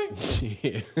 Did they?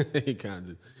 Yeah, they kind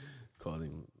of called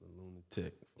him a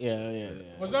lunatic. Yeah.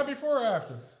 Was that before or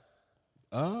after?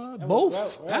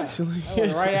 Both, actually. That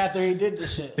was right after he did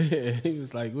this shit. Yeah, he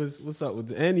was like, what's up with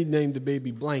the... And he named the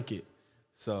baby Blanket.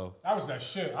 So... That was that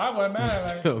shit. I wasn't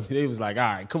mad at it. They was like, all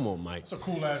right, come on, Mike. It's a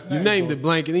cool ass name. You named it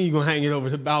Blanket, then you going to hang it over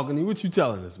the balcony. What you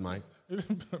telling us, Mike?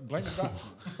 Blanket got.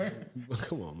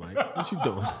 Come on, Mike. What you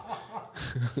doing?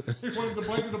 He wanted the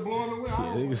blanket to blow in the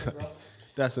wind. He was like,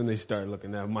 that's when they started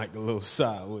looking at Mike a little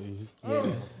sideways.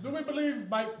 Do we believe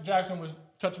Mike Jackson was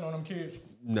touching on them kids?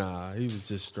 Nah, he was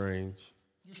just strange.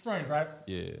 You're strange, right?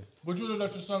 Yeah. Would you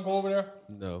let your son go over there?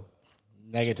 No.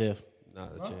 Negative.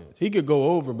 Not a chance. He could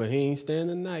go over, but he ain't staying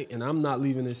the night, and I'm not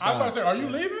leaving his I was side. about to say, are you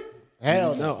leaving?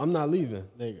 Hell No, I'm not leaving.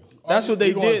 There you go. That's what they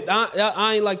you did.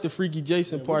 I ain't like the Freaky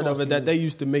Jason part gonna of it, see that you. they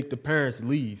used to make the parents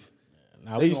leave.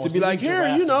 Now They we used to gonna be see like, these here,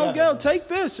 giraffes you know, together. girl, take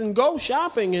this and go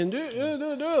shopping, and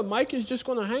Mike is just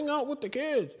going to hang out with the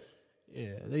kids.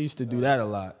 Yeah, they used to do that a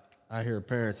lot. I hear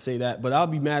parents say that, but I'll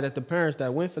be mad at the parents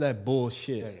that went for that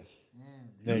bullshit.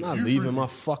 I'm not leaving my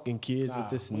fucking kids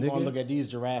with this We gonna nigga. look at these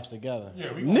giraffes together. Yeah,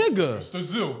 Nigga. It's the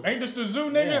zoo. Ain't this the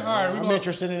zoo, nigga? All right, I'm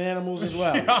interested in animals as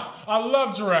well. I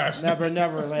love giraffes. Never,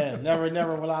 never land.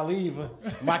 Never will I leave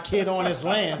my kid on this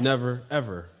land. Never,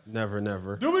 ever.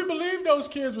 Never. Do we believe those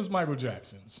kids was Michael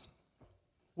Jackson's?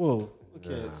 Whoa,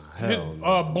 kids. Hell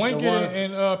no. Blanket The ones-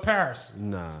 and Paris.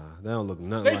 Nah, they don't look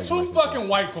nothing They like too Michael fucking Jackson.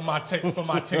 white for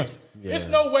my taste. Yeah. It's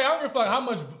no way. I don't give a fuck how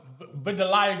much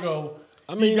vitiligo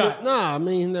I mean, he got. nah, I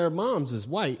mean, their moms is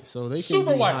white, so they can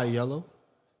Super be white. high yellow.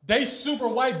 They super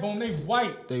white, boom. They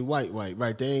white. They white,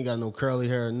 right? They ain't got no curly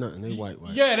hair or nothing. They white.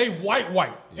 Yeah, they white.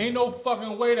 Yeah. Ain't no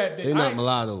fucking way that they not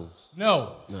mulattoes.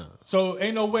 No. So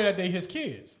ain't no way that they his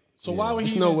kids. So why would he?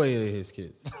 There's no way they his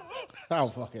kids. I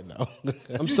don't fucking know.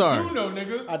 I'm sorry. You know,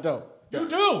 nigga. I don't. You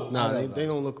do. Nah, they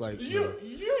don't look like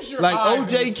Use your like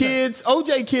eyes OJ kids.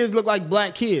 OJ kids look like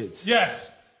black kids.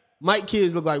 Yes. Mike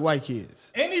kids look like white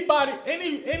kids. Anybody,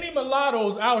 any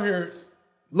mulattoes out here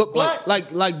look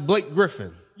like Blake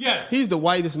Griffin. Yes. He's the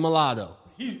whitest mulatto.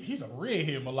 He's a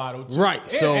redhead mulatto too. Right.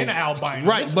 And an albino.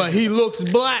 Right, but he looks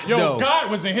black though. God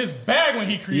was in his bag when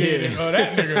he created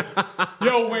that nigga.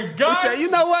 Yo, when God said, you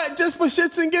know what? Just for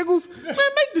shits and giggles, man,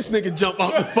 make this nigga jump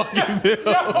off the fucking field.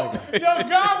 Yo,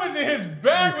 God was in his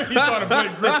bag when he thought of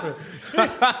Blake Griffin. He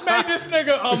made this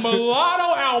nigga a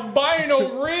mulatto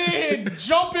albino redhead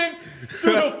jumping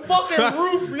through the fucking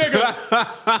roof,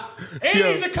 nigga. And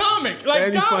he's a comic.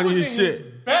 Like God was in his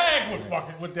bag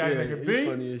with that nigga, B. He's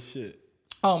funny as shit.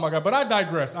 Oh my God, but I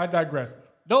digress.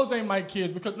 Those ain't my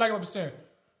kids because, like I was saying,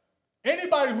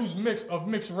 anybody who's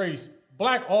mixed race,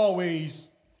 black always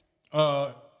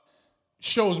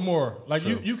shows more. Like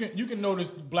you can notice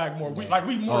black more. We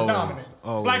more dominant.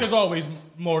 Always. Black is always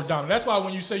more dominant. That's why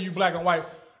when you say you black and white,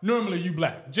 normally you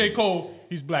black. J. Cole,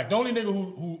 he's black. The only nigga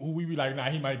who we be like, nah,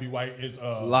 he might be white is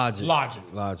Logic.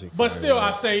 But still,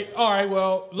 I say, all right,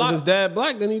 well, if his dad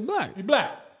black, then he black. He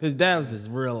black. His dad was just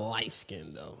real light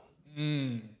skinned though.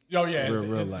 Yo, yeah,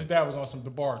 his dad was on some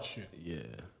DeBarge shit. Yeah.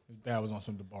 His dad was on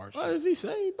some DeBarge shit. What if he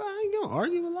say he black? I ain't gonna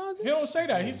argue with Logic. He don't say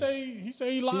that. He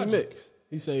say he Logic. He mix.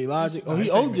 He say he Logic. He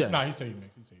OJ. He say he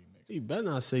mix. He better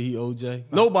not say he OJ.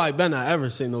 Nobody better not ever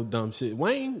say no dumb shit.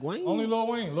 Wayne. Only Lil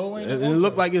Wayne. And it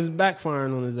looked like it's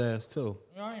backfiring on his ass too.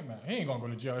 Yeah, I ain't mad. He ain't gonna go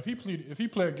to jail if he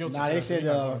pled guilty. Nah, they said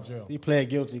he pled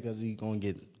guilty because he gonna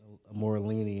get a more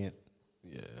lenient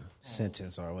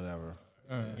sentence or whatever,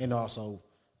 and also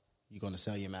you're gonna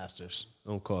sell your masters.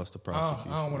 Don't cost the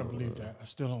prosecution. I don't want to believe that. I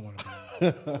still don't want to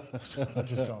believe that. I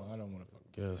just don't. I don't want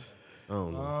to. Guess. I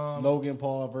don't know. Logan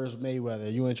Paul versus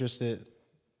Mayweather. You interested?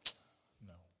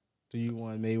 No. Do you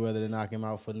want Mayweather to knock him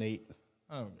out for Nate?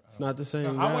 It's not the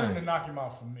same. I want him to knock him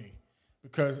out for me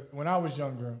because when I was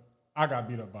younger, I got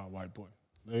beat up by a white boy.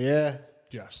 Yeah.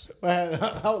 Yes.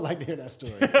 I would like to hear that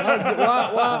story.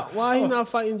 Why he not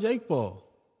fighting Jake Paul?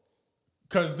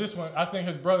 Because this one, I think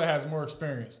his brother has more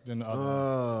experience than the other.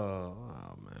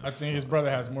 Oh man! I think his brother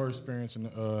has more experience in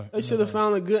the. They should have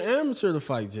found a good amateur to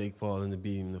fight Jake Paul and to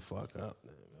beat him the fuck up.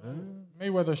 Man.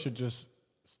 Mayweather should just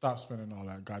stop spending all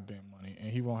that goddamn money,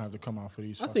 and he won't have to come out for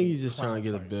these. I think he's just trying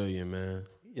to get $1 billion, man.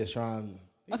 I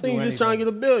think he's just trying to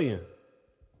get $1 billion.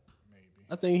 Maybe.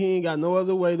 I think he ain't got no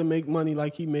other way to make money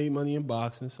like he made money in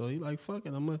boxing. So he like, fuck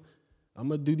it, I'm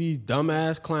gonna do these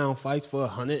dumbass clown fights for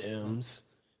 100 M's.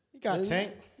 Got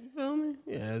Tank. You feel me?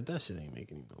 Yeah, that shit ain't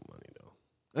making no money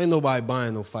though. Ain't nobody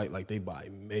buying no fight like they buy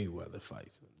Mayweather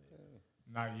fights.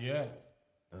 Not yet.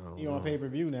 He on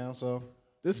pay-per-view now, so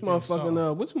this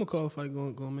motherfucking whatchamacallit fight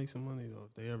gonna make some money though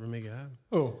if they ever make it happen.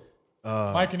 Who?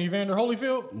 Mike and Evander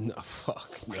Holyfield? No,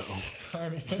 fuck no. I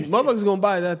mean, motherfuckers gonna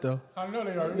buy that though. I know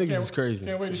they are. Niggas is crazy.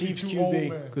 Can't wait to see Chief two old QB.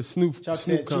 men. Cause Snoop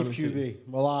said Chief QB.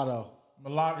 Mulatto,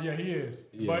 yeah, he is.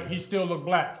 Yeah. But he still look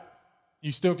black.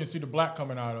 You still can see the black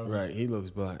coming out of him. Right, he looks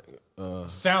black.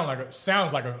 Sounds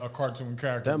like a cartoon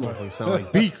character. That motherfucker sound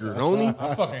like Beaker, don't he?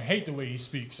 I fucking hate the way he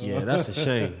speaks. Yeah, that's a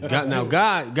shame.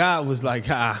 God was like,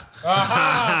 God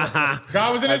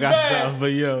was in his bag. For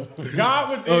you.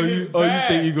 God was in his bag. Oh, you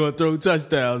think you gonna throw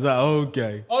touchdowns?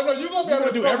 Okay. Oh no, you gonna be able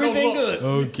to do everything good.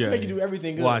 Okay. Make you do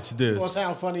everything good. Watch this. Gonna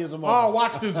sound funny as a motherfucker. Oh,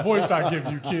 watch this voice I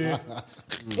give you, kid.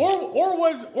 or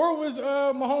was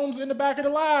Mahomes in the back of the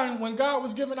line when God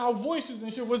was giving out voices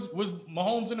and shit? Was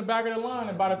Mahomes in the back of the line?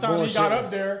 And by the time he got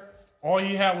up there, all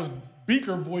he had was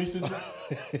Beaker voices.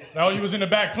 Oh, he was in the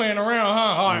back playing around,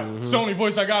 huh? All right, it's the only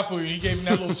voice I got for you. He gave him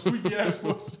that little squeaky ass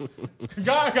voice.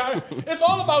 God, it's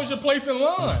all about your place in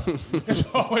line. It's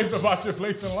always about your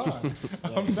place in line.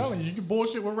 I'm telling you can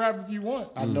bullshit with rap if you want.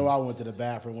 I know I went to the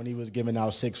bathroom when he was giving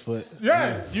out 6 foot.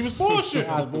 Yeah, you was bullshit.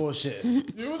 I was bullshit. You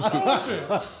was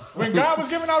bullshit. When God was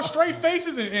giving out straight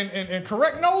faces and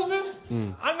correct noses,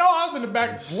 I know I was in the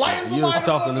back lighting somebody. You was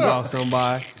talking about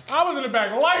somebody. I was in the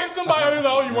back lighting somebody.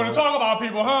 Oh, you want to talk about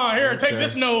people, huh? Here, take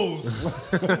this nose.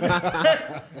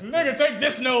 Nigga, take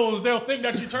this nose. They'll think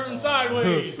that you turned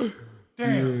sideways.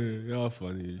 Damn. Yeah, y'all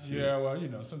funny as shit. Yeah,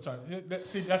 well, sometimes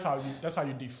that's how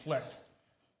you deflect.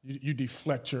 You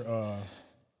deflect your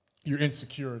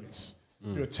insecurities.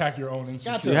 You attack your own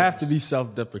insecurities. You have to be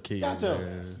self-deprecating. Got to.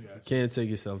 Man. You can't take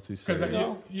yourself too serious.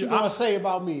 What you gonna say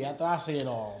about me after I say it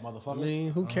all, motherfucker? I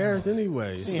mean, who cares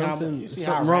anyway? See Something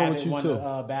how wrong Rabbit with you won too.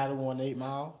 the battle on 8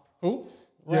 Mile. Who?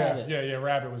 Rabbit. Yeah.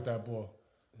 Rabbit was that boy.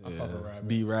 I fuck with Rabbit.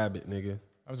 B Rabbit, nigga.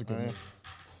 That was a good one.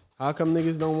 How come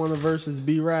niggas don't want to versus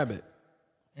B Rabbit?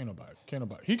 Can't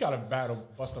nobody. He got to battle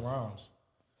Busta Rhymes.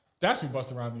 That's who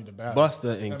Busta Rhymes need to battle.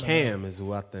 Busta and Cam is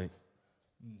who I think.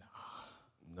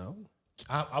 No.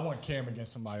 I want Cam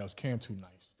against somebody else. Cam too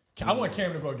nice. I want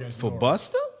Cam to go against For Nori.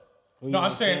 Busta? No,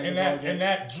 I'm saying in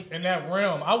that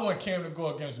realm, I want Cam to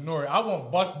go against Nori. I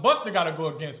want Busta got to go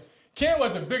against. Cam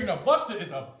wasn't big enough. Busta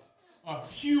is a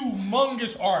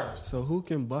humongous artist. So who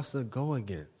can Busta go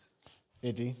against?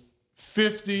 50.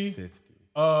 50.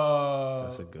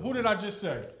 That's a good Who one. did I just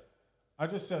say? I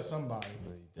just said somebody.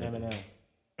 Eminem.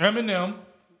 Eminem.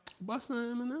 Busta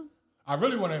and Eminem? I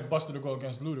really wanted Busta to go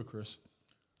against Ludacris.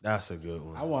 That's a good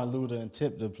one. I want Luda and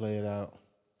Tip to play it out.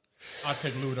 I'll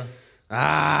take Luda.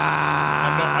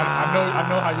 Ah, I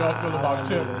know how y'all feel about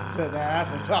Tip.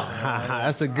 That's a tough one.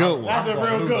 that's a good one. That's a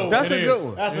real good one. That's a It good is.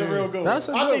 one. That's a real good That's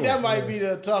a one. I good think that one. might be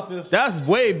the toughest. That's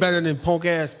way better than punk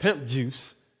ass Pimp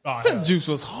Juice. Oh, Pimp hell. Juice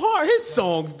was hard. His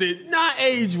songs did not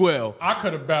age well. I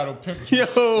could have battled Pimp Juice.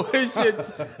 Yo, this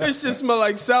shit smell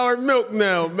like sour milk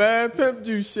now, man. Pimp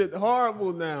Juice shit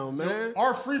horrible now, man.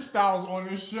 Our freestyles on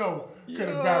this show could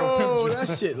have battled Pimp Yo, Juice.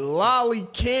 that shit lolly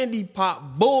candy pop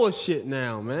bullshit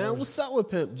now, man. What's up with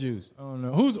Pimp Juice? I don't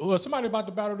know. Who's somebody about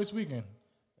to battle this weekend?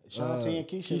 Shanti and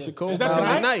Keisha Cole Is that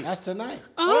battle tonight? That's tonight.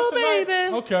 Oh, That's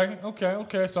baby. tonight?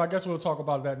 Okay. So I guess we'll talk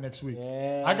about that next week.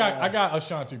 Yeah. I got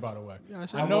Ashanti, by the way.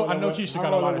 I know Keisha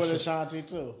got a lot of with shit. Ashanti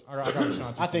too. I got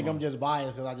Ashanti. I think I'm just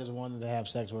biased because I just wanted to have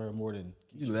sex with her more than.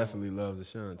 You definitely love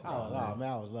Ashanti. Oh no, man,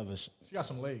 I was loving. She got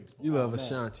some legs. You love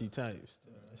Ashanti types.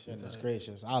 Goodness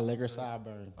gracious, I'll lick her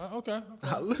sideburns. Okay.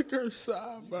 I look her You're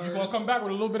sideburn. gonna come back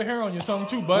with a little bit of hair on your tongue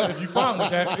too, bud. If you fine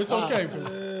with that, it's okay.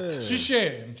 'Cause she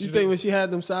shed. You think when she had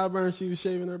them sideburns, she was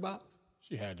shaving her box?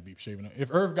 She had to be shaving it.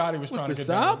 If Irv Gotti was trying the to get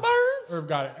down,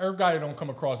 sideburns? Irv Gotti don't come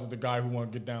across as the guy who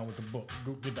want to get down with the book.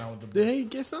 Get down with the book. Did he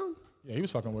get some? Yeah, he was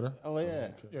fucking with her. Oh yeah.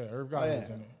 Yeah, Irv Gotti was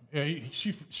in it.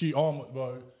 Yeah, she almost.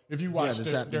 Well, if you watch to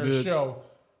tap the their goods. show,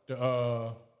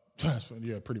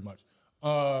 yeah, pretty much.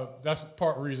 That's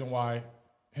part reason why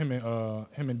him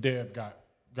and Deb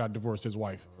got divorced. His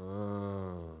wife,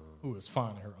 who is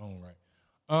fine in her own right.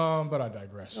 But I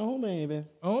digress. Oh baby.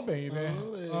 Oh baby.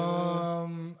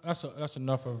 That's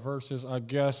enough of verses, I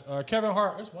guess. Kevin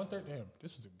Hart. It's 1:30. Damn,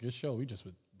 this was a good show. We just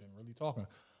been really talking.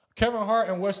 Kevin Hart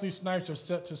and Wesley Snipes are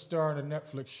set to star in a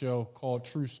Netflix show called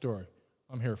True Story.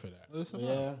 I'm here for that.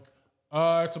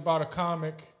 Yeah. It's about a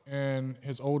comic and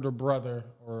his older brother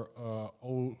or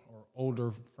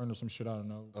older friend or some shit. I don't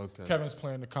know. Okay. Kevin's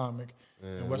playing the comic,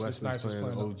 and Wesley Wesley's Snipes is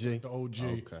playing playing the the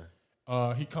OG.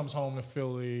 Okay. He comes home to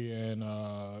Philly and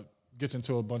gets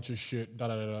into a bunch of shit.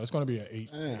 It's going to be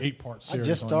an eight part I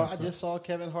series. I just saw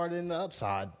Kevin Hart in The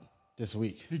Upside this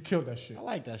week. He killed that shit. I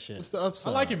like that shit. What's the I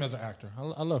upside? like him as an actor.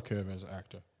 I love Kevin as an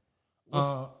actor.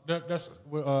 That's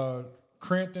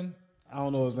Cranston. I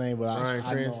don't know his name, but Bryan I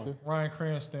know Cranston? him. Ryan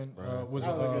Cranston was That was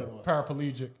a good one.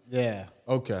 paraplegic. Yeah.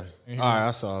 Okay. All And right,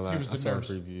 I saw that. He was I the saw nurse.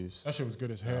 the previews. That shit was good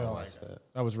as hell. watched that.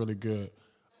 That was really good.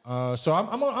 So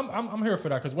I'm here for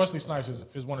that because Wesley Snipes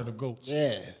is one of the goats.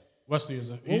 Yeah. Wesley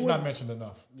he's not mentioned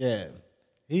enough. Yeah.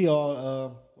 He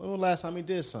all when was the last time he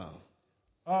did something?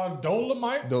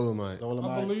 Dolomite, Dolomite.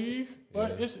 I believe,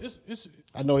 but it's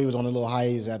I know he was on a little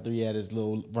hiatus after he had his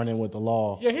little run-in with the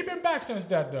law. yeah, he been back since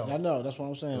that though, I know, that's what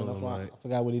I'm saying. That's why I Dolomite.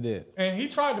 forgot what he did. and he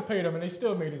tried to pay them, and they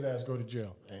still made his ass go to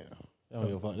jail. Damn. I don't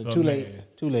give a fuck. The Too man.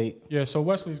 late. Too late. Yeah, so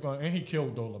Wesley's going, and he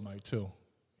killed Dolomite too.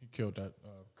 He killed that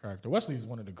character. Wesley's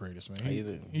one of the greatest, man.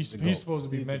 He's supposed to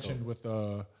be mentioned with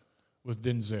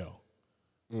Denzel,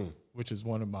 which is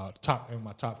one of my top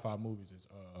 5 movies. Is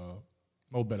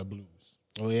Mo Better Blues.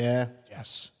 Oh yeah.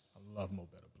 Yes, I love Mo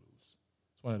Better Blues.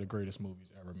 It's one of the greatest movies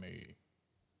ever made.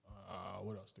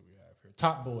 What else do we have here?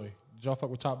 Top Boy. Did y'all fuck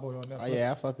with Top Boy on Netflix? Oh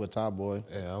yeah, I fuck with Top Boy.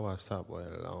 Yeah, I watched Top Boy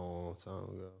a long time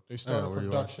ago. They started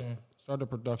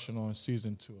production on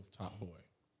season 2 of Top Boy.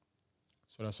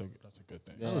 So that's a good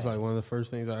thing. That was like one of the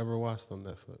first things I ever watched on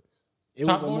Netflix. It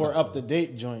Top was a Boy? more up to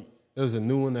date joint. There was a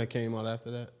new one that came out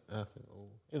after that.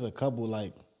 There's a couple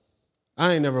like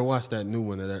I ain't never watched that new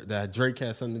one that Drake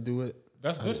had something to do with.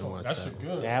 That's I this didn't one. watch That shit one.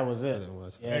 good. that was it. didn't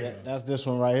watch that. Yeah, that's this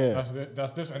one right here.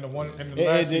 That's this and the one in the It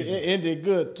last ended, season. it ended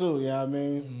good too. You know what I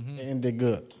mean? It ended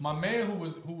good. My man who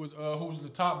was the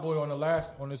top boy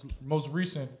on this most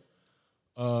recent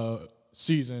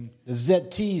season. The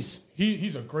ZTs.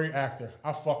 He's a great actor.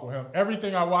 I fuck with him.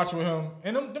 Everything I watch with him,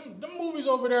 and them movies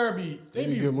over there be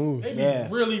good movies. They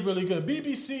be really, really good.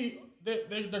 BBC,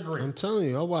 they're great. I'm telling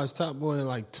you, I watched Top Boy in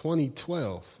like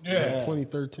 2012. Yeah.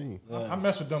 2013. I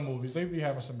mess with them movies. They be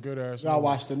having some good ass. Y'all movies.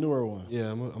 watch the newer one.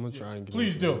 Yeah, I'm gonna try and get.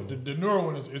 Please do. The newer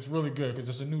one is really good because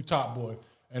it's a new Top Boy,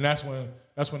 and that's when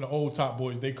the old Top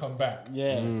Boys they come back.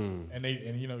 Yeah. And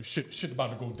you know shit about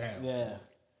to go down. Yeah.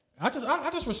 I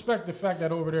just respect the fact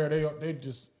that over there they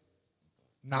just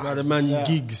About the man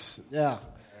gigs. Yeah.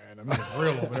 Man, the man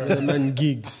real over there. The man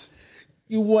gigs.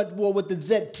 You want war with the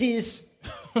ZTs?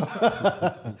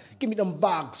 Give me them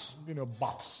box. Give me a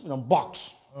box. Them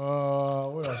box.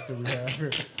 What else do we have here?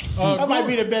 That might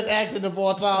be the best accent of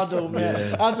all time, though,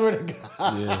 man. Yeah. I swear to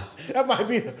God. Yeah. That might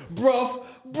be bruv.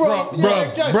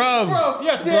 Yes,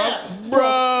 yeah.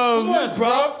 Bruv. Yes,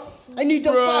 bruv. I need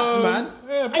them box, man.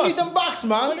 Yeah, I need them box, I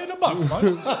man. need a box, man.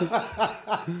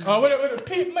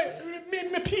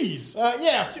 With me peas.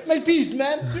 Yeah, make peace,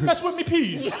 man. You mess with me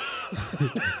peas.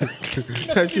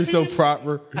 That's just so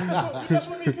proper. You mess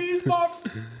with me peas, Bob.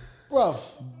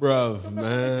 Bruv,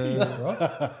 man. Bro.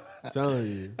 I'm telling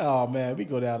you. Oh, man, we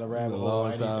go down the rabbit hole.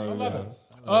 Long time ago.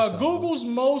 Google's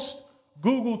most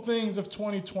Google things of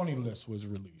 2020 list was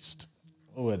released.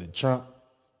 What, the Trump?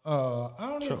 I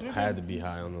don't Trump know. had to be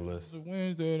high on the list. The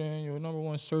Wednesday, then your number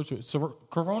one search. So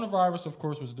coronavirus, of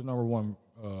course, was the number one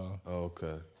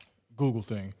Okay. Google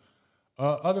thing.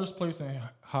 Others placing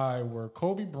high were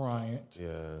Kobe Bryant,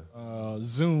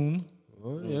 Zoom,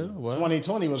 Oh, yeah. Well,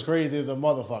 2020 was crazy as a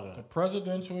motherfucker.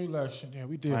 presidential election. Yeah,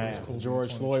 we did. Man, It was cool.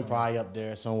 George Floyd probably up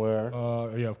there somewhere.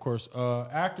 Yeah, of course.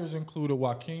 Actors included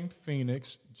Joaquin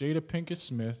Phoenix, Jada Pinkett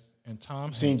Smith, and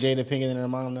Tom Seen Hanks. Jada Pinkett and her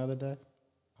mom the other day?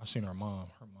 I seen her mom.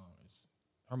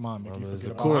 Her mom make you is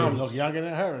forget a about Her age. mom look younger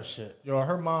than her and shit. Yo,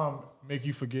 her mom make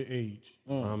you forget age.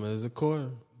 Mama is a quarter.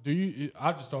 Do you?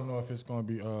 I just don't know if it's gonna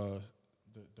be the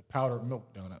powdered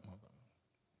milk down that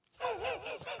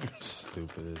motherfucker.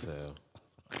 Stupid as hell.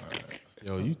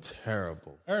 Yo, you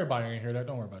terrible. Everybody ain't hear that.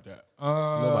 Don't worry about that.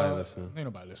 Nobody listening. Ain't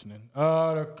nobody listening.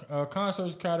 The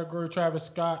concerts category: Travis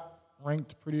Scott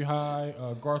ranked pretty high.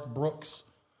 Garth Brooks,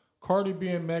 Cardi B,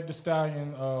 and Meg Thee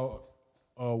Stallion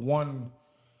won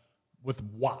with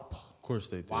WAP. Of course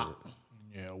they did.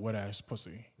 Yeah, wet ass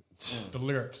pussy. The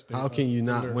lyrics. How can you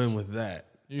not win with that?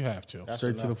 You have to.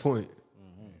 Straight to the point.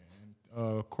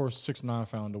 Of course, 6ix9ine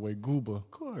found a way. Gooba. Of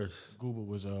course. Gooba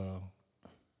was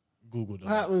Googled. What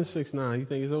happened to 6ix9ine? You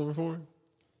think it's over for him?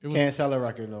 Can't sell a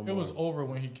record no more. It was over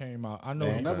when he came out. I know.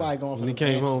 Man, nobody going for When he them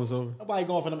came antics. home, it was over. Nobody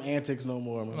going for them antics no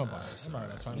more, man. Nobody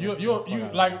that time. You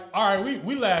like, all right,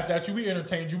 we laughed at you, we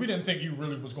entertained you. We didn't think you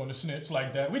really was going to snitch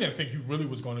like that. We didn't think you really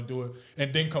was going to do it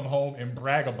and then come home and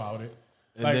brag about it.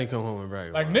 And like, then come home and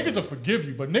brag. Like about niggas will forgive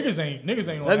you, but niggas ain't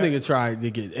on that nigga tried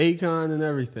to get Akon and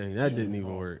everything. That didn't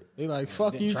even work. They like,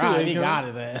 fuck you too, Tried, he Akon. got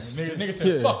his ass. Nigga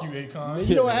said, fuck you, Akon.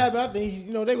 You know what happened? I think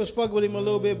they was fucking with him a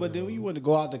little bit, but then you went to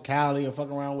go out to Cali and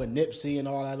fuck around with Nipsey and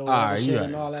all that other shit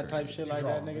and all that type shit like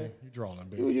that, nigga. You drawing,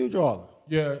 baby. You draw.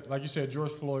 Yeah, like you said,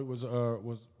 George Floyd was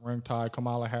ranked high.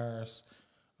 Kamala Harris,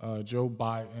 Joe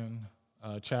Biden,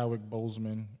 Chadwick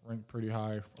Boseman ranked pretty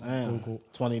high. Damn. Google.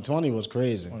 2020 was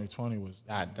crazy. 2020 was.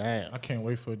 God damn. I can't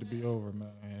wait for it to be over,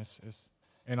 man.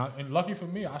 And lucky for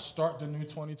me, I start the new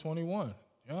 2021.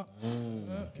 Yeah.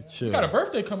 We got a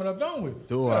birthday coming up, don't we?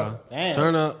 Do I? Damn.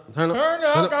 Turn up.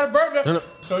 Got a birthday.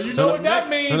 So you know what that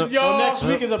means, y'all. Next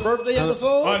week is a birthday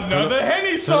episode? Another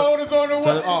Henny song is on the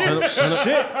way.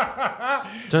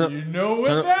 You know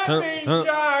what that means,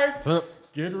 guys.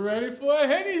 Get ready for a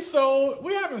Henny song.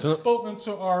 We haven't spoken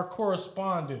to our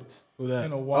correspondent Who that?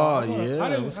 in a while. Oh,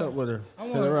 yeah. What's up with her?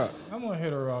 Hit her up. I'm going to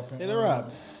hit her up. Hit her up.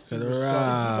 Hit her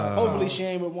up. Hopefully she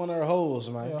ain't with one of her hoes,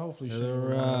 man. Yeah, hopefully she Hit her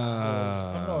will.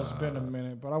 I know it's been a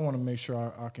minute, but I want to make sure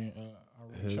I can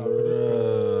reach out. 'Cause it's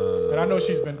been- and I know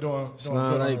she's been doing good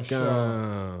on the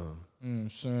show.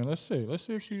 Saying, let's see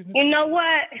if she. You know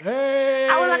what? Hey,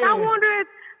 I was like, I wonder if,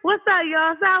 what's up,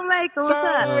 y'all? Sound like what's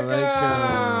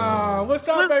up? What's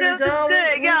up, baby What's girl?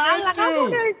 good? We Yo, I'm missed like, I you.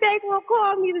 wonder if they gonna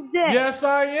call me today. Yes,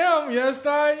 I am.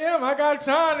 I got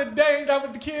time today. That's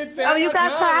what the kids say. Oh, you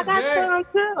got time? I got today. time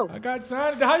too. I got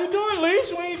time today. How you doing,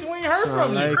 Leash? We ain't heard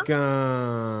from you.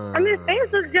 I'm in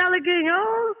Facebook jelly again,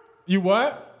 y'all. You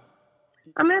what?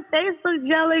 I'm in Facebook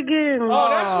jelly again. Oh,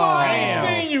 that's why I ain't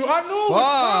seen you. I knew it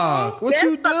was Fuck. What That's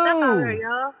you fucked up out here, do?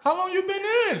 y'all. How long you been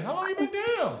in? How long you been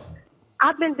down?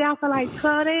 I've been down for like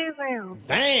 12 days now.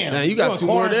 Damn. Now you got in 2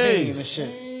 more quarantine days. and shit.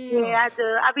 Yeah, I do.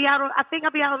 I think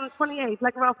I'll be out on the 28th,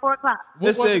 like around 4 o'clock. It's What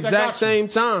was the it that exact got you? same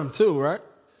time, too, right?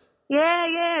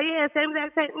 Yeah. Same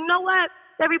exact same. You know what?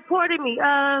 They reported me.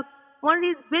 one of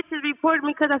these bitches reported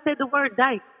me because I said the word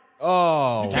dyke.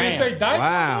 Oh. You can't say dyke?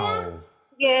 Wow.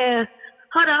 Yeah.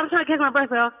 Hold on, I'm trying to catch my breath,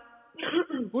 y'all.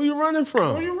 Who you running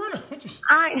from? Where you running?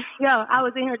 I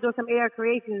was in here doing some AR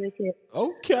creations and shit.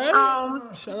 Okay.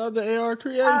 Shout out to AR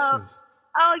Creations.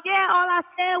 All I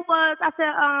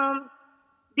said,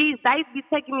 these dice be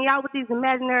taking me out with these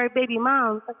imaginary baby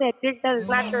moms. I said, bitch, that is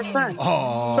not your son.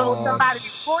 So somebody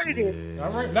reported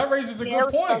it. That raises a good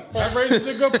point. That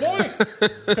raises a good point.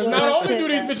 Because not only do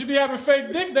these bitches be having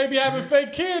fake dicks, they be having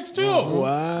fake kids too.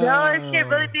 Wow. No, this shit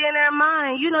really be in their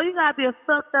mind. You know, you gotta be a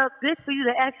fucked up bitch for you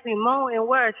to actually moan and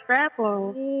wear a strap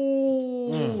on.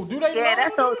 Ooh, do they? Yeah,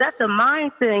 that's a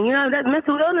mind thing. You know, that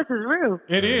mental illness is real.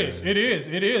 It is.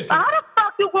 How the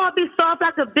fuck you gonna be soft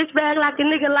like a bitch bag like a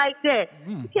nigga like that?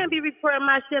 You can't be reporting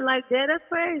my shit like that. That's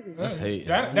crazy. That's hate.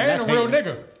 That ain't a real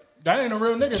nigga. That ain't a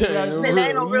real nigga. That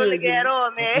ain't no real nigga at all,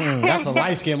 man. That's a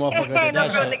light skinned motherfucker. That ain't no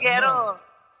real nigga at all.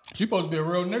 She supposed to be a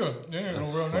real nigga. That ain't no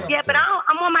real nigga. Yeah, but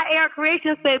I'm on my AR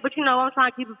creation page, but you know, I'm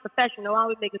trying to keep it professional. I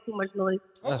always making too much noise.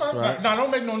 That's right. Nah,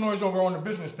 don't make no noise over on the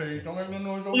business page. Don't make no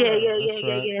noise over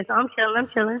Yeah. So I'm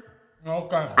chilling.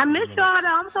 Okay. I miss y'all though.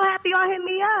 I'm so happy y'all hit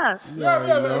me up.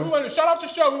 Yeah, man. Shout out to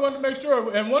the show. We wanted to make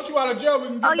sure. And once you out of jail, we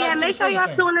can get back to make sure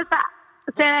y'all tune this out.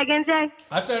 Say that again, Jay.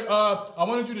 I said, I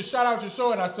wanted you to shout out your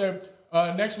show, and I said,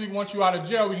 next week, once you out of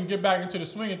jail, we can get back into the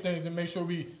swing of things and make sure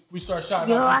we start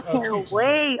shouting out. I can't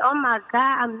wait. Oh my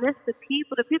God, I miss the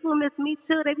people. The people miss me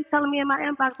too. They be telling me in my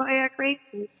inbox on Air Crazy.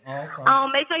 Okay.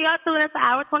 Make sure y'all tune in to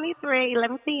Hour 23,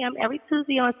 11 p.m. every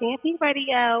Tuesday on CNP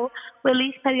Radio with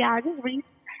Leash Pediatrist Reese.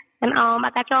 And I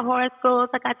got your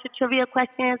horoscopes, I got your trivia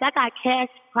questions, I got cash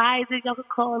prizes. Y'all can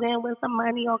call in, win some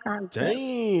money, all kinds of stuff.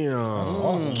 Damn.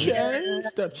 Okay.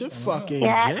 Stepped your fucking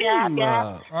game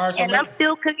up. All right, so and I'm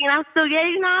still cooking. You know what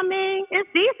I mean? It's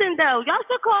decent, though. Y'all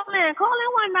should call in. Call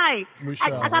in one night. I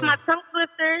got my tongue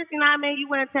twisters. You know what I mean? You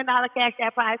win a $10 cash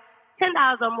app prize.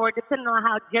 $10 or more, depending on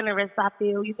how generous I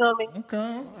feel. You feel me?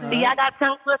 Okay. So yeah, I got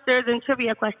tongue twisters and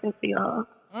trivia questions for y'all.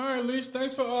 All right, Leash.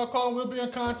 Thanks for calling. We'll be in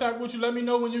contact with you. Let me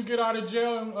know when you get out of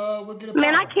jail, and we'll get a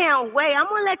Man, I can't wait. I'm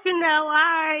going to let you know. All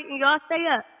right. Y'all stay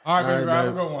up. All right, baby. Have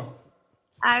a good one. All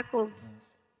right, cool.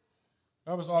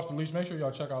 That was Off the Leash. Make sure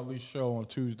y'all check out Leash show on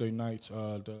Tuesday nights,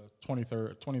 the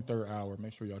 23rd hour.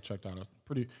 Make sure y'all check that out.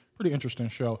 Pretty interesting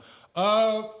show.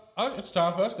 It's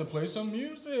time for us to play some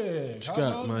music. What you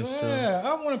got, Maestro? Yeah,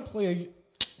 I want to play.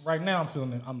 Right now,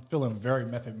 I'm feeling very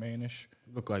Method Man-ish.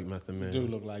 Look like Method Man. Do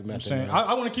look like Method Man. Man.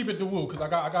 I want to keep it the woo because I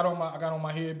got on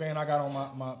my headband. I got on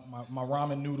my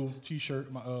ramen noodle T-shirt,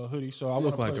 my hoodie. So I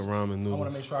look like a ramen noodle. I want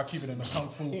to make sure I keep it in the kung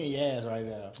fu. Yes, right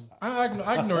now.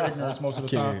 I ignore ignorance most of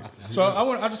the time. So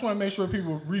I just want to make sure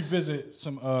people revisit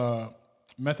some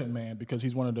Method Man because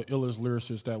he's one of the illest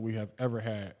lyricists that we have ever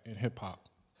had in hip hop,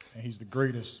 and he's the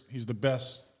greatest. He's the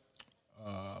best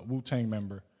Wu-Tang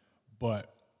member,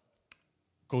 but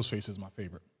Ghostface is my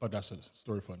favorite, but that's a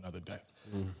story for another day.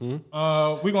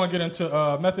 Mm-hmm. We're going to get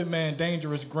into Method Man,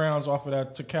 Dangerous Grounds off of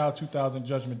that Tikal 2000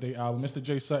 Judgment Day album. Mr.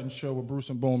 J. Sutton Show with Bruce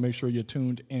and Boone. Make sure you're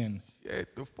tuned in. Yeah,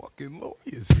 the fucking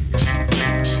lawyers here.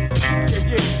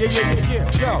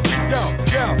 Yo.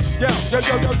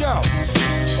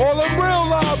 All them real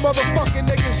live motherfucking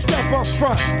niggas step up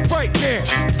front. Right there.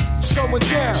 It's going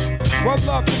down. One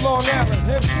love to Long Island.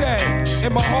 Hip stay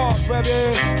in my heart,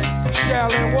 baby.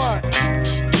 Shallin' what?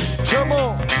 Come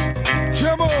on.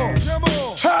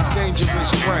 Ha!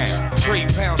 Dangerous ground.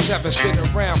 Straight pound 7 spin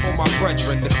around for my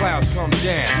brethren. The clouds come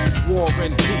down. War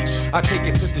and peace. I take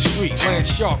it to the street. Land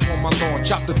sharp on my lawn.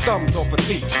 Chop the thumbs off a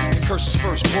thief. And curse his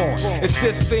firstborn. Is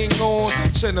this thing on?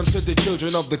 Send them to the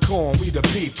children of the corn. We the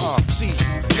people. See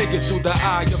niggas through the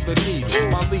eye of the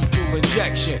needle. My lethal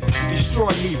injection.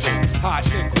 Destroy evil. Hot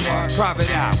nickel.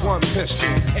 Private eye. One pistol.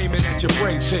 Aiming at your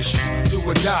brain tissue. Do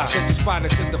or die. Set the spider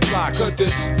to the fly. Could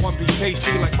this one be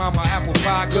tasty like mama apple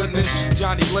pie? Goodness.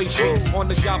 Johnny lace me on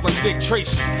the job like Dick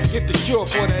Tracy. Get the cure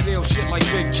for that ill shit like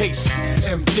Big Casey.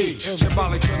 MD,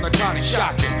 symbolic to narcotic,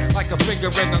 shocking like a finger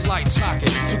in the light socket.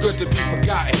 Too good to be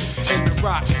forgotten. In the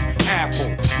rotten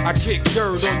apple, I kick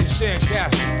dirt on your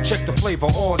sandcastle. Check the flavor,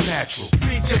 all natural.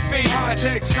 Beat your feet, hot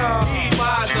neck time. Eat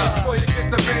wiser before you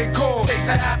get the main course. Taste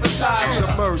an appetizer.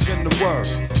 Submerge in the word,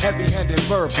 heavy-handed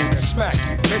verbal that smack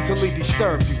you, mentally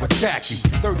disturb you, attack you.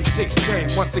 36 chain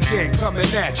once again coming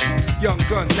at you. Young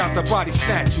guns out the body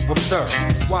snatch you. Observe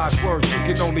wise words you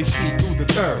can only see through the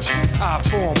third. I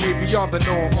form way beyond the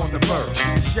norm on the verge.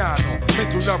 Shine on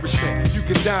mental nourishment you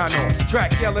can dine on.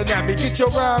 Track yelling at me, get your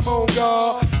rhyme on,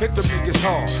 God. Hit them niggas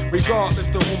hard, regardless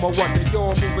to whom or what. They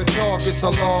all moving targets a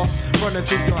law. Running running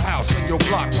through your house and your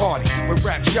block party with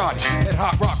rap shoddy and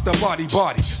hot rock the body.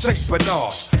 St.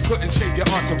 Bernard's couldn't save your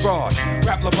entourage.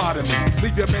 Rap lobotomy,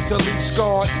 leave you mentally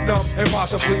scarred, numb, and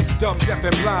possibly dumb, deaf,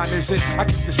 and blind. Is it? I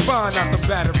keep the spine out the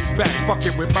battery back,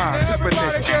 fucking with mine.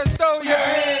 Everybody just throw your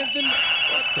hands in the...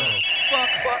 What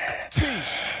the fuck?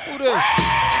 Peace. Who this?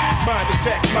 Mind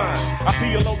attack mine. I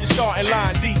peel on your starting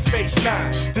line, D Space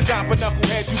 9. Designed for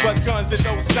knuckleheads who bust guns and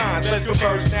no signs. Let's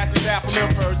converse, NASA's half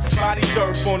from first. Body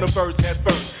surf on the verse head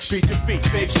first. Beat your feet,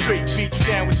 big street, beat you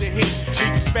down with the heat.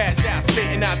 Leave you spazzed out,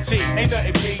 spitting out teeth. Ain't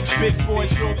nothing peace. Big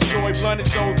boys, group story, blunt and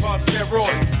soul pump,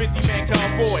 steroid. 50-man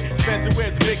convoy, Spencer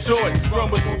wears the big sword.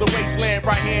 Rumble through the wasteland,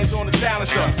 right hands on the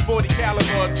silencer. 40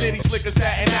 caliber, city slicker,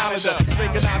 Staten Islander.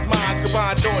 Synchronized minds,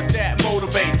 combine doors that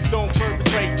motivate. Don't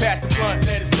perpetrate, pass the blunt,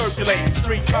 let it circulate.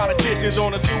 Street politicians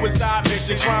on a suicide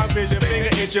mission. Crime vision,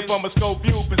 finger itching from a scope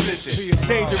view position.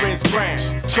 Dangerous ground.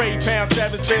 Trade pound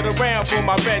 7, spit around for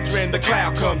my veteran. The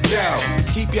cloud comes down.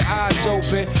 Keep your eyes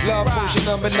open. Love potion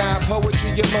number 9.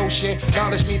 Poetry, emotion.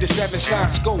 Knowledge me the 7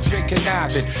 signs. Scope and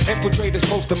conniving. Infiltrators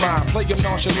close to mine. Play them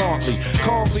nonchalantly.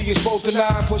 Calmly exposed to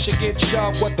 9. Push and get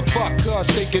shoved. What the fuck, cuz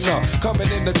thinking of?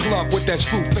 Coming in the club with that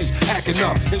screw face. Acting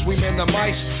up. Is we men the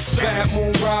mice? Bad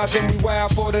moon rising. We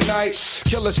wild for the night.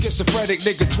 Killer schizophrenic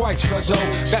nigga twice, cuz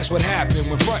that's what happened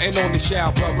when frontin' on the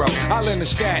Showboro. I'll in the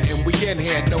Staten, we in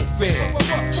here, no fear.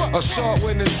 Assault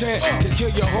with intent to kill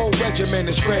your whole regiment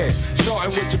is red.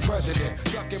 Starting with your president,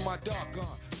 ducking my dark gun.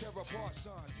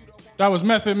 That was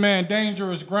Method Man,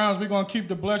 Dangerous Grounds. We're going to keep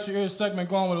the Bless Your Ears segment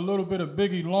going with a little bit of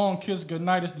Biggie, Long Kiss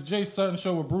Goodnight. It's the Jay Sutton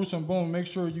Show with Bruce and Boom. Make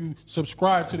sure you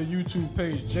subscribe to the YouTube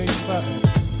page, Jay Sutton.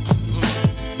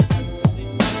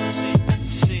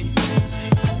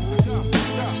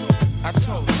 I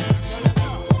told you.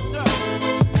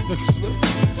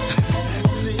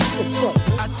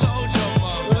 I told you,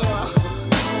 motherfucker.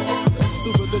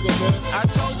 Stupid nigga, man. I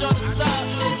told y'all to stop.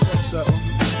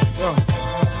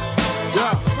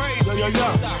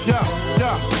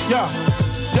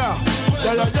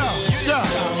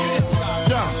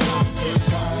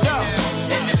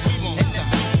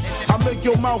 Make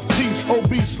your mouthpiece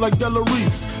obese like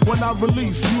Delarice. When I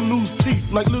release, you lose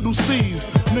teeth like little C's.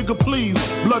 Nigga, please,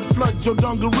 blood flood your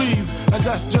dungarees. And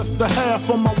that's just the half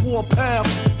of my war path.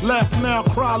 Laugh now,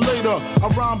 cry later. I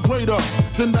rhyme greater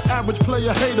than the average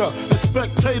player hater. And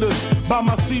spectators buy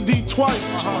my CD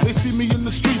twice. They see me in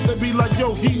the streets, they be like,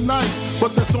 yo, he nice.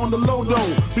 But that's on the low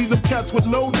though. Be the cats with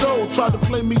no dough. Try to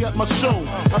play me at my show.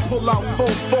 I pull out 4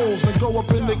 foes and go up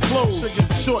in their clothes.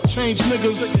 Short change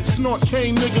niggas, snort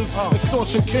cane niggas.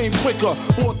 Extortion came quicker,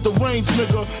 bought the range,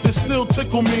 nigga. It still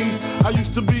tickle me. I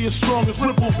used to be as strong as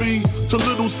Ripple B. To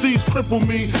little C's cripple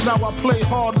me. Now I play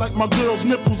hard like my girl's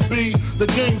nipples be. The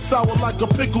game sour like a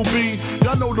pickle bee.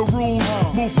 Y'all know the rules.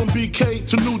 Move from BK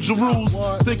to New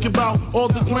Jerusalem. Think about all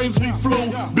the planes we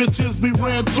flew. Bitches we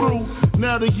ran through.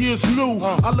 Now the year's new.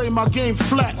 I lay my game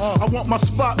flat. I want my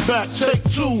spot back. Take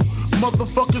 2.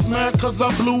 Motherfuckers mad cause I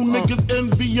blew. Niggas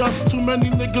envy us. Too many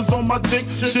niggas on my dick.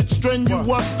 Shit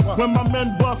strenuous. When my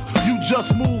men bust, you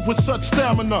just move with such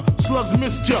stamina. Slugs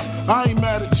missed ya, I ain't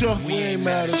mad at ya. We ain't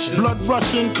mad at you. Blood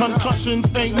rushing,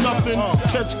 concussions ain't nothing.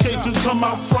 Catch cases, come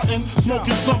out frontin',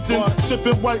 smoking something.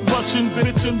 Sipping white Russian,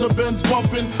 bitch in the Benz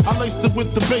bumping. I laced it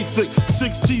with the basic.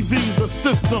 6 TVs, a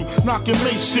system, knocking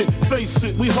Mace shit. Face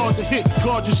it, we hard to hit.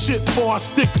 Guard your shit before I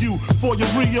stick you. Before you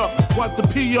re-up, wipe the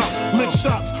pee up. Mix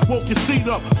shots, woke your seat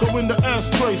up. Go in the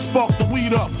ashtray, spark the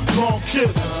weed up. Long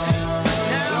kiss.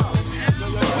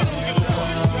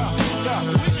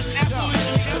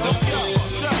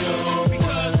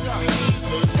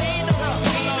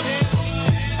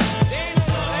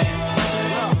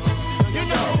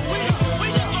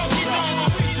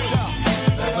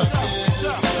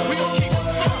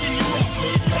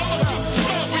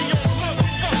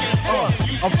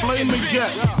 I'm flaming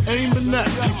gas, aiming at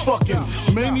you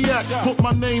fucking maniacs. Put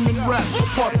my name in rap.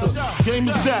 Part the game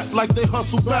is that, like they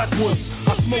hustle backwards.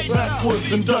 I smoke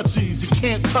backwards and Dutchies. You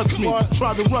can't touch me,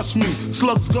 try to rush me.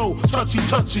 Slugs go touchy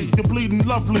touchy. You're bleeding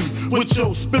lovely with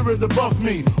your spirit above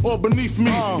me or beneath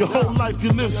me. Your whole life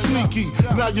you live sneaky.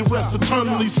 Now you rest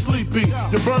eternally sleepy.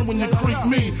 You burn when you creep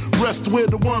me. Rest where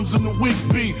the worms in the weak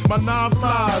be. My 9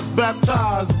 flies,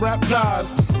 baptized, rap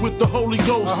guys with the Holy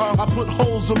Ghost. I put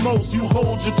holes in most. You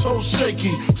hold your toes shaky,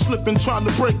 slipping trying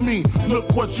to break me.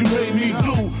 Look what you made me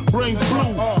do. Brains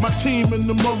blue, my team in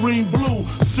the marine blue.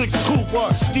 6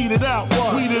 coupe, skeet it out,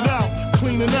 weed it out,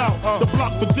 clean it out. The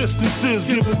block for distances,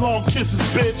 giving long kisses,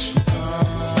 bitch.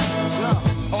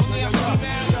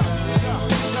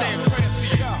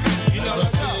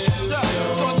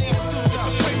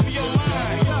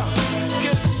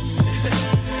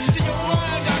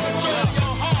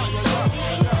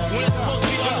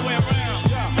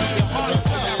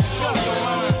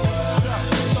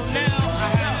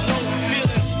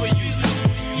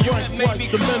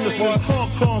 listen,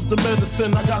 corn's the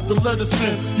medicine, I got the lettuce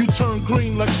in. You turn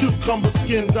green like cucumber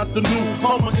skin. Got the new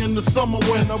Hummer in the summer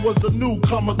when I was the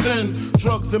newcomer then.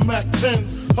 Drugs and Mac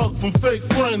 10s, hug from fake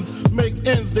friends. Make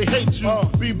ends, they hate you.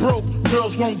 Be broke,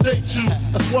 girls won't date you.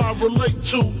 That's why I relate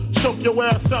to. Choke your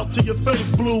ass out till your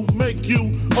face blue. Make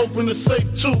you open the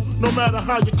safe too. No matter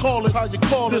how you call it.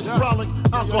 This brolic,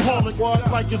 alcoholic,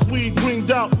 like it's weed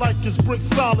greened out, like it's brick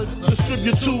solid.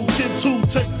 Distribute to kids who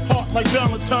take heart like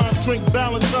Valentine. Drink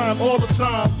Valentine all the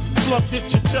time. Slump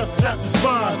hit your chest, tap the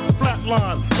spine.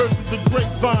 Flatline, heard through the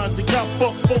grapevine. They got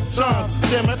fucked 4 times.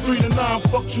 Damn, at 3 to 9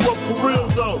 fucked you up for real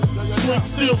though. Swing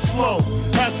still slow.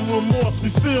 Has a remorse, we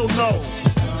feel no.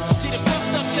 See, the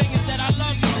fucked up thing is that I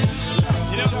love you.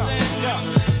 You know what I'm saying?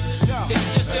 It's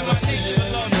just in my nature to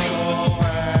love you.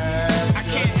 I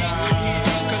can't hate you,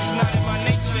 cause it's not in my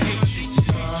nature to hate you.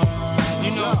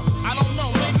 You know, I don't know,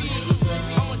 maybe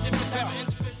I'm a different type of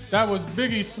individual. That was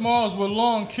Biggie Smalls with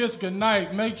Long Kiss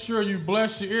Goodnight. Make sure you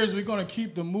bless your ears. We're going to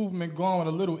keep the movement going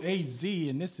with a little AZ,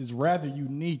 and this is rather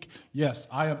unique. Yes,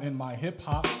 I am in my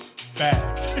hip-hop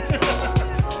bag.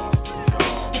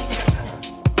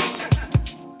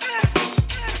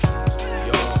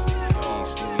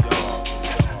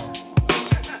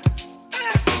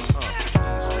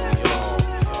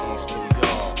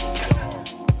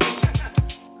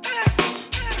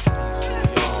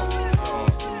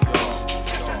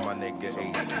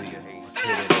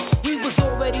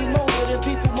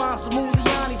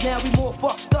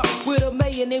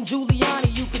 Named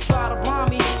Giuliani, you could try to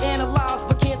blind me, analyze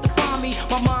but can't define me.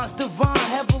 My mind's divine,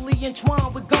 heavily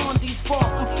entwined with Gandhi's far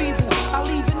from feeble. I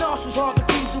leave your nostrils hard to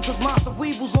breathe through, cause my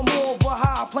cerebrals are more of a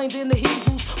high plane than the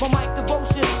Hebrews. My mic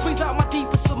devotion brings out my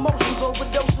deepest emotions,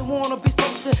 overdosing, wanna be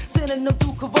posting, sending them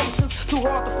through convulsions, too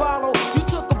hard to follow. You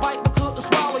took a bite but couldn't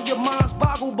swallow, your mind's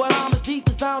boggled, but I'm as deep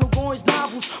as Donald Goines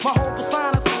novels. My whole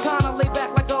persona's kinda laid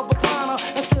back like a recliner,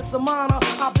 and since I'm minor,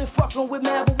 I've been fucking with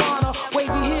marijuana.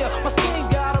 Wavy here, my skin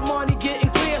got a money getting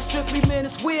clear. Strictly men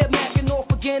is weird, macking off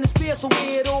again is fear. So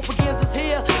where it all begins is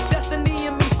here. Destiny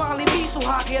and me finally meet, so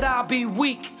how could I be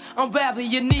weak? I'm rather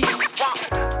unique. I'm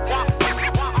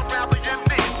rather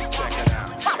unique. Check it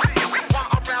out.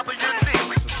 I'm rather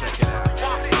unique. So check it out.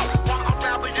 I'm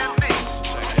rather unique. So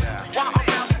check it out. I'm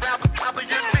rather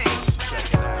unique. So check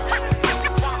it out.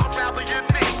 I'm rather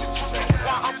unique. So check it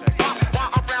out.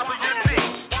 I'm rather unique.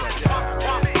 So check it out.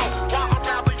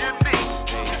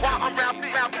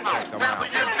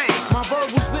 My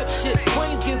verbals rip shit,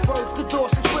 brains give birth to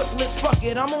dorsal triplets. Fuck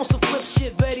it, I'm on some flip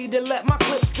shit, ready to let my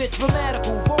clips spit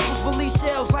dramatical. Vocals release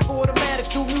shells like automatics.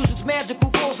 Do music's magical,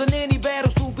 causing any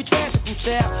battles to be tragical,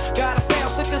 child. Got a style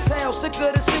sick as hell,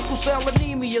 sicker than sickle cell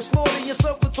anemia. Slaughtering your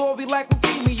circulatory like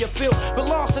leukemia. Feel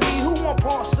velocity, who want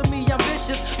parts of me?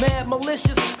 Ambitious, mad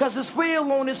malicious, cause it's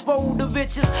real on this fold of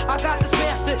riches. I got this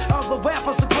master of the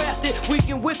rappers to craft it. Weak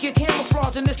and wicked,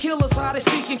 camouflaging this killers, how they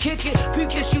speak and kick it. Peep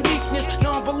this uniqueness,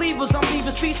 non-believers, I'm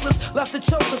leaving speechless. Left the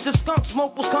chokers, if skunk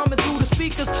smoke was coming through the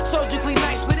speakers. Surgically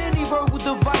nice with any verbal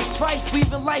device. Trice,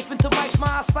 breathing life into mics,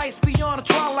 my eyesight's beyond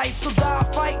the twilight. So die,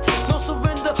 fight, no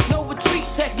surrender, no retreat.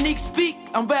 Technique speak,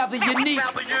 I'm rather unique.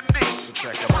 So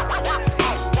check it out.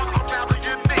 I'm rather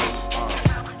unique.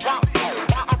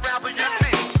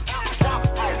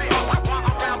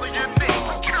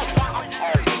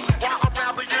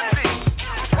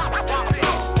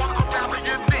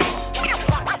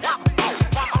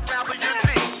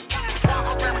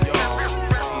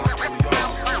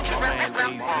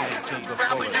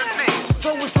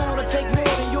 So it's gonna take more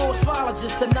than your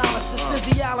astrologist to knowledge. This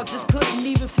physiologist couldn't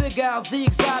even figure out the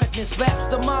exoticness. Raps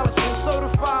demolishing,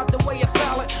 certified the way I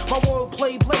style it. My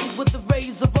wordplay blaze with the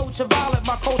rays of ultraviolet.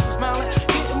 My culture's smiling,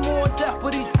 getting more in depth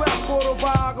with each breath.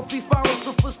 Autobiography follows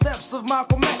the footsteps of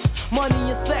Malcolm X. Money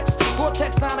and sex,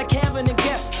 Gore-Tex down a Cameron and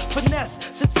guess. Finesse,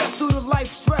 success through the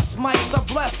life stress. Mics are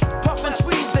blessed. Puffin'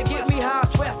 trees that get me high.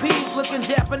 Trapeze, looking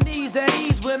Japanese at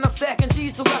ease when I'm stacking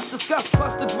G's. So let's discuss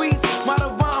plus degrees. My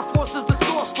divine force is the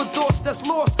source for thoughts that's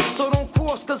lost. So don't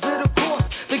cross, cause it'll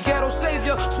cost the ghetto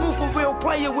savior. Smooth for real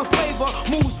player with flavor.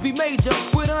 Moves be major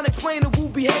with unexplainable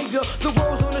behavior. The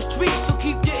world's on the street, so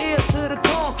keep your ears to the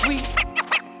concrete.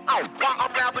 I'm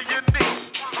rather unique.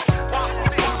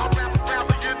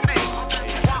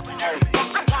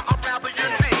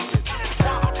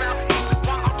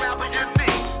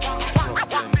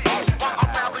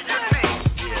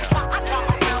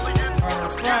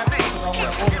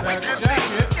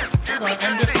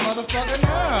 End this motherfucker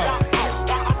now.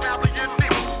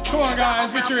 Come on,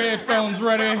 guys, get your headphones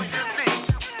ready.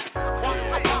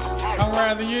 I'm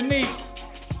rather unique.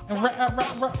 And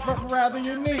rather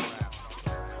unique.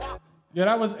 Yeah,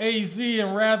 that was AZ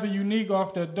and Rather Unique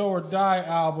off that Do or Die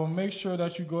album. Make sure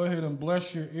that you go ahead and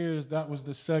bless your ears. That was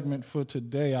the segment for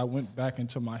today. I went back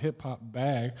into my hip-hop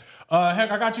bag.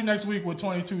 Heck, I got you next week with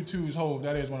 22-2's Hove.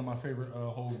 That is one of my favorite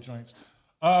Hove joints.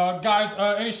 Guys,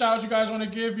 any shout-outs you guys want to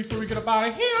give before we get up out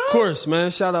of here? Of course,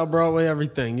 man. Shout out Broadway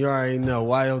Everything. You already know.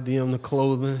 YLDM the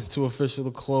clothing, 2 Official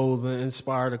the clothing,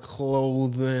 Inspire the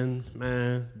clothing,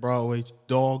 man. Broadway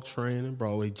dog training,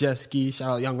 Broadway jet ski.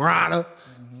 Shout out Young Rider.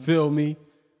 Feel me.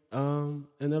 And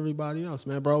everybody else,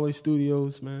 man. Broadway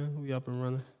Studios, man. We up and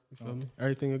running. You feel me?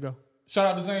 Everything will go. Shout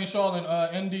out to Zane Shaw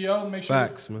and NDO. Make sure,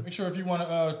 Facts, man. Make sure if you want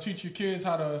to teach your kids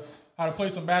how to play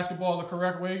some basketball the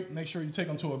correct way, make sure you take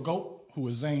them to a GOAT, who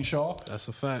is Zane Shaw. That's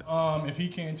a fact. If he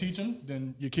can't teach them,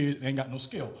 then your kid ain't got no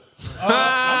skill. Because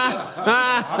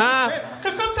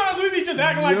sometimes we be just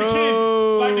acting like the kids,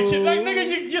 like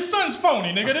nigga, your son's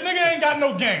phony, nigga. The nigga ain't got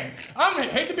no game. I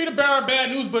hate to be the bearer of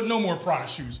bad news, but no more Prada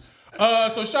shoes.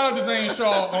 So shout out to Zane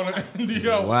Shaw on the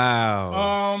NDO.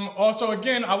 Wow. Also,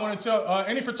 again, I want to tell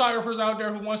any photographers out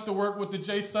there who wants to work with the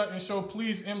Jay Sutton Show,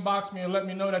 please inbox me and let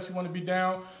me know that you want to be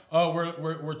down.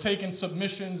 We're taking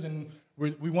submissions and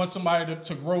we want somebody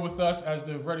to grow with us as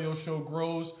the radio show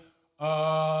grows.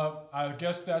 I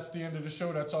guess that's the end of the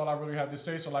show. That's all I really have to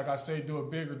say. So like I say, do it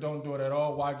big or don't do it at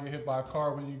all. Why get hit by a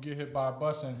car when you get hit by a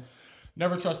bus? And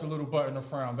never trust a little button or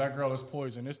frown. That girl is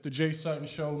poison. It's the Jay Sutton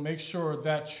Show. Make sure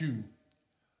that you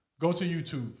go to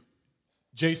YouTube,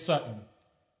 Jay Sutton,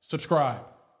 subscribe,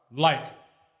 like,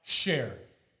 share.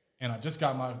 And I just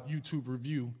got my YouTube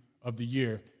review of the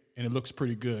year, and it looks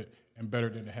pretty good and better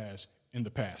than it has in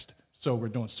the past. So we're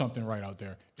doing something right out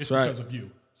there. It's because of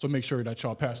you. So make sure that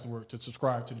y'all pass the word to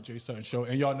subscribe to the Jay Sutton Show.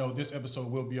 And y'all know this episode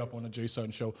will be up on the Jay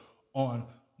Sutton Show on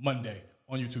Monday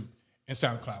on YouTube and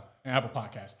SoundCloud and Apple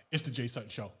Podcasts. It's the Jay Sutton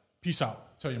Show. Peace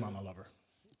out. Tell your mama I love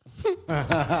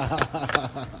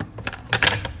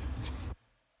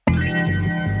her.